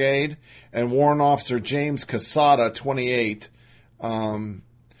Aviation Brigade, and Warrant Officer James Casada, 28.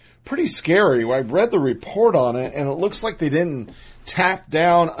 Pretty scary. I read the report on it, and it looks like they didn't tap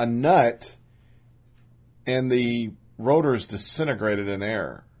down a nut, and the rotors disintegrated in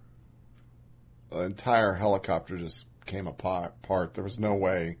air. The entire helicopter just came apart. There was no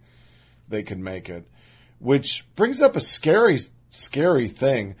way they could make it. Which brings up a scary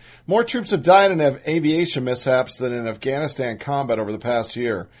thing. More troops have died in aviation mishaps than in Afghanistan combat over the past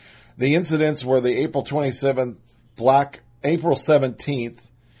year. The incidents were the April 17th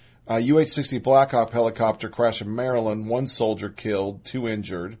UH-60 Black Hawk helicopter crash in Maryland. 1 soldier killed, 2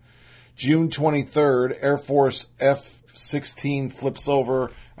 injured. June 23rd, Air Force F-16 flips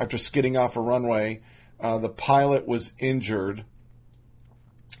over after skidding off a runway. The pilot was injured.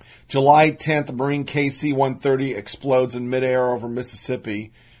 July 10th, Marine KC-130 explodes in midair over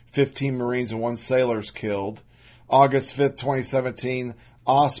Mississippi. 15 Marines and 1 sailor is killed. August 5th, 2017,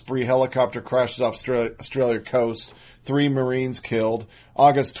 Osprey helicopter crashes off Australia coast. 3 Marines killed.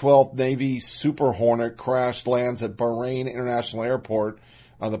 August 12th, Navy Super Hornet lands at Bahrain International Airport.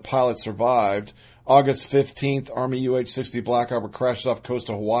 The pilot survived. August 15th, Army UH-60 Black Hawk crashes off coast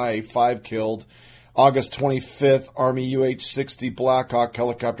of Hawaii. 5 killed. August 25th, Army UH-60 Black Hawk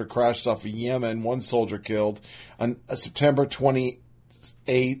helicopter crashes off of Yemen. 1 soldier killed. On September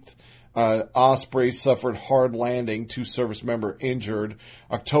 28th, Osprey suffered hard landing. 2 service member injured.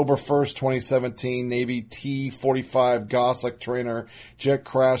 October 1st, 2017, Navy T-45 Gossett trainer jet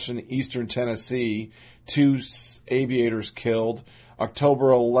crash in eastern Tennessee. 2 aviators killed. October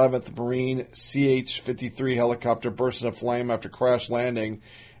 11th, Marine CH-53 helicopter burst into flame after crash landing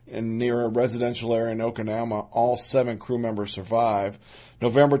near a residential area in Okinawa. All 7 crew members survive.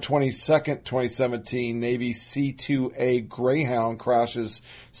 November 22nd, 2017, Navy C-2A Greyhound crashes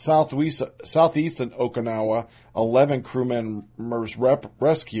southeast in Okinawa. 11 crew members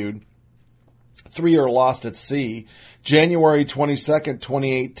rescued. 3 are lost at sea. January 22nd,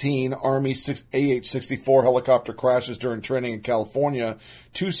 2018, Army AH-64 helicopter crashes during training in California.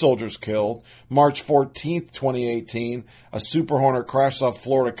 2 soldiers killed. March 14th, 2018, a Super Hornet crashes off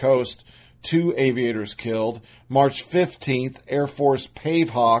Florida coast. 2 aviators killed. March 15th, Air Force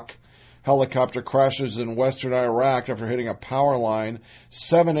Pavehawk helicopter crashes in western Iraq after hitting a power line.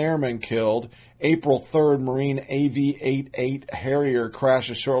 7 airmen killed. April 3rd, Marine AV-88 Harrier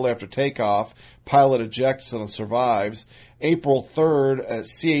crashes shortly after takeoff. Pilot ejects and survives. April 3rd, a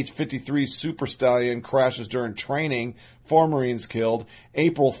CH-53 Super Stallion crashes during training. 4 Marines killed.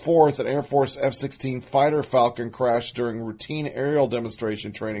 April 4th, an Air Force F-16 Fighter Falcon crashed during routine aerial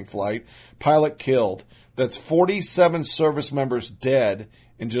demonstration training flight. Pilot killed. That's 47 service members dead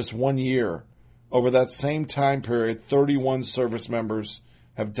in just 1 year. Over that same time period, 31 service members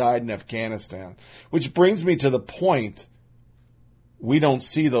have died in Afghanistan. Which brings me to the point, we don't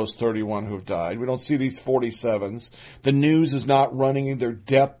see those 31 who have died. We don't see these 47s. The news is not running their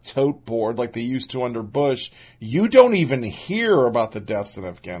death tote board like they used to under Bush. You don't even hear about the deaths in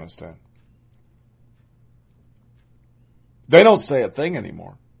Afghanistan. They don't say a thing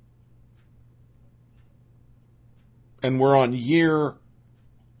anymore. And we're on year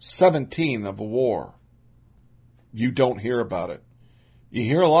 17 of a war. You don't hear about it. You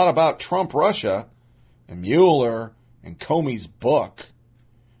hear a lot about Trump, Russia, and Mueller, and Comey's book,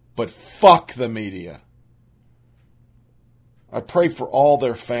 but fuck the media. I pray for all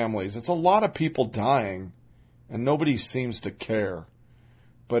their families. It's a lot of people dying, and nobody seems to care.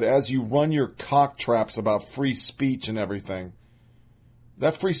 But as you run your cock traps about free speech and everything,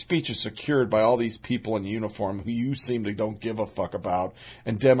 that free speech is secured by all these people in uniform who you seem to don't give a fuck about,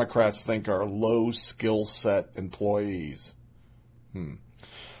 and Democrats think are low skill set employees.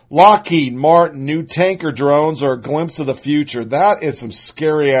 Lockheed Martin, new tanker drones are a glimpse of the future. That is some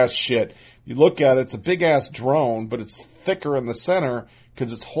scary ass shit. You look at it, it's a big ass drone, but it's thicker in the center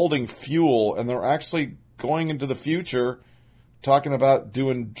because it's holding fuel, and they're actually going into the future talking about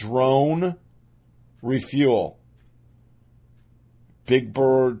doing drone refuel. Big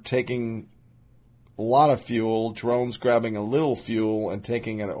bird taking a lot of fuel, drones grabbing a little fuel and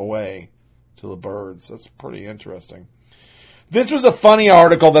taking it away to the birds. That's pretty interesting. This was a funny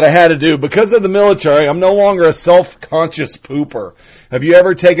article that I had to do. Because of the military, I'm no longer a self-conscious pooper. Have you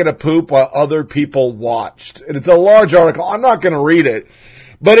ever taken a poop while other people watched? And it's a large article. I'm not going to read it.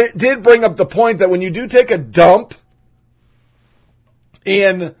 But it did bring up the point that when you do take a dump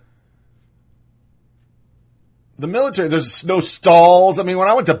in the military, there's no stalls. I mean, when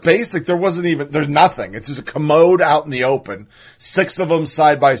I went to basic, there's nothing. It's just a commode out in the open, 6 of them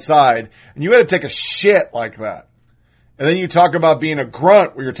side by side. And you had to take a shit like that. And then you talk about being a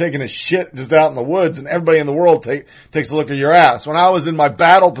grunt where you're taking a shit just out in the woods and everybody in the world takes a look at your ass. When I was in my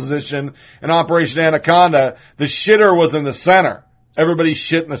battle position in Operation Anaconda, the shitter was in the center. Everybody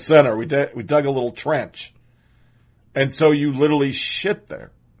shit in the center. We dug a little trench. And so you literally shit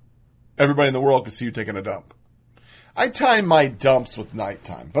there. Everybody in the world could see you taking a dump. I time my dumps with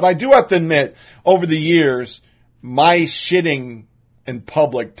nighttime. But I do have to admit, over the years, my shitting in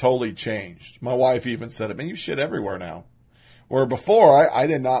public totally changed. My wife even said it. Man, you shit everywhere now. Where before, I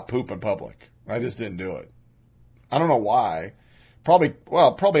did not poop in public. I just didn't do it. I don't know why. Probably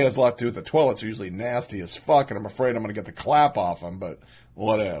has a lot to do with the toilets are usually nasty as fuck, and I'm afraid I'm going to get the clap off them, but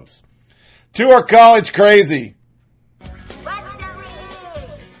whatevs. To our college crazy.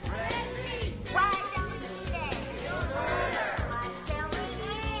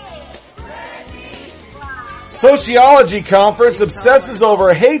 Sociology Conference obsesses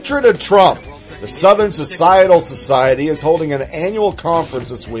over hatred of Trump. The Southern Societal Society is holding an annual conference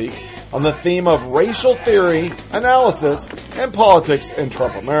this week on the theme of racial theory, analysis, and politics in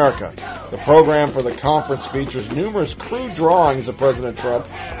Trump America. The program for the conference features numerous crude drawings of President Trump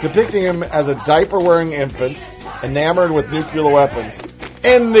depicting him as a diaper-wearing infant, enamored with nuclear weapons,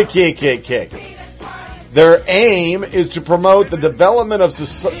 and the KKK. Their aim is to promote the development of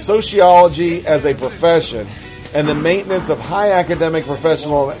sociology as a profession and the maintenance of high academic,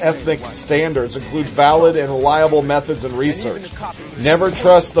 professional, and ethnic standards include valid and reliable methods and research. Never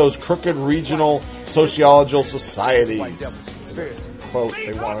trust those crooked regional sociological societies. Quote,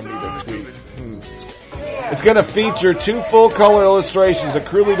 they wanted me to tweet. It's going to feature 2 full-color illustrations that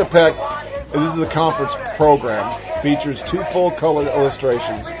crudely depict, and this is the conference program, features 2 full-color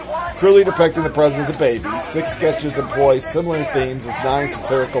illustrations crudely depicting the president as a baby. 6 sketches employ similar themes as 9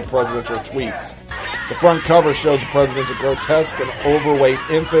 satirical presidential tweets. The front cover shows the president as a grotesque and overweight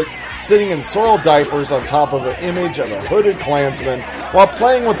infant sitting in soiled diapers on top of an image of a hooded Klansman while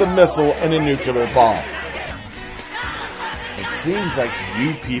playing with a missile and a nuclear bomb. It seems like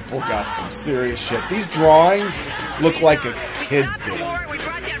you people got some serious shit. These drawings look like a kid did.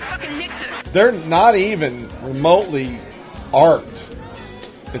 They're not even remotely art.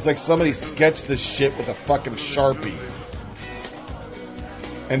 It's like somebody sketched this shit with a fucking Sharpie.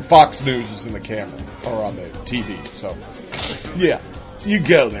 And Fox News is in the camera, or on the TV, so, yeah, you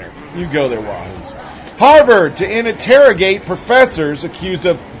go there. You go there, Wahoos. Harvard to interrogate professors accused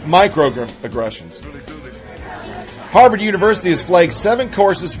of microaggressions. Harvard University has flagged 7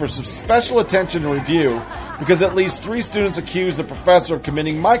 courses for some special attention and review because at least 3 students accused a professor of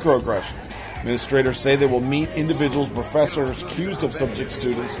committing microaggressions. Administrators say they will meet individuals, professors accused of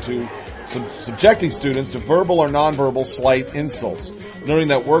subjecting students to verbal or nonverbal slight insults, noting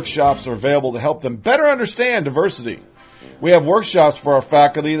that workshops are available to help them better understand diversity. We have workshops for our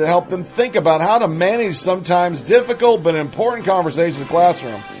faculty that help them think about how to manage sometimes difficult but important conversations in the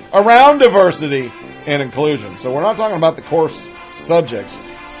classroom around diversity and inclusion. So we're not talking about the course subjects.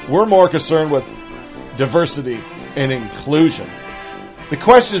 We're more concerned with diversity and inclusion. The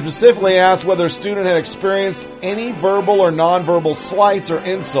question specifically asked whether a student had experienced any verbal or nonverbal slights or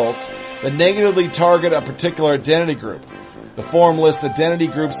insults that negatively target a particular identity group. The form lists identity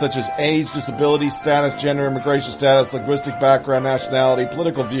groups such as age, disability, status, gender, immigration status, linguistic background, nationality,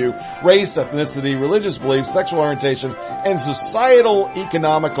 political view, race, ethnicity, religious beliefs, sexual orientation, and societal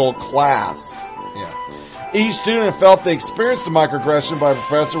economical class. Each student felt they experienced a microaggression by a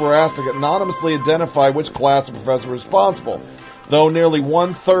professor were asked to anonymously identify which class the professor was responsible. Though nearly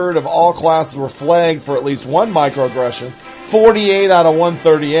 1/3 of all classes were flagged for at least one microaggression, 48 out of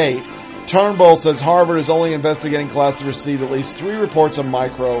 138, Turnbull says Harvard is only investigating classes that received at least 3 reports of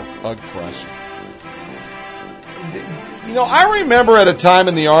microaggressions. You know, I remember at a time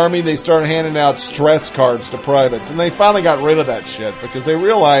in the Army they started handing out stress cards to privates, and they finally got rid of that shit because they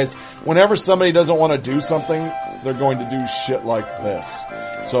realized whenever somebody doesn't want to do something, they're going to do shit like this.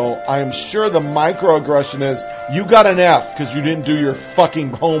 So I am sure the microaggression is you got an F because you didn't do your fucking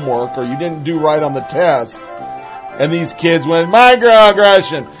homework or you didn't do right on the test. And these kids went,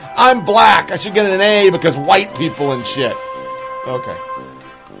 microaggression. I'm black. I should get an A because white people and shit. Okay.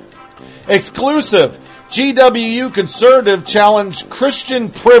 Exclusive. GWU conservative challenge Christian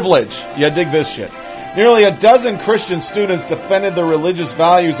privilege. Yeah, dig this shit. Nearly a dozen Christian students defended their religious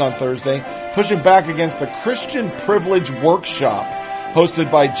values on Thursday, pushing back against the Christian Privilege Workshop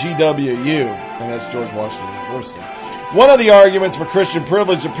hosted by GWU, and that's George Washington University. One of the arguments for Christian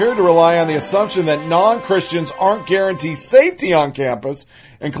privilege appeared to rely on the assumption that non-Christians aren't guaranteed safety on campus,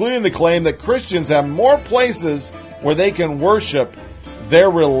 including the claim that Christians have more places where they can worship their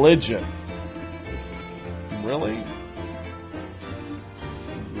religion. Really?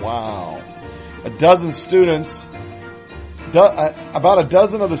 Wow. About a dozen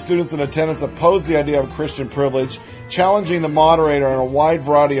of the students in attendance opposed the idea of Christian privilege, challenging the moderator on a wide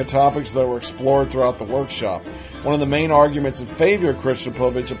variety of topics that were explored throughout the workshop. One of the main arguments in favor of Christian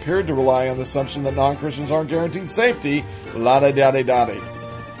privilege appeared to rely on the assumption that non-Christians aren't guaranteed safety. La-da-da-da-da-da.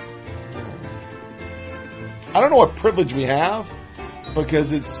 I don't know what privilege we have,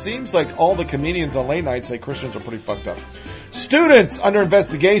 because it seems like all the comedians on late night say Christians are pretty fucked up. Students under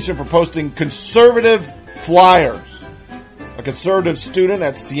investigation for posting conservative flyers. A conservative student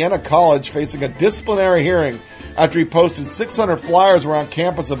at Siena College facing a disciplinary hearing after he posted 600 flyers around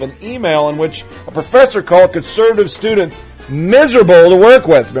campus of an email in which a professor called conservative students miserable to work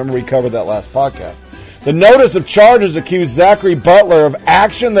with. Remember, we covered that last podcast. The notice of charges accused Zachary Butler of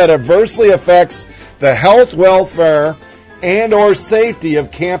action that adversely affects the health, welfare, and or safety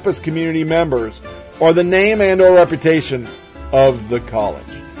of campus community members, or the name and or reputation of the college.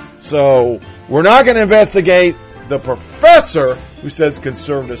 So, we're not going to investigate the professor who says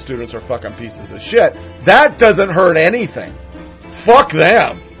conservative students are fucking pieces of shit. That doesn't hurt anything. Fuck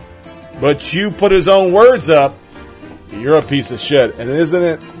them. But you put his own words up, you're a piece of shit. And isn't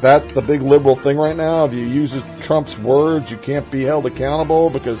it that the big liberal thing right now? If you use Trump's words, you can't be held accountable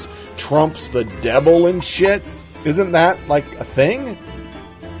because Trump's the devil and shit? Isn't that like a thing?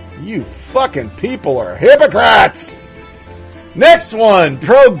 You fucking people are hypocrites! Next one,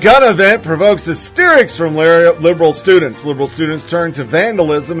 pro-gun event provokes hysterics from liberal students. Liberal students turned to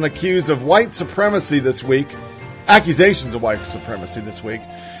vandalism and accused of white supremacy this week, accusations of white supremacy this week,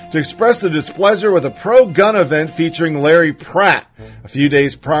 to express their displeasure with a pro-gun event featuring Larry Pratt. A few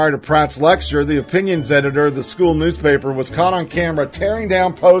days prior to Pratt's lecture, the opinions editor of the school newspaper was caught on camera tearing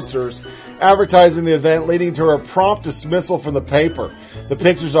down posters advertising the event, leading to her prompt dismissal from the paper. The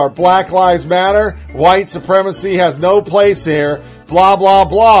pictures are Black Lives Matter, white supremacy has no place here, blah, blah,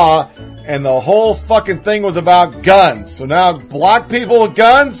 blah, and the whole fucking thing was about guns. So now black people with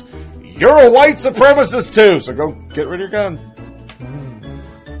guns, you're a white supremacist too, so go get rid of your guns.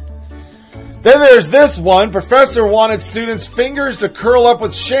 Then there's this one. Professor wanted students' fingers to curl up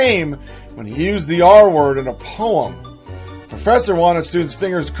with shame when he used the R word in a poem. Professor wanted students'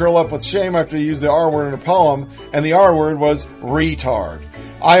 fingers to curl up with shame after he used the R word in a poem, and the R word was retard.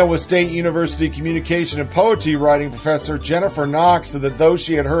 Iowa State University communication and poetry writing professor Jennifer Knox said that though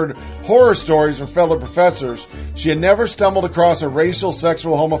she had heard horror stories from fellow professors, she had never stumbled across a racial,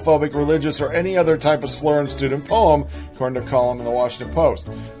 sexual, homophobic, religious, or any other type of slur in student poem, according to a column in the Washington Post.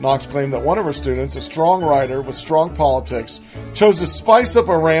 Knox claimed that one of her students, a strong writer with strong politics, chose to spice up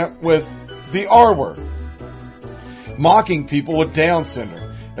a rant with the R word, mocking people with Down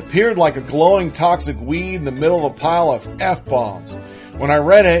syndrome. It appeared like a glowing toxic weed in the middle of a pile of F-bombs. When I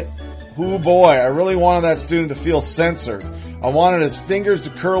read it, oh boy, I really wanted that student to feel censored. I wanted his fingers to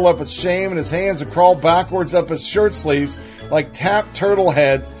curl up with shame and his hands to crawl backwards up his shirt sleeves like tapped turtle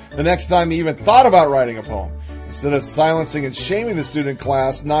heads the next time he even thought about writing a poem. Instead of silencing and shaming the student in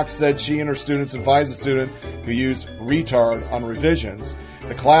class, Knox said she and her students advised the student who used retard on revisions.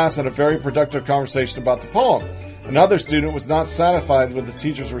 The class had a very productive conversation about the poem. Another student was not satisfied with the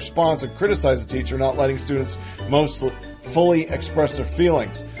teacher's response and criticized the teacher not letting students fully express their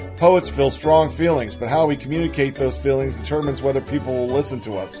feelings. Poets feel strong feelings, but how we communicate those feelings determines whether people will listen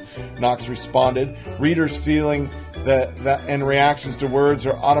to us. Knox responded, readers' feeling that and reactions to words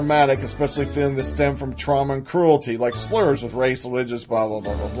are automatic, especially feeling that stem from trauma and cruelty, like slurs with race, religious, blah, blah,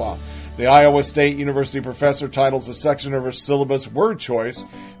 blah, blah, blah. The Iowa State University professor titles a section of her syllabus Word Choice,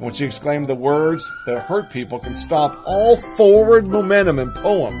 in which she exclaimed the words that hurt people can stop all forward momentum in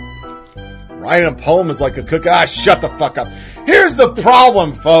poem. Writing a poem is like a cook. Shut the fuck up. Here's the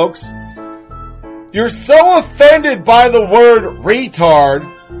problem, folks. You're so offended by the word retard,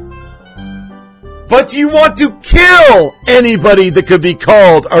 but you want to kill anybody that could be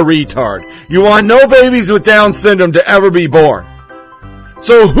called a retard. You want no babies with Down syndrome to ever be born.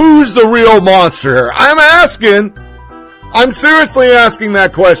 So who's the real monster here? I'm seriously asking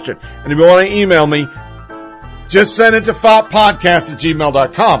that question. And if you want to email me, just send it to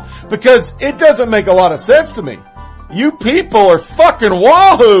foppodcast@gmail.com, because it doesn't make a lot of sense to me. You people are fucking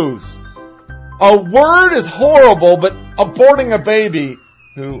wahoos. A word is horrible, but aborting a baby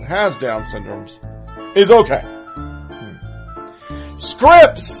who has Down syndrome is okay.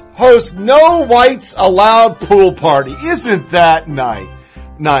 Scripps hosts No Whites Allowed pool party. Isn't that nice?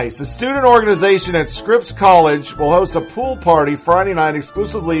 A student organization at Scripps College will host a pool party Friday night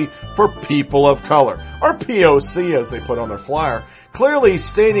exclusively for people of color, or POC as they put on their flyer, clearly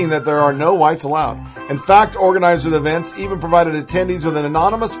stating that there are no whites allowed. In fact, organizers of the events even provided attendees with an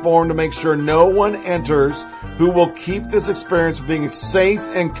anonymous form to make sure no one enters who will keep this experience from being a safe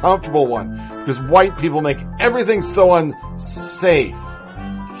and comfortable one, because white people make everything so unsafe.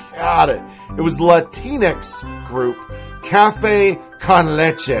 Got it. It was Latinx group Cafe Con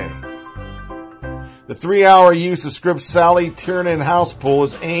Leche. The 3-hour use of Scripps Sally Tiernan House Pool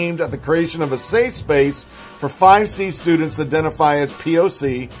is aimed at the creation of a safe space for 5C students to identify as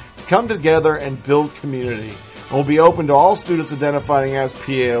POC to come together and build community. It will be open to all students identifying as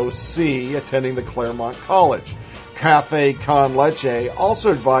POC attending the Claremont College. Cafe Con Leche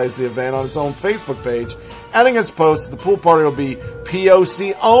also advised the event on its own Facebook page, adding its post that the pool party will be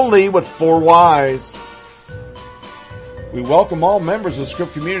POC only with 4 Ys. We welcome all members of the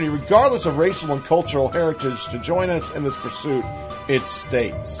Scripps community, regardless of racial and cultural heritage, to join us in this pursuit, it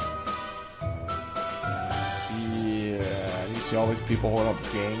states. Yeah, you see all these people holding up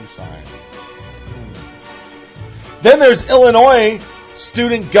gang signs. Then there's Illinois.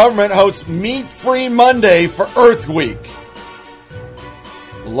 Student government hosts Meat Free Monday for Earth Week.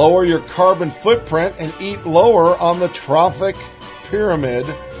 Lower your carbon footprint and eat lower on the trophic pyramid.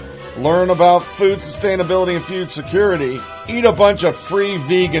 Learn about food sustainability and food security. Eat a bunch of free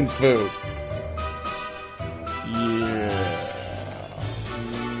vegan food. Yeah.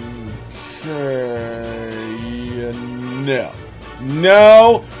 Okay.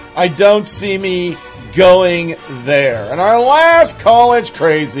 No, I don't see me going there. And our last college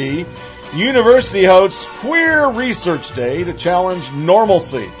crazy, university hosts Queer Research Day to challenge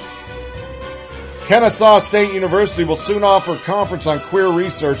normalcy. Kennesaw State University will soon offer a conference on queer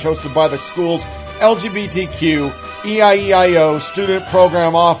research hosted by the school's LGBTQ EIEIO Student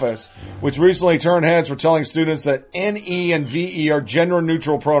Program Office, which recently turned heads for telling students that NE and VE are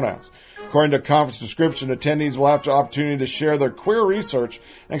gender-neutral pronouns. According to a conference description, attendees will have the opportunity to share their queer research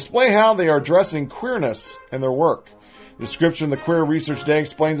and explain how they are addressing queerness in their work. The description of the Queer Research Day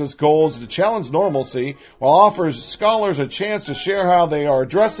explains its goals to challenge normalcy while offers scholars a chance to share how they are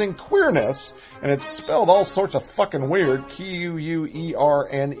addressing queerness, and it's spelled all sorts of fucking weird, Queerness,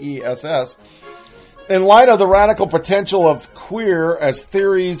 in light of the radical potential of queer as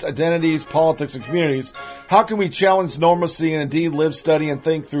theories, identities, politics, and communities. How can we challenge normalcy and indeed live, study, and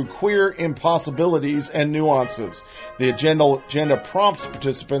think through queer impossibilities and nuances? The agenda prompts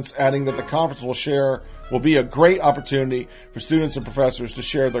participants, adding that the conference will be a great opportunity for students and professors to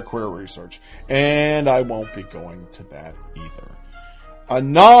share their queer research. And I won't be going to that either. A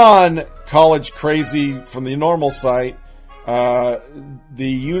non-college crazy from the normal site, the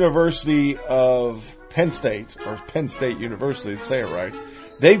University of Penn State, or Penn State University, to say it right,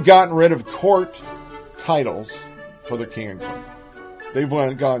 they've gotten rid of court titles for their king and queen. They've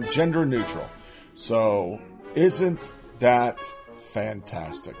gone gender neutral. So, isn't that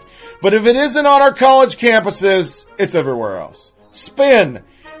fantastic? But if it isn't on our college campuses, it's everywhere else. Spin.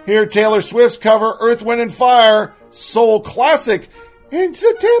 Hear Taylor Swift's cover Earth, Wind & Fire soul classic in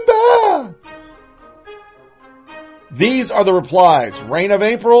September. These are the replies. Reign of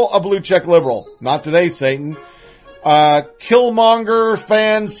April, a blue check liberal. Not today, Satan. Killmonger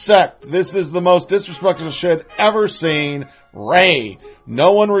fan sect. This is the most disrespectful shit ever seen. Ray.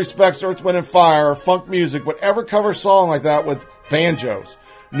 No one respects Earth, Wind & Fire or funk music would ever cover a song like that with banjos.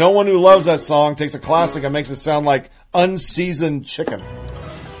 No one who loves that song takes a classic and makes it sound like unseasoned chicken.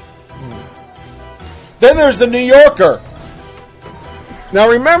 Then there's the New Yorker. Now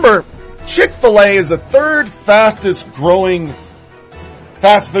remember, Chick-fil-A is the third fastest growing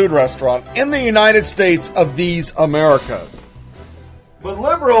fast food restaurant in the United States of these Americas. But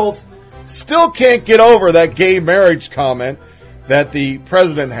liberals still can't get over that gay marriage comment that the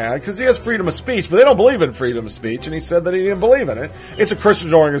president had, because he has freedom of speech, but they don't believe in freedom of speech, and he said that he didn't believe in it. It's a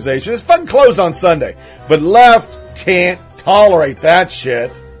Christian organization. It's fucking closed on Sunday. But left can't tolerate that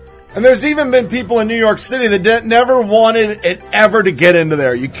shit. And there's even been people in New York City that never wanted it ever to get into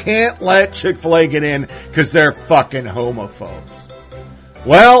there. You can't let Chick-fil-A get in because they're fucking homophobes.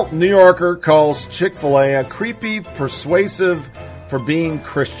 Well, New Yorker calls Chick-fil-A a creepy persuasive for being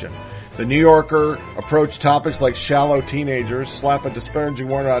Christian. The New Yorker approached topics like shallow teenagers, slap a disparaging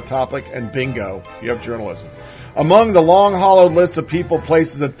word on a topic, and bingo, you have journalism. Among the long hollowed list of people,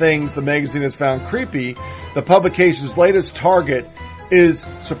 places, and things the magazine has found creepy, the publication's latest target is,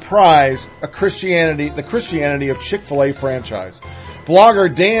 surprise, the Christianity of Chick-fil-A franchise.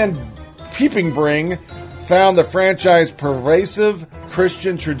 Blogger Dan Peeping found the franchise pervasive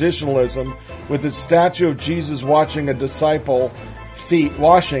Christian traditionalism with its statue of Jesus washing a disciple's feet,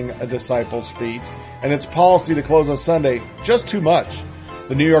 and its policy to close on Sunday just too much.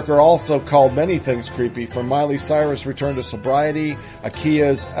 The New Yorker also called many things creepy, from Miley Cyrus' return to sobriety,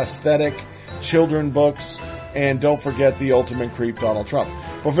 IKEA's aesthetic, children books, and don't forget the ultimate creep, Donald Trump.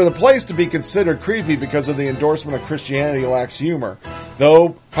 But for the place to be considered creepy because of the endorsement of Christianity lacks humor,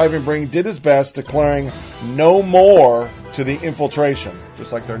 though Piping Bring did his best, declaring no more to the infiltration,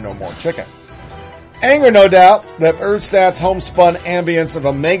 just like there are no more chicken. Anger, no doubt, that Erdstadt's homespun ambience of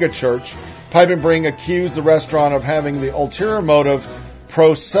a megachurch, Piping Bring accused the restaurant of having the ulterior motive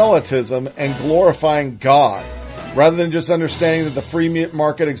proselytism and glorifying God, rather than just understanding that the free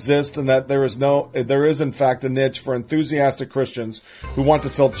market exists and that there is in fact a niche for enthusiastic Christians who want to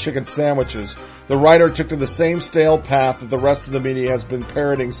sell chicken sandwiches. The writer took to the same stale path that the rest of the media has been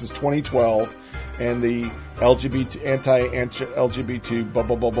parroting since 2012 and the anti-LGBT blah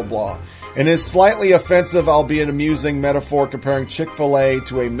blah blah blah blah. In his slightly offensive, albeit amusing metaphor comparing Chick-fil-A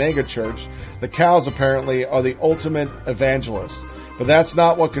to a megachurch, the cows apparently are the ultimate evangelists. But that's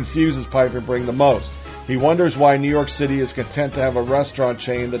not what confuses Piping Bring the most. He wonders why New York City is content to have a restaurant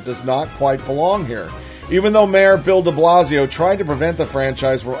chain that does not quite belong here. Even though Mayor Bill de Blasio tried to prevent the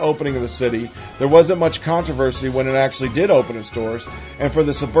franchise from opening in the city, there wasn't much controversy when it actually did open its doors, and for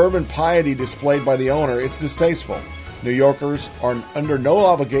the suburban piety displayed by the owner, it's distasteful. New Yorkers are under no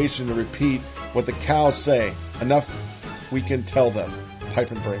obligation to repeat what the cows say. Enough we can tell them,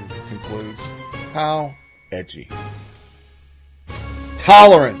 Piping Bring concludes. How edgy.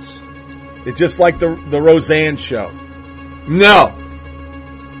 Tolerance. It's just like the Roseanne show. No.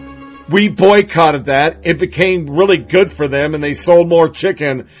 We boycotted that. It became really good for them and they sold more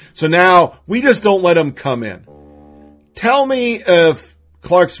chicken. So now we just don't let them come in. Tell me if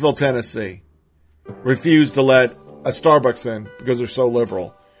Clarksville, Tennessee refused to let a Starbucks in because they're so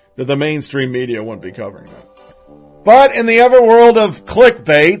liberal that the mainstream media wouldn't be covering that. But in the ever world of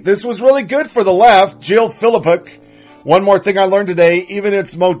clickbait, this was really good for the left. Jill Philippuk. One more thing I learned today, even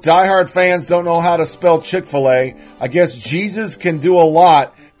its most diehard fans don't know how to spell Chick-fil-A. I guess Jesus can do a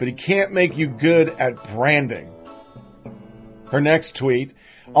lot, but he can't make you good at branding. Her next tweet,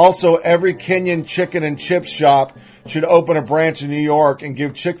 also every Kenyan chicken and chip shop should open a branch in New York and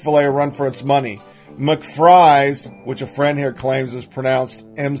give Chick-fil-A a run for its money. McFries, which a friend here claims is pronounced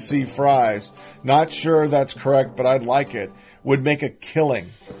MC Fries, not sure that's correct, but I'd like it, would make a killing.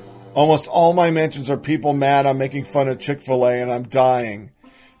 Almost all my mentions are people mad I'm making fun of Chick-fil-A and I'm dying.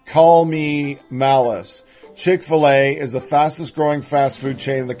 Call me Malice. Chick-fil-A is the fastest growing fast food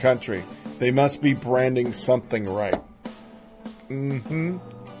chain in the country. They must be branding something right. And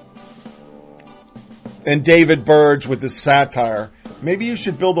David Burge with his satire. Maybe you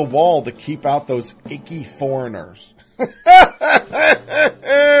should build a wall to keep out those icky foreigners. But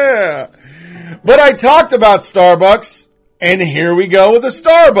I talked about Starbucks. And here we go with the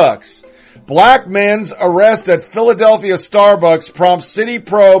Starbucks. Black men's arrest at Philadelphia Starbucks prompts city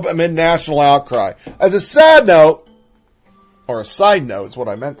probe amid national outcry. As a side note, or a side note is what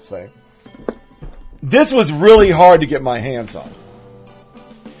I meant to say, this was really hard to get my hands on.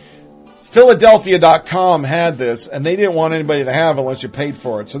 Philadelphia.com had this, and they didn't want anybody to have it unless you paid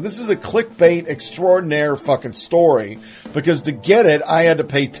for it. So this is a clickbait extraordinaire fucking story, because to get it, I had to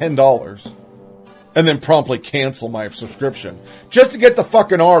pay $10. And then promptly cancel my subscription just to get the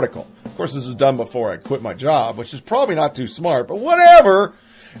fucking article. Of course, this was done before I quit my job, which is probably not too smart, but whatever.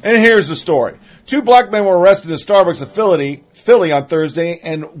 And here's the story. 2 black men were arrested at Starbucks in Philly on Thursday,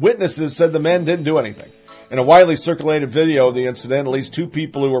 and witnesses said the men didn't do anything. In a widely circulated video of the incident, at least 2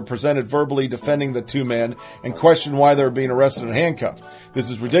 people who were presented verbally defending the 2 men and questioned why they were being arrested and handcuffed. This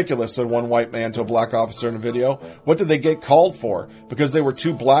is ridiculous, said one white man to a black officer in a video. What did they get called for? Because they were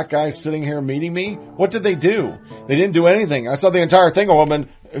 2 black guys sitting here meeting me? What did they do? They didn't do anything. I saw the entire thing, a woman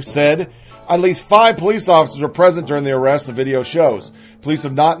said. At least 5 police officers were present during the arrest, the video shows. Police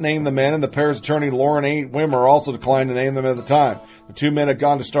have not named the men, and the pair's attorney, Lauren A. Wimmer, also declined to name them at the time. The 2 men had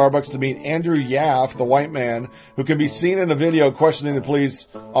gone to Starbucks to meet Andrew Yaff, the white man, who can be seen in a video questioning the police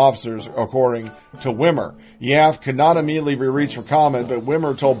officers, according to Wimmer. Yaff could not immediately be reached for comment, but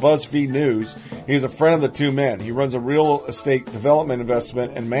Wimmer told BuzzFeed News he is a friend of the 2 men. He runs a real estate development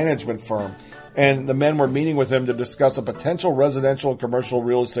investment and management firm, and the men were meeting with him to discuss a potential residential and commercial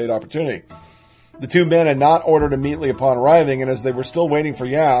real estate opportunity. The 2 men had not ordered immediately upon arriving, and as they were still waiting for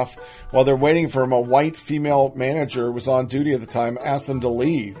Yaff, while they're waiting for him, a white female manager who was on duty at the time asked them to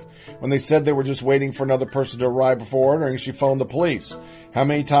leave. When they said they were just waiting for another person to arrive before ordering, she phoned the police. How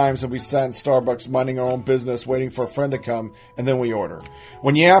many times have we sat in Starbucks minding our own business, waiting for a friend to come, and then we order?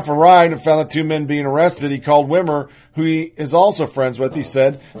 When Yaf arrived and found the two men being arrested, he called Wimmer, who he is also friends with. He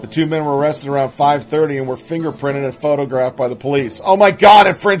said the two men were arrested around 5:30 and were fingerprinted and photographed by the police. Oh my God,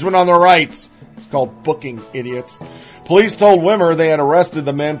 infringement on their rights! It's called booking, idiots. Police told Wimmer they had arrested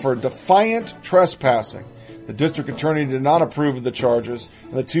the men for defiant trespassing. The district attorney did not approve of the charges,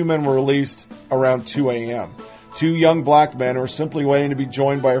 and the two men were released around 2 a.m. Two young black men who were simply waiting to be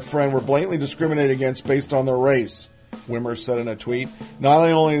joined by a friend were blatantly discriminated against based on their race, Wimmer said in a tweet. Not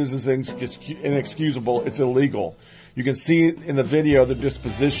only is this inexcusable, it's illegal. You can see in the video the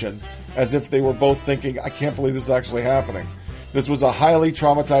disposition, as if they were both thinking, I can't believe this is actually happening. This was a highly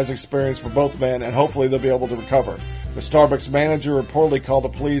traumatizing experience for both men, and hopefully they'll be able to recover. The Starbucks manager reportedly called the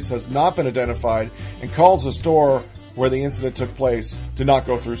police, has not been identified, and calls the store where the incident took place did not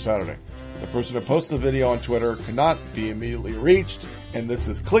go through Saturday. The person who posted the video on Twitter could not be immediately reached, and this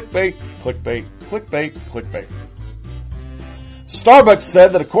is clickbait, clickbait, clickbait, clickbait. Starbucks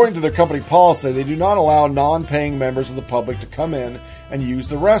said that according to their company policy, they do not allow non-paying members of the public to come in and use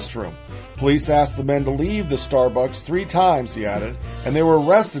the restroom. Police asked the men to leave the Starbucks 3 times, he added, and they were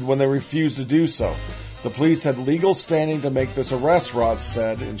arrested when they refused to do so. The police had legal standing to make this arrest, Ross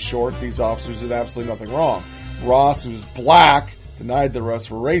said. In short, these officers did absolutely nothing wrong. Ross, who's black, denied the arrests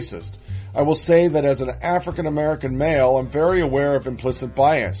were racist. I will say that as an African-American male, I'm very aware of implicit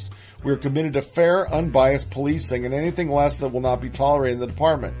bias. We are committed to fair, unbiased policing, and anything less that will not be tolerated in the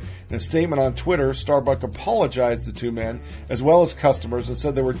department. In a statement on Twitter, Starbucks apologized to 2 men, as well as customers, and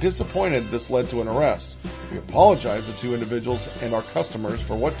said they were disappointed this led to an arrest. We apologize to 2 individuals and our customers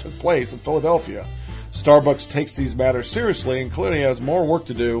for what took place in Philadelphia. Starbucks takes these matters seriously and clearly has more work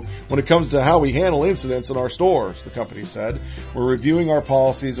to do when it comes to how we handle incidents in our stores, the company said. We're reviewing our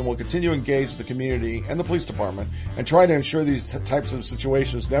policies and will continue to engage the community and the police department and try to ensure these types of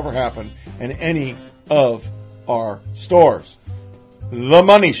situations never happen in any of our stores. The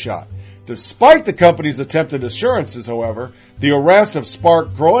money shot. Despite the company's attempted assurances, however, the arrests have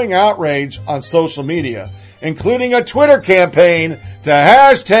sparked growing outrage on social media, including a Twitter campaign to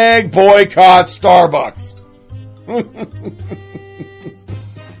hashtag boycott Starbucks.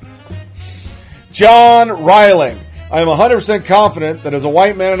 John Reiling. I am 100% confident that as a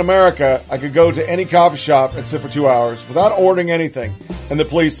white man in America, I could go to any coffee shop and sit for 2 hours without ordering anything, and the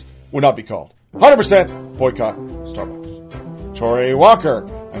police would not be called. 100% boycott Starbucks. Tori Walker.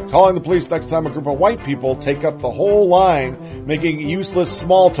 I'm calling the police next time a group of white people take up the whole line, making useless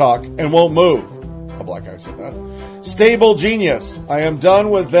small talk and won't move. A black guy said that. Stable Genius. I am done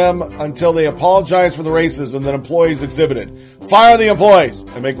with them until they apologize for the racism that employees exhibited. Fire the employees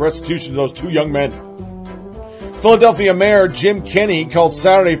and make restitution to those 2 young men. Philadelphia Mayor Jim Kenney called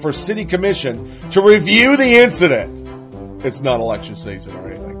Saturday for City Commission to review the incident. It's not election season or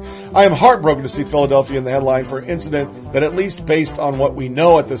anything. I am heartbroken to see Philadelphia in the headline for an incident that, at least based on what we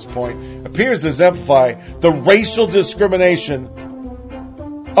know at this point, appears to exemplify the racial discrimination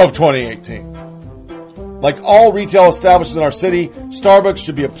of 2018. Like all retail establishments in our city, Starbucks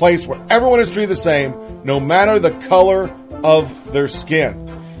should be a place where everyone is treated the same, no matter the color of their skin.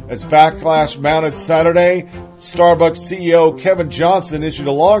 As backlash mounted Saturday, Starbucks CEO Kevin Johnson issued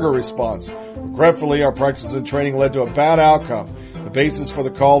a longer response. Regretfully, our practices and training led to a bad outcome. The basis for the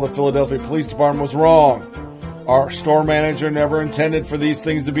call the Philadelphia Police Department was wrong. Our store manager never intended for these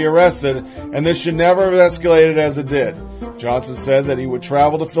things to be arrested, and this should never have escalated as it did. Johnson said that he would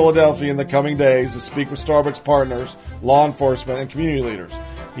travel to Philadelphia in the coming days to speak with Starbucks partners, law enforcement, and community leaders.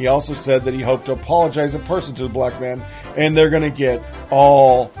 He also said that he hoped to apologize in person to the black men, and they're going to get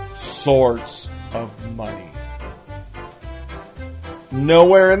all sorts of money.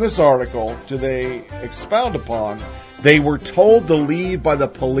 Nowhere in this article do they expound upon they were told to leave by the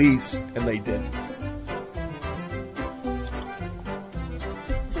police, and they didn't.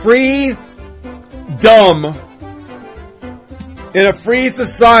 Freedom in a free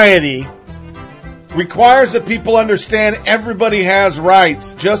society requires that people understand everybody has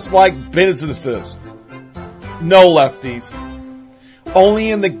rights, just like businesses. No, lefties. Only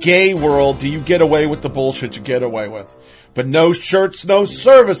in the gay world do you get away with the bullshit you get away with. But no shirts, no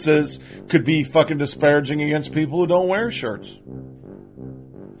services could be fucking disparaging against people who don't wear shirts.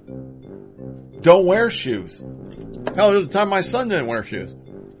 Don't wear shoes. Hell, at the time my son didn't wear shoes.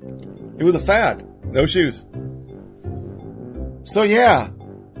 It was a fad. No shoes. So yeah.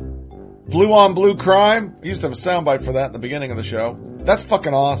 Blue on blue crime. I used to have a soundbite for that in the beginning of the show. That's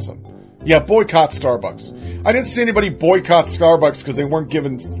fucking awesome. Yeah, boycott Starbucks. I didn't see anybody boycott Starbucks because they weren't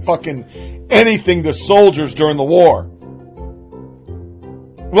giving fucking anything to soldiers during the war.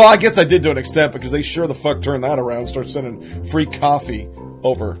 Well, I guess I did to an extent because they sure the fuck turned that around and started sending free coffee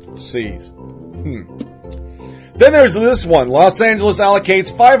overseas. Then there's this one. Los Angeles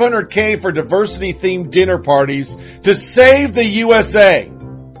allocates $500K for diversity-themed dinner parties to save the USA.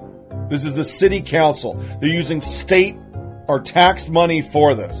 This is the city council. They're using state or tax money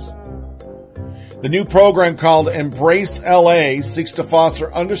for this. The new program called Embrace LA seeks to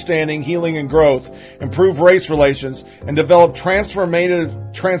foster understanding, healing, and growth, improve race relations, and develop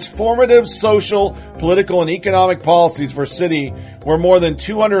transformative social, political, and economic policies for a city where more than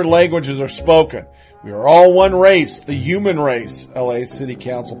 200 languages are spoken. We are all one race, the human race, LA City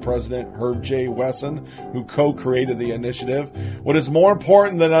Council President Herb J. Wesson, who co-created the initiative. What is more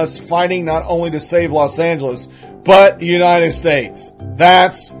important than us fighting not only to save Los Angeles, but the United States?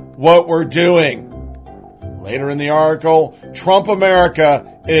 That's what we're doing. Later in the article, Trump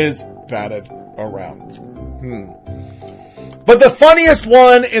America is batted around. But the funniest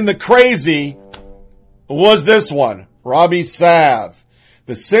one in the crazy was this one, Robbie Sav.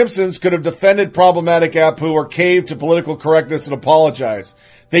 The Simpsons could have defended problematic Apu or caved to political correctness and apologized.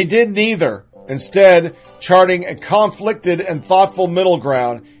 They did neither, instead charting a conflicted and thoughtful middle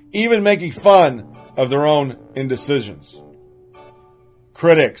ground, even making fun of their own indecisions.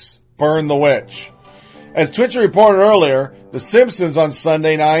 Critics burn the witch. As Twitcher reported earlier, The Simpsons on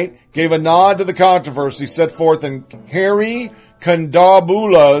Sunday night gave a nod to the controversy set forth in Harry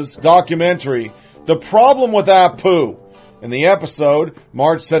Kondabola's documentary, The Problem with Apu. In the episode,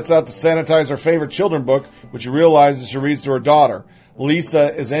 Marge sets out to sanitize her favorite children's book, which she realizes she reads to her daughter.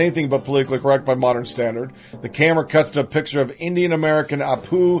 Lisa is anything but politically correct by modern standard. The camera cuts to a picture of Indian-American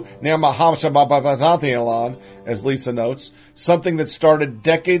Apu Namahamshababatalan, as Lisa notes. Something that started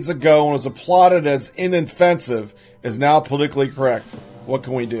decades ago and was applauded as inoffensive is now politically correct. What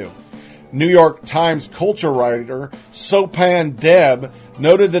can we do? New York Times culture writer Sopan Deb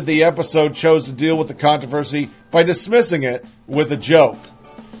noted that the episode chose to deal with the controversy by dismissing it with a joke.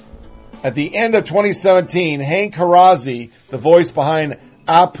 At the end of 2017, Hank Harazi, the voice behind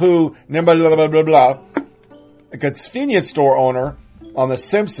Apu a convenience store owner on The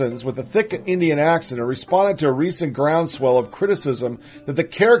Simpsons with a thick Indian accent, responded to a recent groundswell of criticism that the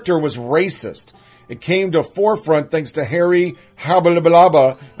character was racist. It came to forefront thanks to Harry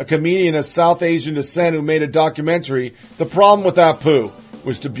Habalabalaba, a comedian of South Asian descent who made a documentary, The Problem with Apu,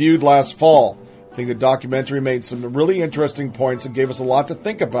 which debuted last fall. I think the documentary made some really interesting points and gave us a lot to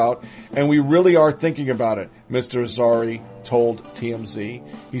think about, and we really are thinking about it, Mr. Zari told TMZ.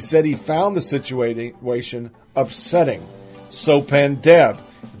 He said he found the situation upsetting. Sopan Deb.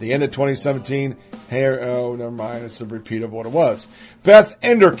 At the end of 2017, never mind, it's a repeat of what it was. Beth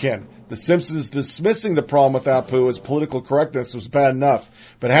Enderkin. The Simpsons dismissing the problem with Apu as political correctness was bad enough,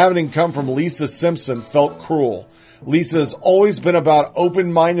 but having it come from Lisa Simpson felt cruel. Lisa has always been about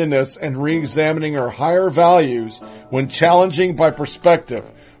open-mindedness and re-examining her higher values when challenging by perspective.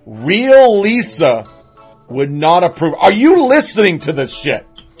 Real Lisa would not approve. Are you listening to this shit?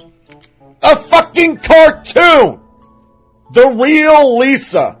 A fucking cartoon! The real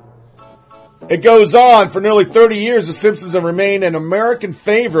Lisa. It goes on. For nearly 30 years, The Simpsons have remained an American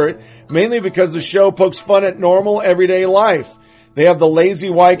favorite, mainly because the show pokes fun at normal, everyday life. They have the lazy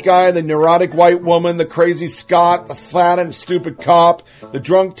white guy, the neurotic white woman, the crazy Scot, the fat and stupid cop, the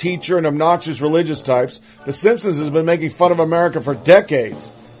drunk teacher, and obnoxious religious types. The Simpsons has been making fun of America for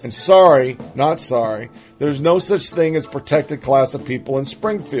decades. And sorry, not sorry, there's no such thing as protected class of people in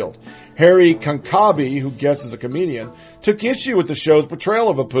Springfield. Harry Kankabi, who guesses a comedian, took issue with the show's portrayal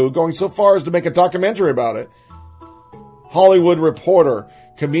of Apu, going so far as to make a documentary about it. Hollywood Reporter,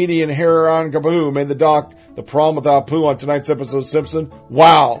 comedian Harry Kankabi made The Problem with Apu on tonight's episode of Simpson.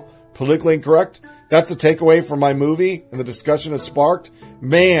 Wow. Politically incorrect? That's the takeaway from my movie and the discussion it sparked?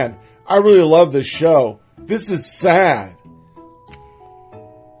 Man, I really love this show. This is sad.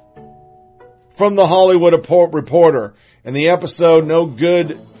 From the Hollywood Reporter. In the episode, no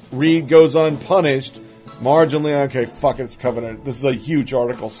good Reed goes unpunished. Marge and Leon, okay, fuck it, it's covered. This is a huge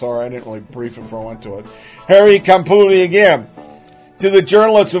article, sorry, I didn't really brief it before I went to it. Harry Campuli again. To the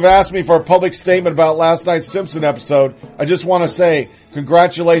journalists who've asked me for a public statement about last night's Simpson episode, I just want to say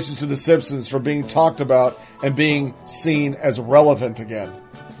congratulations to The Simpsons for being talked about and being seen as relevant again.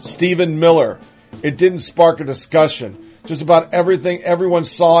 Stephen Miller. It didn't spark a discussion. Just about everything, everyone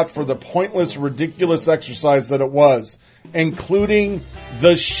saw it for the pointless, ridiculous exercise that it was, including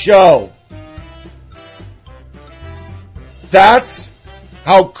the show. That's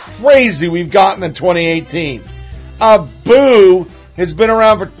how crazy we've gotten in 2018. Apu has been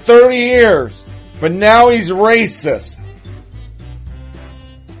around for 30 years, but now he's racist.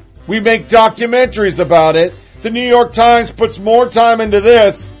 We make documentaries about it. The New York Times puts more time into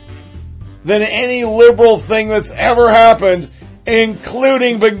this than any liberal thing that's ever happened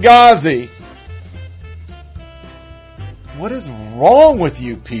including Benghazi. What is wrong with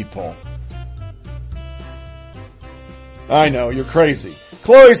you people? I know, you're crazy.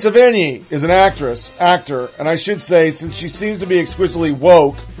 Chloe Sevigny is an actor, and I should say, since she seems to be exquisitely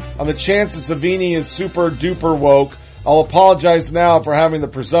woke, on the chance that Sevigny is super duper woke, I'll apologize now for having the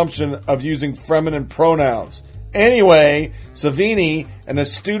presumption of using feminine pronouns. Anyway, Sevigny, an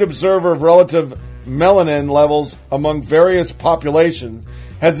astute observer of relative melanin levels among various populations,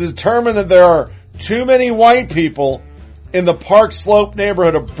 has determined that there are too many white people in the Park Slope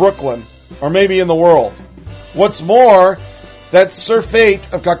neighborhood of Brooklyn, or maybe in the world. What's more, that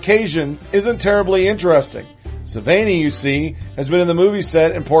surfeit of Caucasian isn't terribly interesting. Sevigny, you see, has been in the movie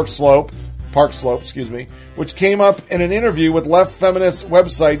set in Park Slope, which came up in an interview with left feminist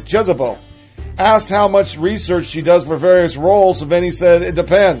website Jezebel. Asked how much research she does for various roles, Sevigny said, it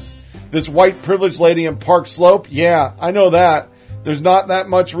depends. This white privileged lady in Park Slope, yeah, I know that. There's not that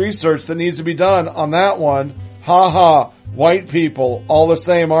much research that needs to be done on that one. Ha ha, white people, all the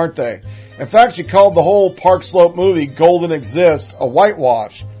same, aren't they? In fact, she called the whole Park Slope movie, Golden Exist, a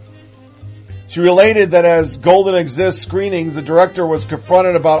whitewash. She related that as Golden Exist screenings, the director was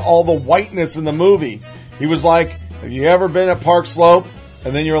confronted about all the whiteness in the movie. He was like, have you ever been at Park Slope?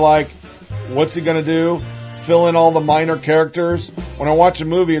 And then you're like, what's he going to do? Fill in all the minor characters? When I watch a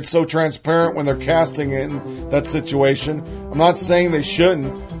movie, it's so transparent when they're casting it in that situation. I'm not saying they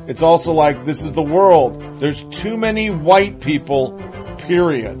shouldn't. It's also like, this is the world. There's too many white people,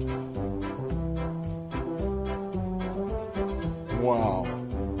 period. Wow.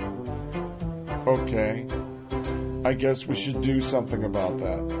 Okay. I guess we should do something about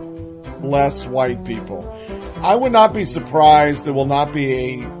that. Less white people. I would not be surprised there will not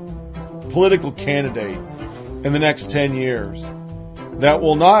be a political candidate in the next 10 years that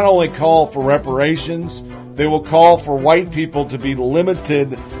will not only call for reparations, they will call for white people to be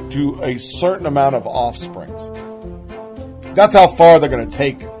limited to a certain amount of offsprings. That's how far they're going to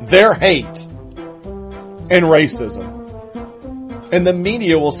take their hate and racism. And the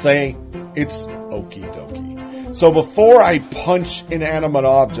media will say, it's okie dokie. So before I punch inanimate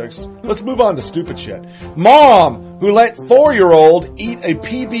objects, let's move on to stupid shit. Mom, who let 4-year-old eat a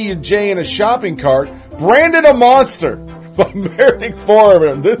PB&J in a shopping cart, branded a monster by meriting 4 of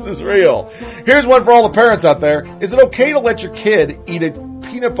them. This is real. Here's one for all the parents out there. Is it okay to let your kid eat a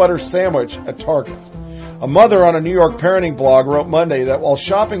peanut butter sandwich at Target? A mother on a New York parenting blog wrote Monday that while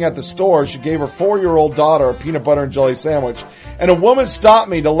shopping at the store, she gave her 4-year-old daughter a peanut butter and jelly sandwich, and a woman stopped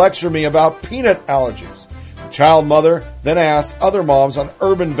me to lecture me about peanut allergies. The child mother then asked other moms on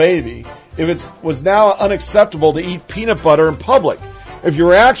Urban Baby if it was now unacceptable to eat peanut butter in public. If your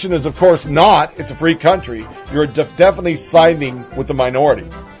reaction is, of course, not, it's a free country, you're definitely siding with the minority.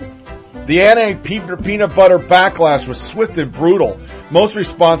 The anti-peanut butter backlash was swift and brutal. Most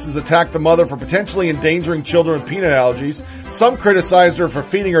responses attacked the mother for potentially endangering children with peanut allergies. Some criticized her for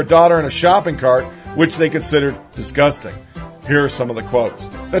feeding her daughter in a shopping cart, which they considered disgusting. Here are some of the quotes.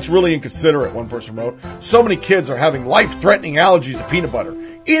 That's really inconsiderate, one person wrote. So many kids are having life-threatening allergies to peanut butter.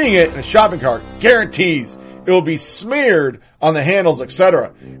 Eating it in a shopping cart guarantees it will be smeared on the handles,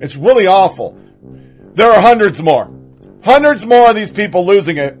 etc. It's really awful. There are hundreds more. Hundreds more of these people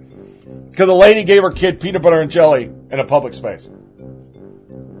losing it because a lady gave her kid peanut butter and jelly in a public space.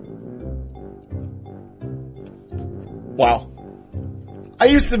 Wow. I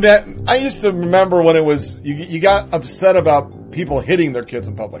used to remember when it was you got upset about people hitting their kids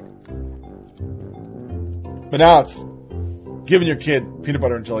in public. But now it's giving your kid peanut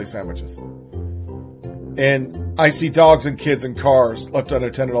butter and jelly sandwiches. And I see dogs and kids in cars left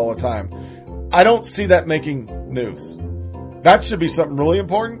unattended all the time. I don't see that making news. That should be something really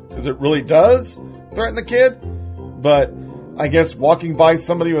important, because it really does threaten the kid. But I guess walking by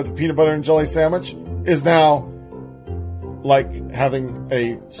somebody with a peanut butter and jelly sandwich is now like having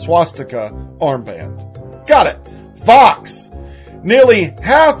a swastika armband. Got it. Fox. Nearly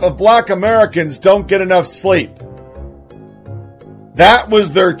half of black Americans don't get enough sleep. That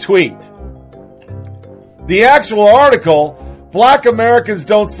was their tweet. The actual article, black Americans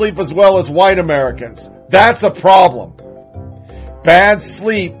don't sleep as well as white Americans. That's a problem. Bad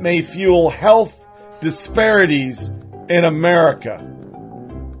sleep may fuel health disparities in America.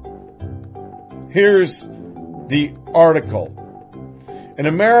 Here's the article. In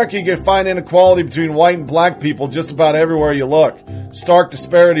America, you can find inequality between white and black people just about everywhere you look. Stark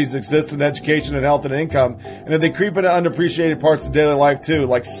disparities exist in education and health and income, and they creep into underappreciated parts of daily life too,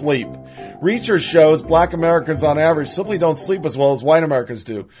 like sleep. Research shows black Americans on average simply don't sleep as well as white Americans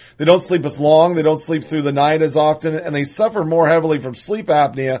do. They don't sleep as long, they don't sleep through the night as often, and they suffer more heavily from sleep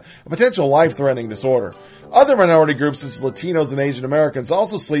apnea, a potential life-threatening disorder. Other minority groups such as Latinos and Asian Americans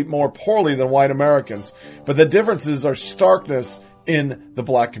also sleep more poorly than white Americans, but the differences are starkness in the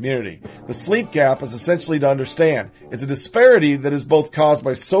black community. The sleep gap is essentially to understand. It's a disparity that is both caused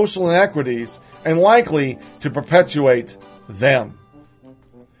by social inequities and likely to perpetuate them.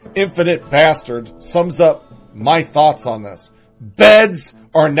 Infinite Bastard sums up my thoughts on this. Beds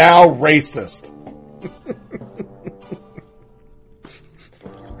are now racist.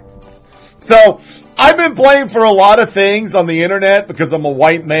 So, I've been blamed for a lot of things on the internet because I'm a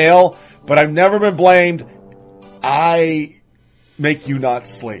white male, but I've never been blamed. I make you not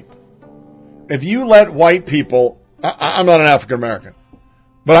sleep. If you let white people, I'm not an African American,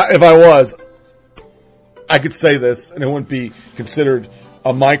 but if I was, I could say this and it wouldn't be considered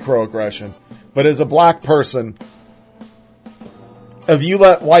a microaggression. But as a black person, if you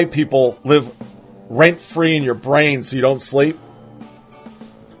let white people live rent-free in your brain so you don't sleep,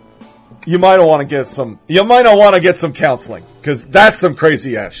 you might want to get some counseling, because that's some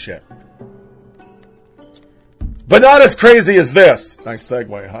crazy ass shit. But not as crazy as this. Nice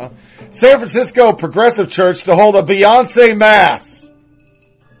segue, huh? San Francisco Progressive Church to hold a Beyonce mass.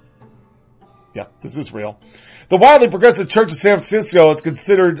 Yeah, this is real. The wildly progressive Church of San Francisco has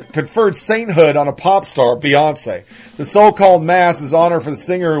conferred sainthood on a pop star, Beyonce. The so-called mass is honor for the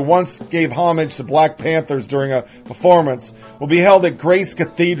singer who once gave homage to Black Panthers during a performance. Will be held at Grace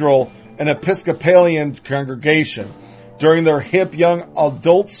Cathedral, an Episcopalian congregation, during their hip young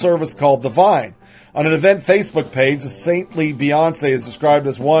adult service called The Vine. On an event Facebook page, the saintly Beyonce is described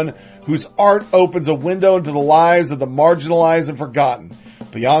as one whose art opens a window into the lives of the marginalized and forgotten.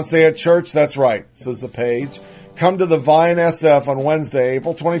 Beyonce at church, that's right, says the page. Come to the Vine SF on Wednesday,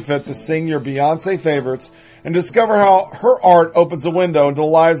 April 25th to sing your Beyonce favorites and discover how her art opens a window into the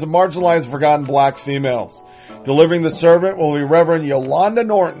lives of marginalized and forgotten black females. Delivering the sermon will be Reverend Yolanda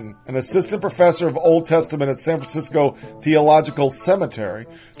Norton, an assistant professor of Old Testament at San Francisco Theological Seminary,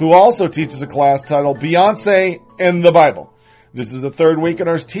 who also teaches a class titled Beyonce in the Bible. This is the third week in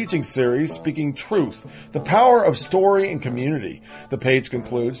our teaching series, Speaking Truth, the Power of Story and Community. The page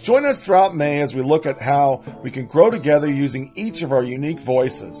concludes, join us throughout May as we look at how we can grow together using each of our unique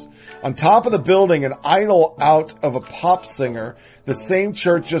voices. On top of the building, an idol out of a pop singer, the same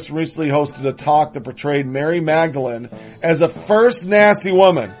church just recently hosted a talk that portrayed Mary Magdalene as a first nasty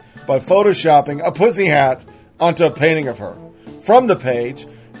woman by photoshopping a pussy hat onto a painting of her. From the page,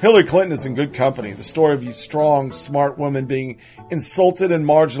 Hillary Clinton is in good company. The story of strong, smart women being insulted and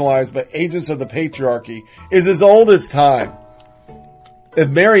marginalized by agents of the patriarchy is as old as time. If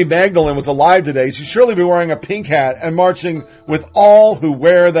Mary Magdalene was alive today, she'd surely be wearing a pink hat and marching with all who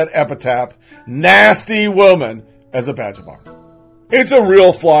wear that epitaph, nasty woman, as a badge of honor. It's a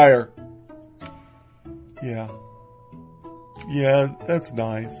real flyer. Yeah, that's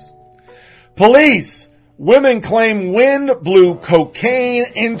nice. Police! Women claim wind blew cocaine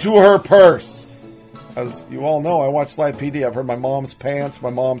into her purse. As you all know, I watch Live PD. I've heard my mom's pants, my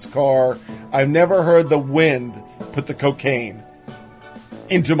mom's car. I've never heard the wind put the cocaine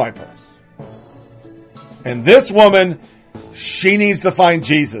into my purse. And this woman, she needs to find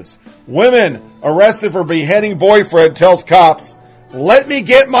Jesus. Women arrested for beheading boyfriend tells cops, let me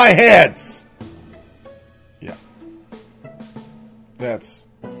get my heads. Yeah. That's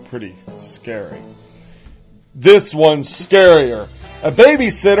pretty scary. This one's scarier. A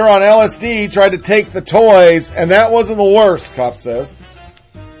babysitter on LSD tried to take the toys, and that wasn't the worst, cop says.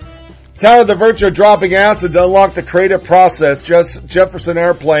 Touted the virtue of dropping acid to unlock the creative process. Jefferson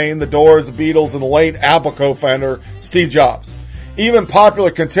Airplane, the Doors, the Beatles, and the late Apple co-founder Steve Jobs. Even popular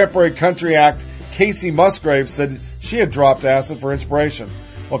contemporary country act Casey Musgrave said she had dropped acid for inspiration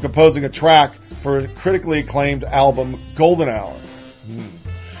while composing a track for a critically acclaimed album, Golden Hour.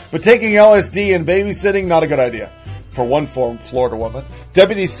 But taking LSD and babysitting, not a good idea. For one Florida woman,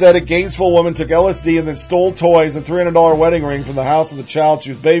 deputies said a Gainesville woman took LSD and then stole toys and $300 wedding ring from the house of the child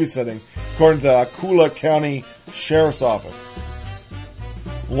she was babysitting, according to the Akula County Sheriff's Office.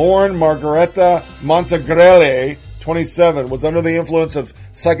 Lauren Margareta Montegrelli, 27, was under the influence of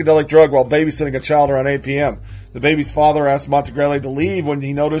psychedelic drug while babysitting a child around 8 p.m. The baby's father asked Montegrelli to leave when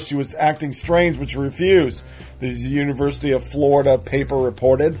he noticed she was acting strange, but she refused, the University of Florida paper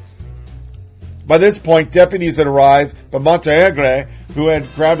reported. By this point, deputies had arrived, but Montegrelli, who had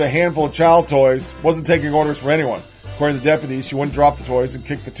grabbed a handful of child toys, wasn't taking orders from anyone. According to deputies, she wouldn't drop the toys and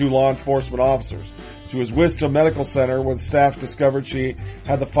kicked the two law enforcement officers. She was whisked to a medical center when staff discovered she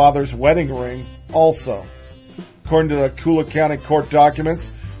had the father's wedding ring also. According to the Akula County court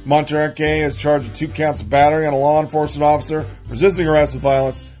documents, Montegrelli is charged with 2 counts of battery on a law enforcement officer, resisting arrest with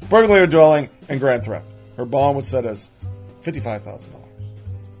violence, burglary of a dwelling, and grand theft. Her bond was set as $55,000.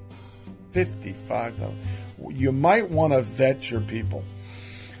 $55,000. you might want to vet your people.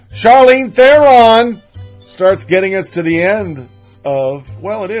 Charlene Theron starts getting us to the end of,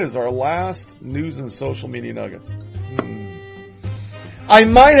 well, it is our last news and social media nuggets. I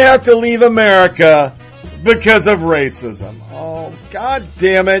might have to leave America because of racism. Oh, God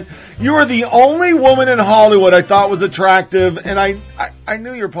damn it. You are the only woman in Hollywood I thought was attractive, and I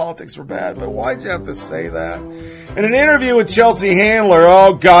knew your politics were bad, but why'd you have to say that? In an interview with Chelsea Handler,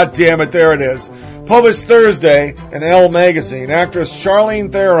 oh, God damn it, there it is. Published Thursday in Elle magazine, actress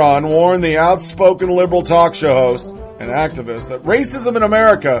Charlene Theron warned the outspoken liberal talk show host and activist that racism in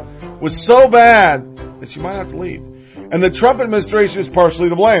America was so bad that she might have to leave. And the Trump administration is partially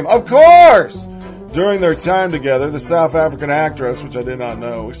to blame. Of course! During their time together, the South African actress, which I did not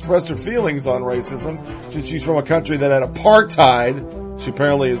know, expressed her feelings on racism since she's from a country that had apartheid. She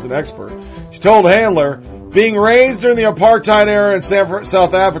apparently is an expert. She told Handler, being raised during the apartheid era in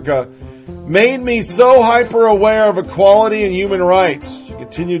South Africa made me so hyper-aware of equality and human rights. She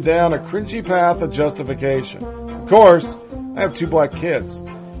continued down a cringy path of justification. Of course, I have 2 black kids,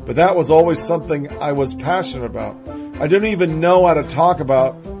 but that was always something I was passionate about. I didn't even know how to talk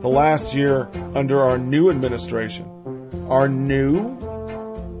about the last year under our new administration. Our new?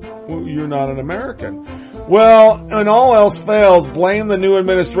 Well, you're not an American. Well, when all else fails, blame the new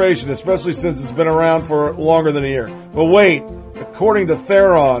administration, especially since it's been around for longer than a year. But wait, according to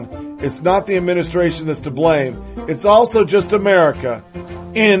Theron, it's not the administration that's to blame. It's also just America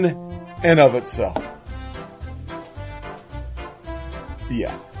in and of itself.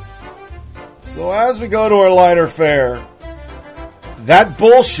 Yeah. So as we go to our lighter fare, that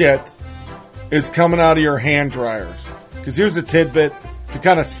bullshit is coming out of your hand dryers. Because here's a tidbit to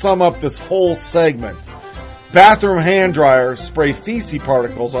kind of sum up this whole segment. Bathroom hand dryers spray feces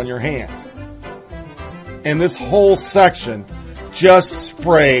particles on your hand. And this whole section just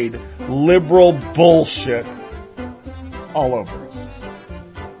sprayed liberal bullshit all over us.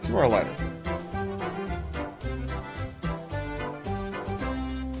 To our lighter fare.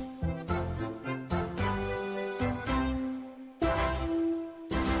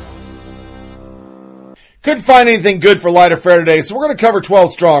 Couldn't find anything good for lighter fare today, so we're going to cover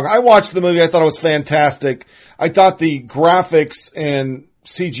 12 Strong. I watched the movie. I thought it was fantastic. I thought the graphics and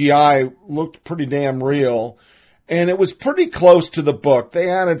CGI looked pretty damn real, and it was pretty close to the book. They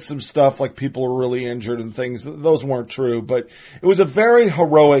added some stuff like people were really injured and things. Those weren't true, but it was a very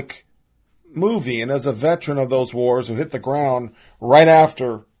heroic movie, and as a veteran of those wars who hit the ground right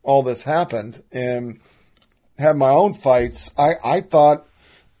after all this happened and had my own fights, I thought,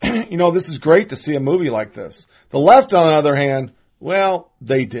 you know, this is great to see a movie like this. The left, on the other hand, well,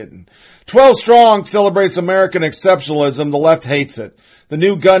 they didn't. 12 Strong celebrates American exceptionalism. The left hates it. The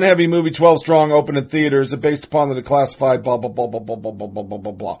new gun-heavy movie 12 Strong opened in theaters and based upon the declassified blah, blah, blah, blah, blah, blah, blah, blah, blah,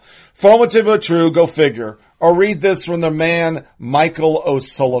 blah, blah. Formative but true, go figure. Or read this from the man Michael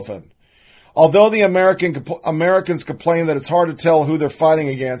O'Sullivan. Although the Americans complain that it's hard to tell who they're fighting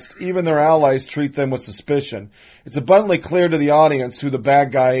against, even their allies treat them with suspicion. It's abundantly clear to the audience who the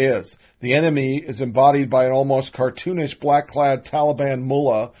bad guy is. The enemy is embodied by an almost cartoonish black-clad Taliban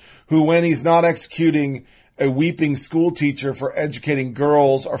mullah who, when he's not executing a weeping schoolteacher for educating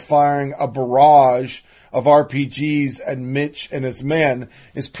girls or firing a barrage of RPGs at Mitch and his men,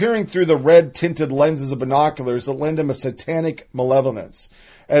 is peering through the red-tinted lenses of binoculars that lend him a satanic malevolence.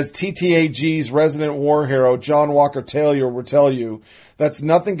 As TTAG's resident war hero, John Walker Taylor, will tell you, that's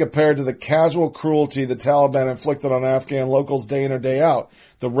nothing compared to the casual cruelty the Taliban inflicted on Afghan locals day in or day out.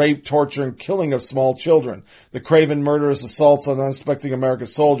 The rape, torture, and killing of small children. The craven murderous assaults on unsuspecting American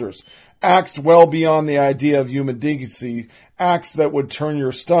soldiers. Acts well beyond the idea of human decency. Acts that would turn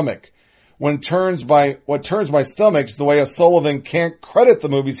your stomach. What turns my stomach is the way O'Sullivan can't credit the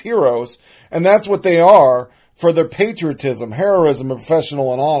movie's heroes, and that's what they are, for their patriotism, heroism, and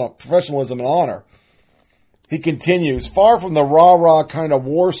professionalism and honor. He continues, far from the rah-rah kind of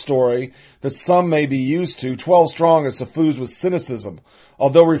war story that some may be used to, 12 Strong is suffused with cynicism.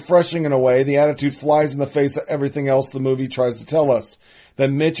 Although refreshing in a way, the attitude flies in the face of everything else the movie tries to tell us.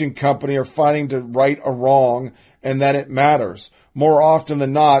 That Mitch and company are fighting to right a wrong, and that it matters. More often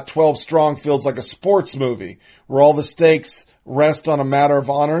than not, 12 Strong feels like a sports movie, where all the stakes rest on a matter of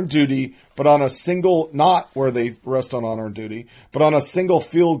honor and duty, but on a single, not where they rest on honor and duty, but on a single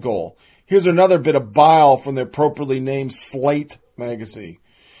field goal. Here's another bit of bile from the appropriately named Slate magazine.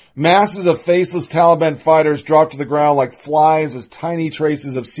 Masses of faceless Taliban fighters drop to the ground like flies as tiny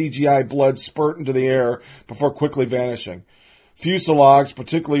traces of CGI blood spurt into the air before quickly vanishing. Fuselage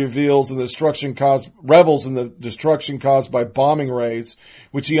particularly revels in the destruction caused by bombing raids,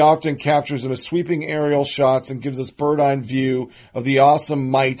 which he often captures in his sweeping aerial shots and gives us bird-eye view of the awesome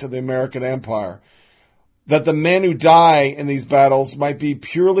might of the American empire. that the men who die in these battles might be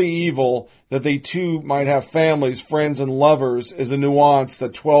purely evil, that they too might have families, friends, and lovers is a nuance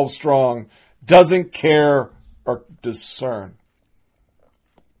that 12 Strong doesn't care or discern.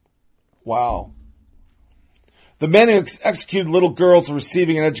 Wow. The men who executed little girls for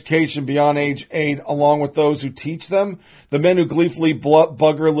receiving an education beyond age 8, along with those who teach them, the men who gleefully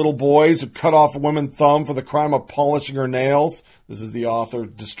bugger little boys, who cut off a woman's thumb for the crime of polishing her nails. This is the author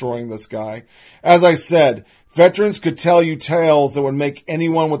destroying this guy. As I said, veterans could tell you tales that would make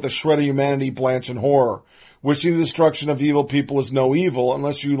anyone with a shred of humanity blanch in horror. Wishing the destruction of evil people is no evil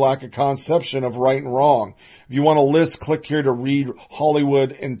unless you lack a conception of right and wrong. If you want a list, click here to read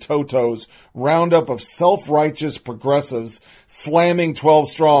Hollywood and Toto's roundup of self-righteous progressives slamming 12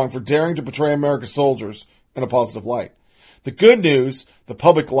 Strong for daring to portray America's soldiers in a positive light. The good news, the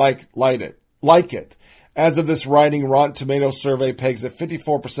public like it. As of this writing, Rotten Tomatoes survey pegs at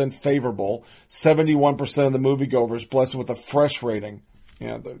 54% favorable, 71% of the moviegoers blessed with a fresh rating.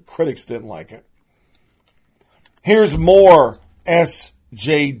 Yeah, the critics didn't like it. Here's more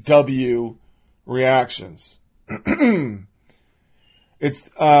SJW reactions.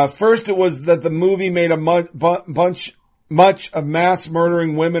 First it was that the movie made a much of mass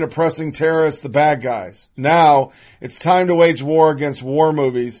murdering women, oppressing terrorists, the bad guys. Now it's time to wage war against war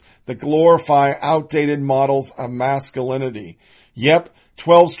movies that glorify outdated models of masculinity. Yep,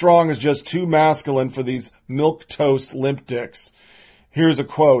 12 Strong is just too masculine for these milquetoast limp dicks. Here's a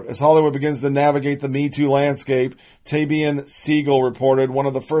quote. As Hollywood begins to navigate the Me Too landscape, Tabian Siegel reported one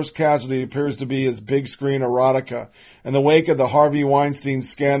of the first casualties appears to be his big screen erotica. In the wake of the Harvey Weinstein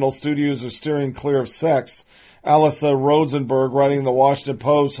scandal, studios are steering clear of sex. Alyssa Rosenberg, writing in the Washington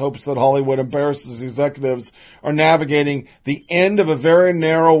Post, hopes that Hollywood embarrasses executives are navigating the end of a very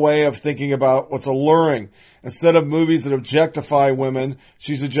narrow way of thinking about what's alluring. Instead of movies that objectify women,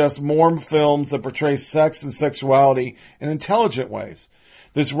 she suggests more films that portray sex and sexuality in intelligent ways.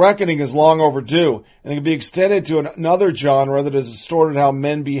 This reckoning is long overdue, and it can be extended to another genre that has distorted how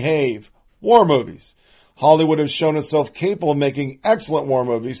men behave: war movies. Hollywood has shown itself capable of making excellent war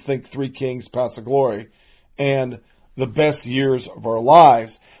movies, think Three Kings, Paths of Glory, and The Best Years of Our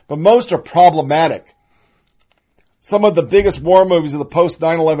Lives, but most are problematic. Some of the biggest war movies of the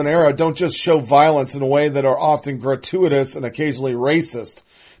post-9/11 era don't just show violence in a way that are often gratuitous and occasionally racist.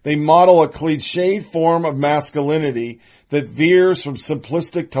 They model a cliched form of masculinity that veers from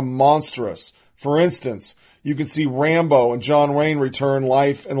simplistic to monstrous. For instance, you can see Rambo and John Wayne return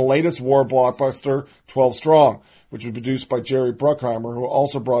life in the latest war blockbuster, 12 Strong, which was produced by Jerry Bruckheimer, who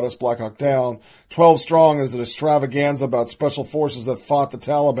also brought us Black Hawk Down. 12 Strong is an extravaganza about special forces that fought the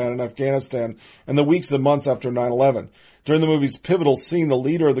Taliban in Afghanistan in the weeks and months after 9/11. During the movie's pivotal scene, the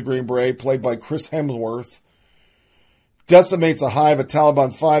leader of the Green Beret, played by Chris Hemsworth, decimates a hive of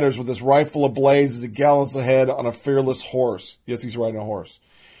Taliban fighters with his rifle ablaze as he gallops ahead on a fearless horse. Yes, he's riding a horse.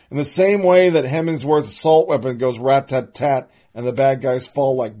 In the same way that Hemsworth's assault weapon goes rat-tat-tat and the bad guys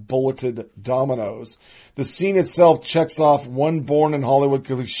fall like bulleted dominoes, the scene itself checks off one born in Hollywood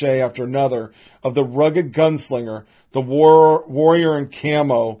cliche after another of the rugged gunslinger, the warrior in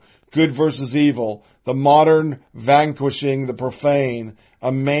camo, good versus evil, the modern vanquishing the profane,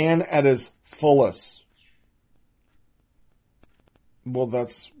 a man at his fullest. Well,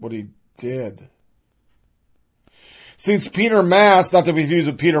 that's what he did. Since Peter Maas, not to be confused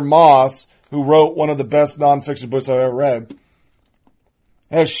with Peter Moss, who wrote one of the best nonfiction books I've ever read,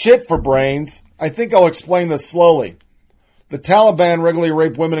 has shit for brains, I think I'll explain this slowly. The Taliban regularly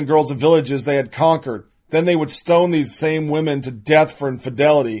raped women and girls in villages they had conquered. Then they would stone these same women to death for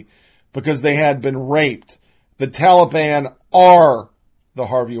infidelity because they had been raped. The Taliban are the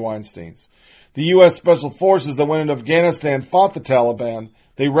Harvey Weinsteins. The U.S. Special Forces that went into Afghanistan fought the Taliban.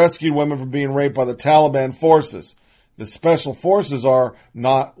 They rescued women from being raped by the Taliban forces. The Special Forces are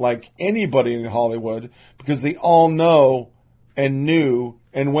not like anybody in Hollywood because they all know and knew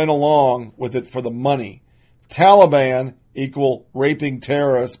and went along with it for the money. Taliban equal raping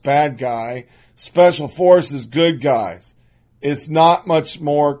terrorists, bad guy. Special Forces, good guys. It's not much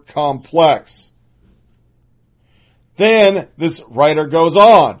more complex. Then this writer goes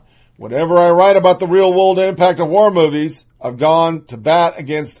on. Whenever I write about the real-world impact of war movies, I've gone to bat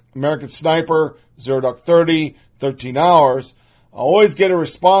against American Sniper, Zero Dark 30, 13 Hours. I always get a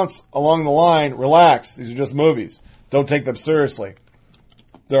response along the line, relax, these are just movies. Don't take them seriously.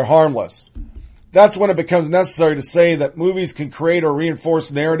 They're harmless. That's when it becomes necessary to say that movies can create or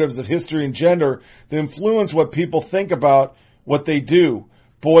reinforce narratives of history and gender that influence what people think about what they do.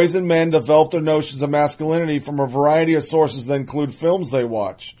 Boys and men develop their notions of masculinity from a variety of sources that include films they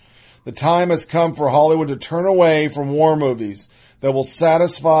watch. The time has come for Hollywood to turn away from war movies that will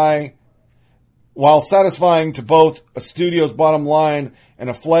satisfy while satisfying to both a studio's bottom line and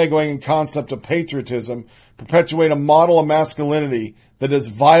a flag-waving concept of patriotism, perpetuate a model of masculinity that is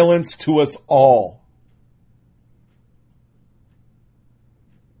violence to us all.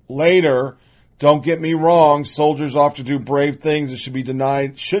 Later, don't get me wrong, soldiers often do brave things and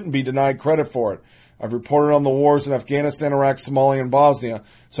shouldn't be denied credit for it. I've reported on the wars in Afghanistan, Iraq, Somalia, and Bosnia,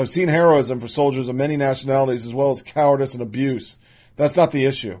 so I've seen heroism for soldiers of many nationalities as well as cowardice and abuse. That's not the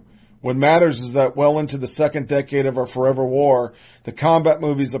issue. What matters is that well into the second decade of our forever war, the combat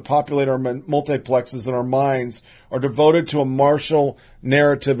movies that populate our multiplexes and our minds are devoted to a martial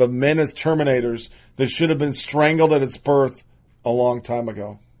narrative of men as terminators that should have been strangled at its birth a long time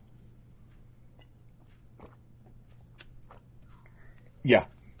ago. Yeah,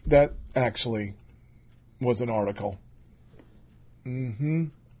 that actually was an article.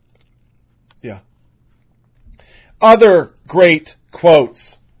 Yeah. Other great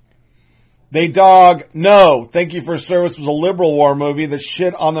quotes. They dog, no, Thank You for Service was a liberal war movie that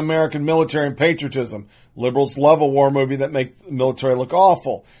shit on the American military and patriotism. Liberals love a war movie that makes the military look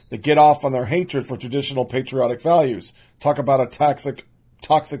awful, that get off on their hatred for traditional patriotic values. Talk about a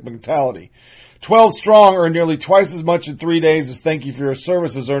toxic mentality. 12 Strong earned nearly twice as much in 3 days as Thank You for Your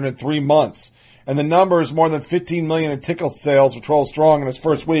Services earned in 3 months. And the numbers, more than 15 million in ticket sales for 12 Strong in its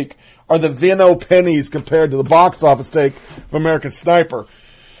first week, are the Vino pennies compared to the box office take of American Sniper.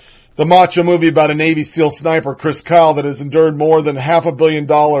 The macho movie about a Navy SEAL sniper, Chris Kyle, that has endured more than $500 million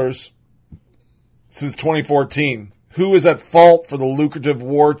since 2014. Who is at fault for the lucrative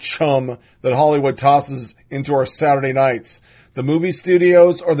war chum that Hollywood tosses into our Saturday nights? The movie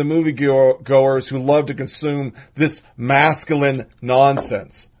studios or the movie goers who love to consume this masculine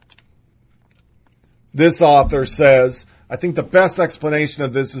nonsense? This author says, I think the best explanation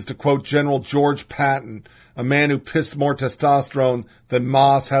of this is to quote General George Patton, a man who pissed more testosterone than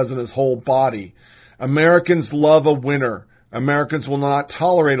Moss has in his whole body. Americans love a winner. Americans will not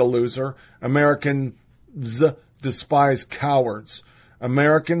tolerate a loser. Americans despise cowards.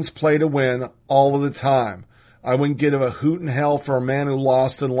 Americans play to win all of the time. I wouldn't give a hoot in hell for a man who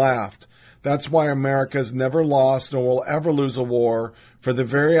lost and laughed. That's why America has never lost nor will ever lose a war, for the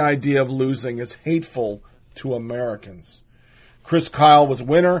very idea of losing is hateful to Americans. Chris Kyle was a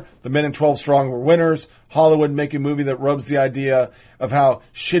winner. The men in 12 Strong were winners. Hollywood making a movie that rubs the idea of how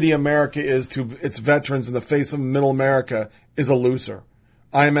shitty America is to its veterans in the face of middle America is a loser.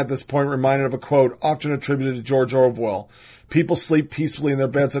 I am at this point reminded of a quote often attributed to George Orwell. People sleep peacefully in their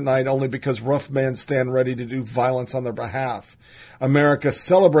beds at night only because rough men stand ready to do violence on their behalf. America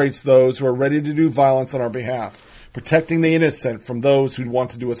celebrates those who are ready to do violence on our behalf, protecting the innocent from those who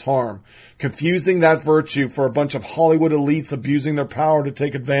want to do us harm. Confusing that virtue for a bunch of Hollywood elites abusing their power to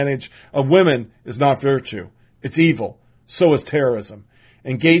take advantage of women is not virtue. It's evil. So is terrorism.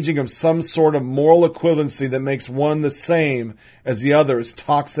 Engaging in some sort of moral equivalency that makes one the same as the other is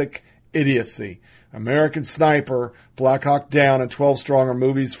toxic idiocy. American Sniper, Black Hawk Down, and 12 Strong are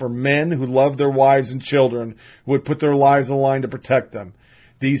movies for men who love their wives and children, who would put their lives on the line to protect them.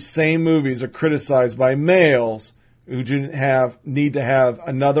 These same movies are criticized by males who need to have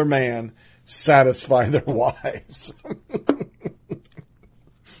another man satisfy their wives.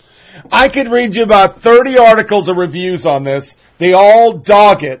 I could read you about 30 articles or reviews on this. They all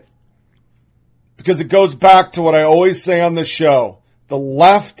dog it because it goes back to what I always say on the show. The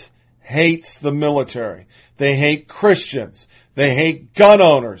left hates the military. They hate Christians. They hate gun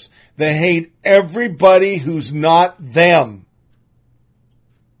owners. They hate everybody who's not them.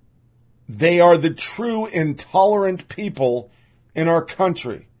 They are the true intolerant people in our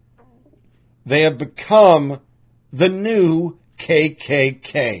country. They have become the new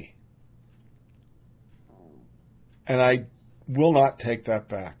KKK. And I will not take that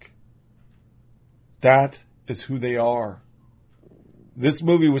back. That is who they are. This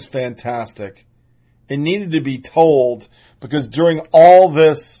movie was fantastic. It needed to be told because during all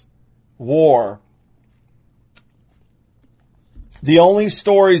this war, the only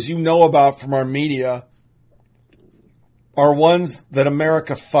stories you know about from our media are ones that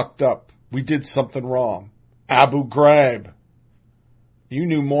America fucked up. We did something wrong. Abu Ghraib. You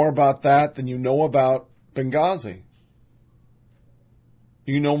knew more about that than you know about Benghazi.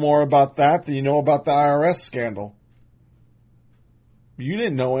 You know more about that than you know about the IRS scandal. You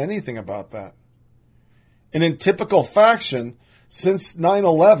didn't know anything about that. And in typical fashion, since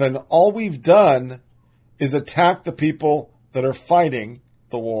 9/11, all we've done is attack the people that are fighting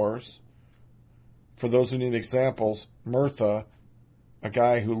the wars. For those who need examples, Murtha, a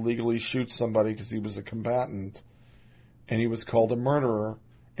guy who legally shoots somebody because he was a combatant, and he was called a murderer,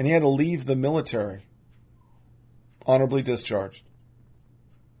 and he had to leave the military, honorably discharged.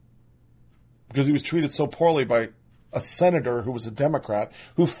 because he was treated so poorly by a senator who was a Democrat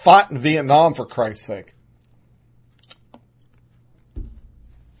who fought in Vietnam, for Christ's sake.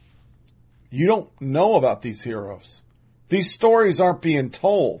 You don't know about these heroes. These stories aren't being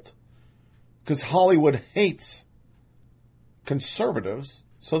told because Hollywood hates conservatives,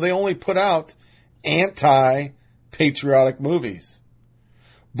 so they only put out anti-patriotic movies.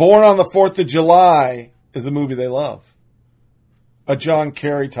 Born on the 4th of July is a movie they love. A John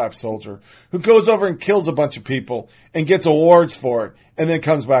Kerry type soldier who goes over and kills a bunch of people and gets awards for it and then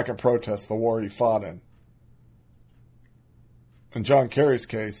comes back and protests the war he fought in. In John Kerry's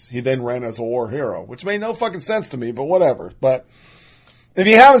case, he then ran as a war hero, which made no fucking sense to me, but whatever. But if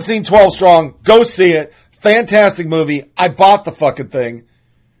you haven't seen 12 Strong, go see it. Fantastic movie. I bought the fucking thing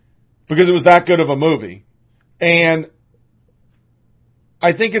because it was that good of a movie. And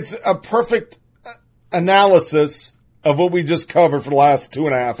I think it's a perfect analysis of what we just covered for the last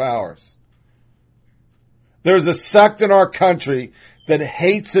 2.5 hours. There's a sect in our country that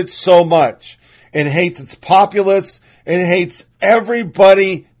hates it so much and hates its populace and hates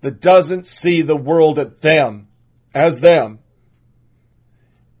everybody that doesn't see the world as them.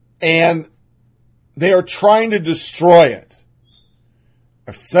 And they are trying to destroy it.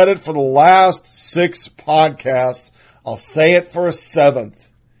 I've said it for the last 6 podcasts. I'll say it for a 7th.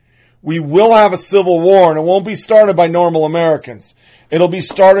 We will have a civil war, and it won't be started by normal Americans. It'll be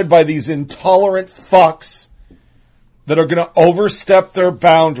started by these intolerant fucks that are going to overstep their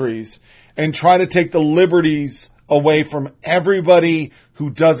boundaries and try to take the liberties away from everybody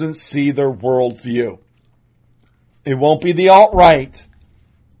who doesn't see their worldview. It won't be the alt-right.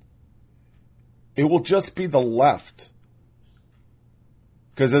 It will just be the left.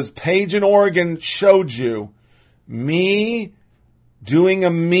 Because as Paige in Oregon showed you, me doing a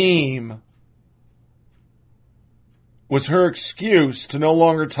meme was her excuse to no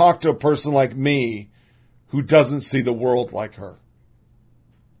longer talk to a person like me who doesn't see the world like her.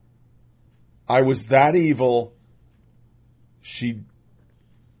 I was that evil. She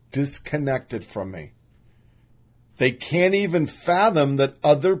disconnected from me. They can't even fathom that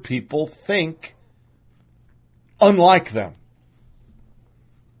other people think unlike them.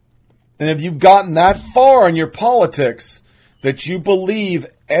 And if you've gotten that far in your politics that you believe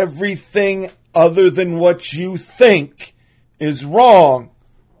everything other than what you think is wrong,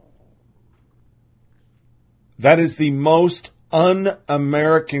 that is the most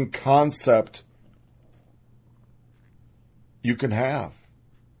un-American concept you can have.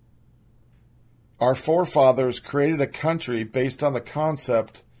 Our forefathers created a country based on the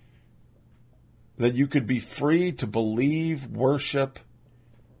concept that you could be free to believe, worship,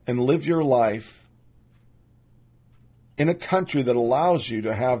 and live your life in a country that allows you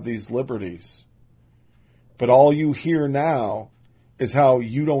to have these liberties. But all you hear now is how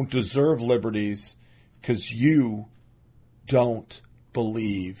you don't deserve liberties because you don't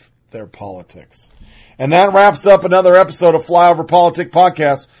believe their politics. And that wraps up another episode of Flyover Politic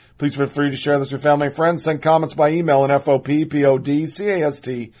Podcast. Please feel free to share this with family and friends. Send comments by email at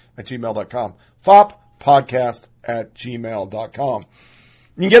foppodcast@gmail.com. foppodcast@gmail.com.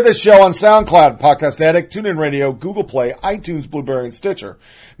 You can get this show on SoundCloud, Podcast Addict, TuneIn Radio, Google Play, iTunes, Blueberry, and Stitcher.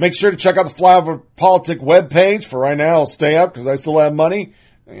 Make sure to check out the Flyover Politic webpage. For right now, I'll stay up because I still have money.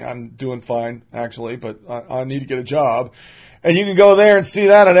 I'm doing fine, actually, but I need to get a job. And you can go there and see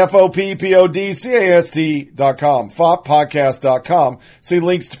that at foppodcast.com, foppodcast.com. See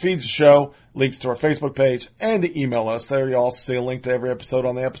links to feed the show, links to our Facebook page, and to email us. There you also see a link to every episode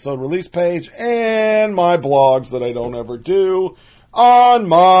on the episode release page and my blogs that I don't ever do on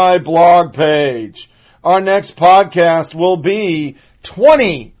my blog page. Our next podcast will be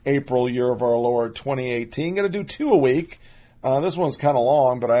 20 April, year of our Lord, 2018. Going to do 2 a week. This one's kind of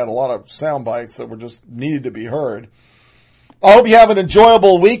long, but I had a lot of sound bites that were just needed to be heard. I hope you have an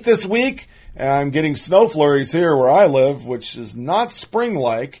enjoyable week this week. I'm getting snow flurries here where I live, which is not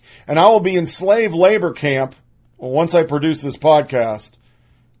spring-like, and I will be in slave labor camp once I produce this podcast,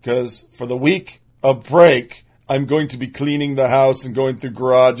 because for the week of break, I'm going to be cleaning the house and going through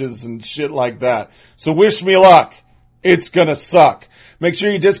garages and shit like that. So wish me luck. It's gonna suck. Make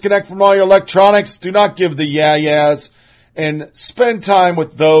sure you disconnect from all your electronics. Do not give the yeah-yeahs. And spend time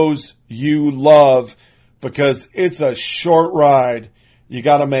with those you love, because it's a short ride. You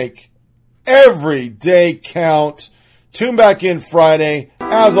gotta make every day count. Tune back in Friday.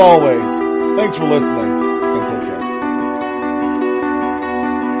 As always, thanks for listening, and take care.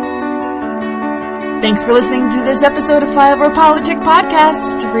 Thanks for listening to this episode of Flyover Politic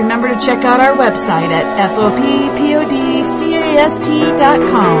Podcast. Remember to check out our website at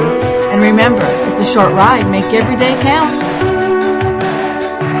foppodcast.com. And remember, it's a short ride. Make every day count.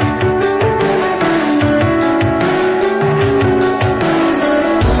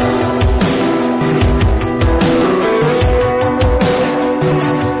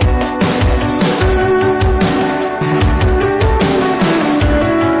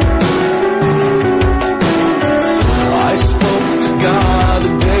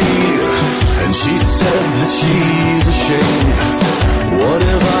 And she said that she's ashamed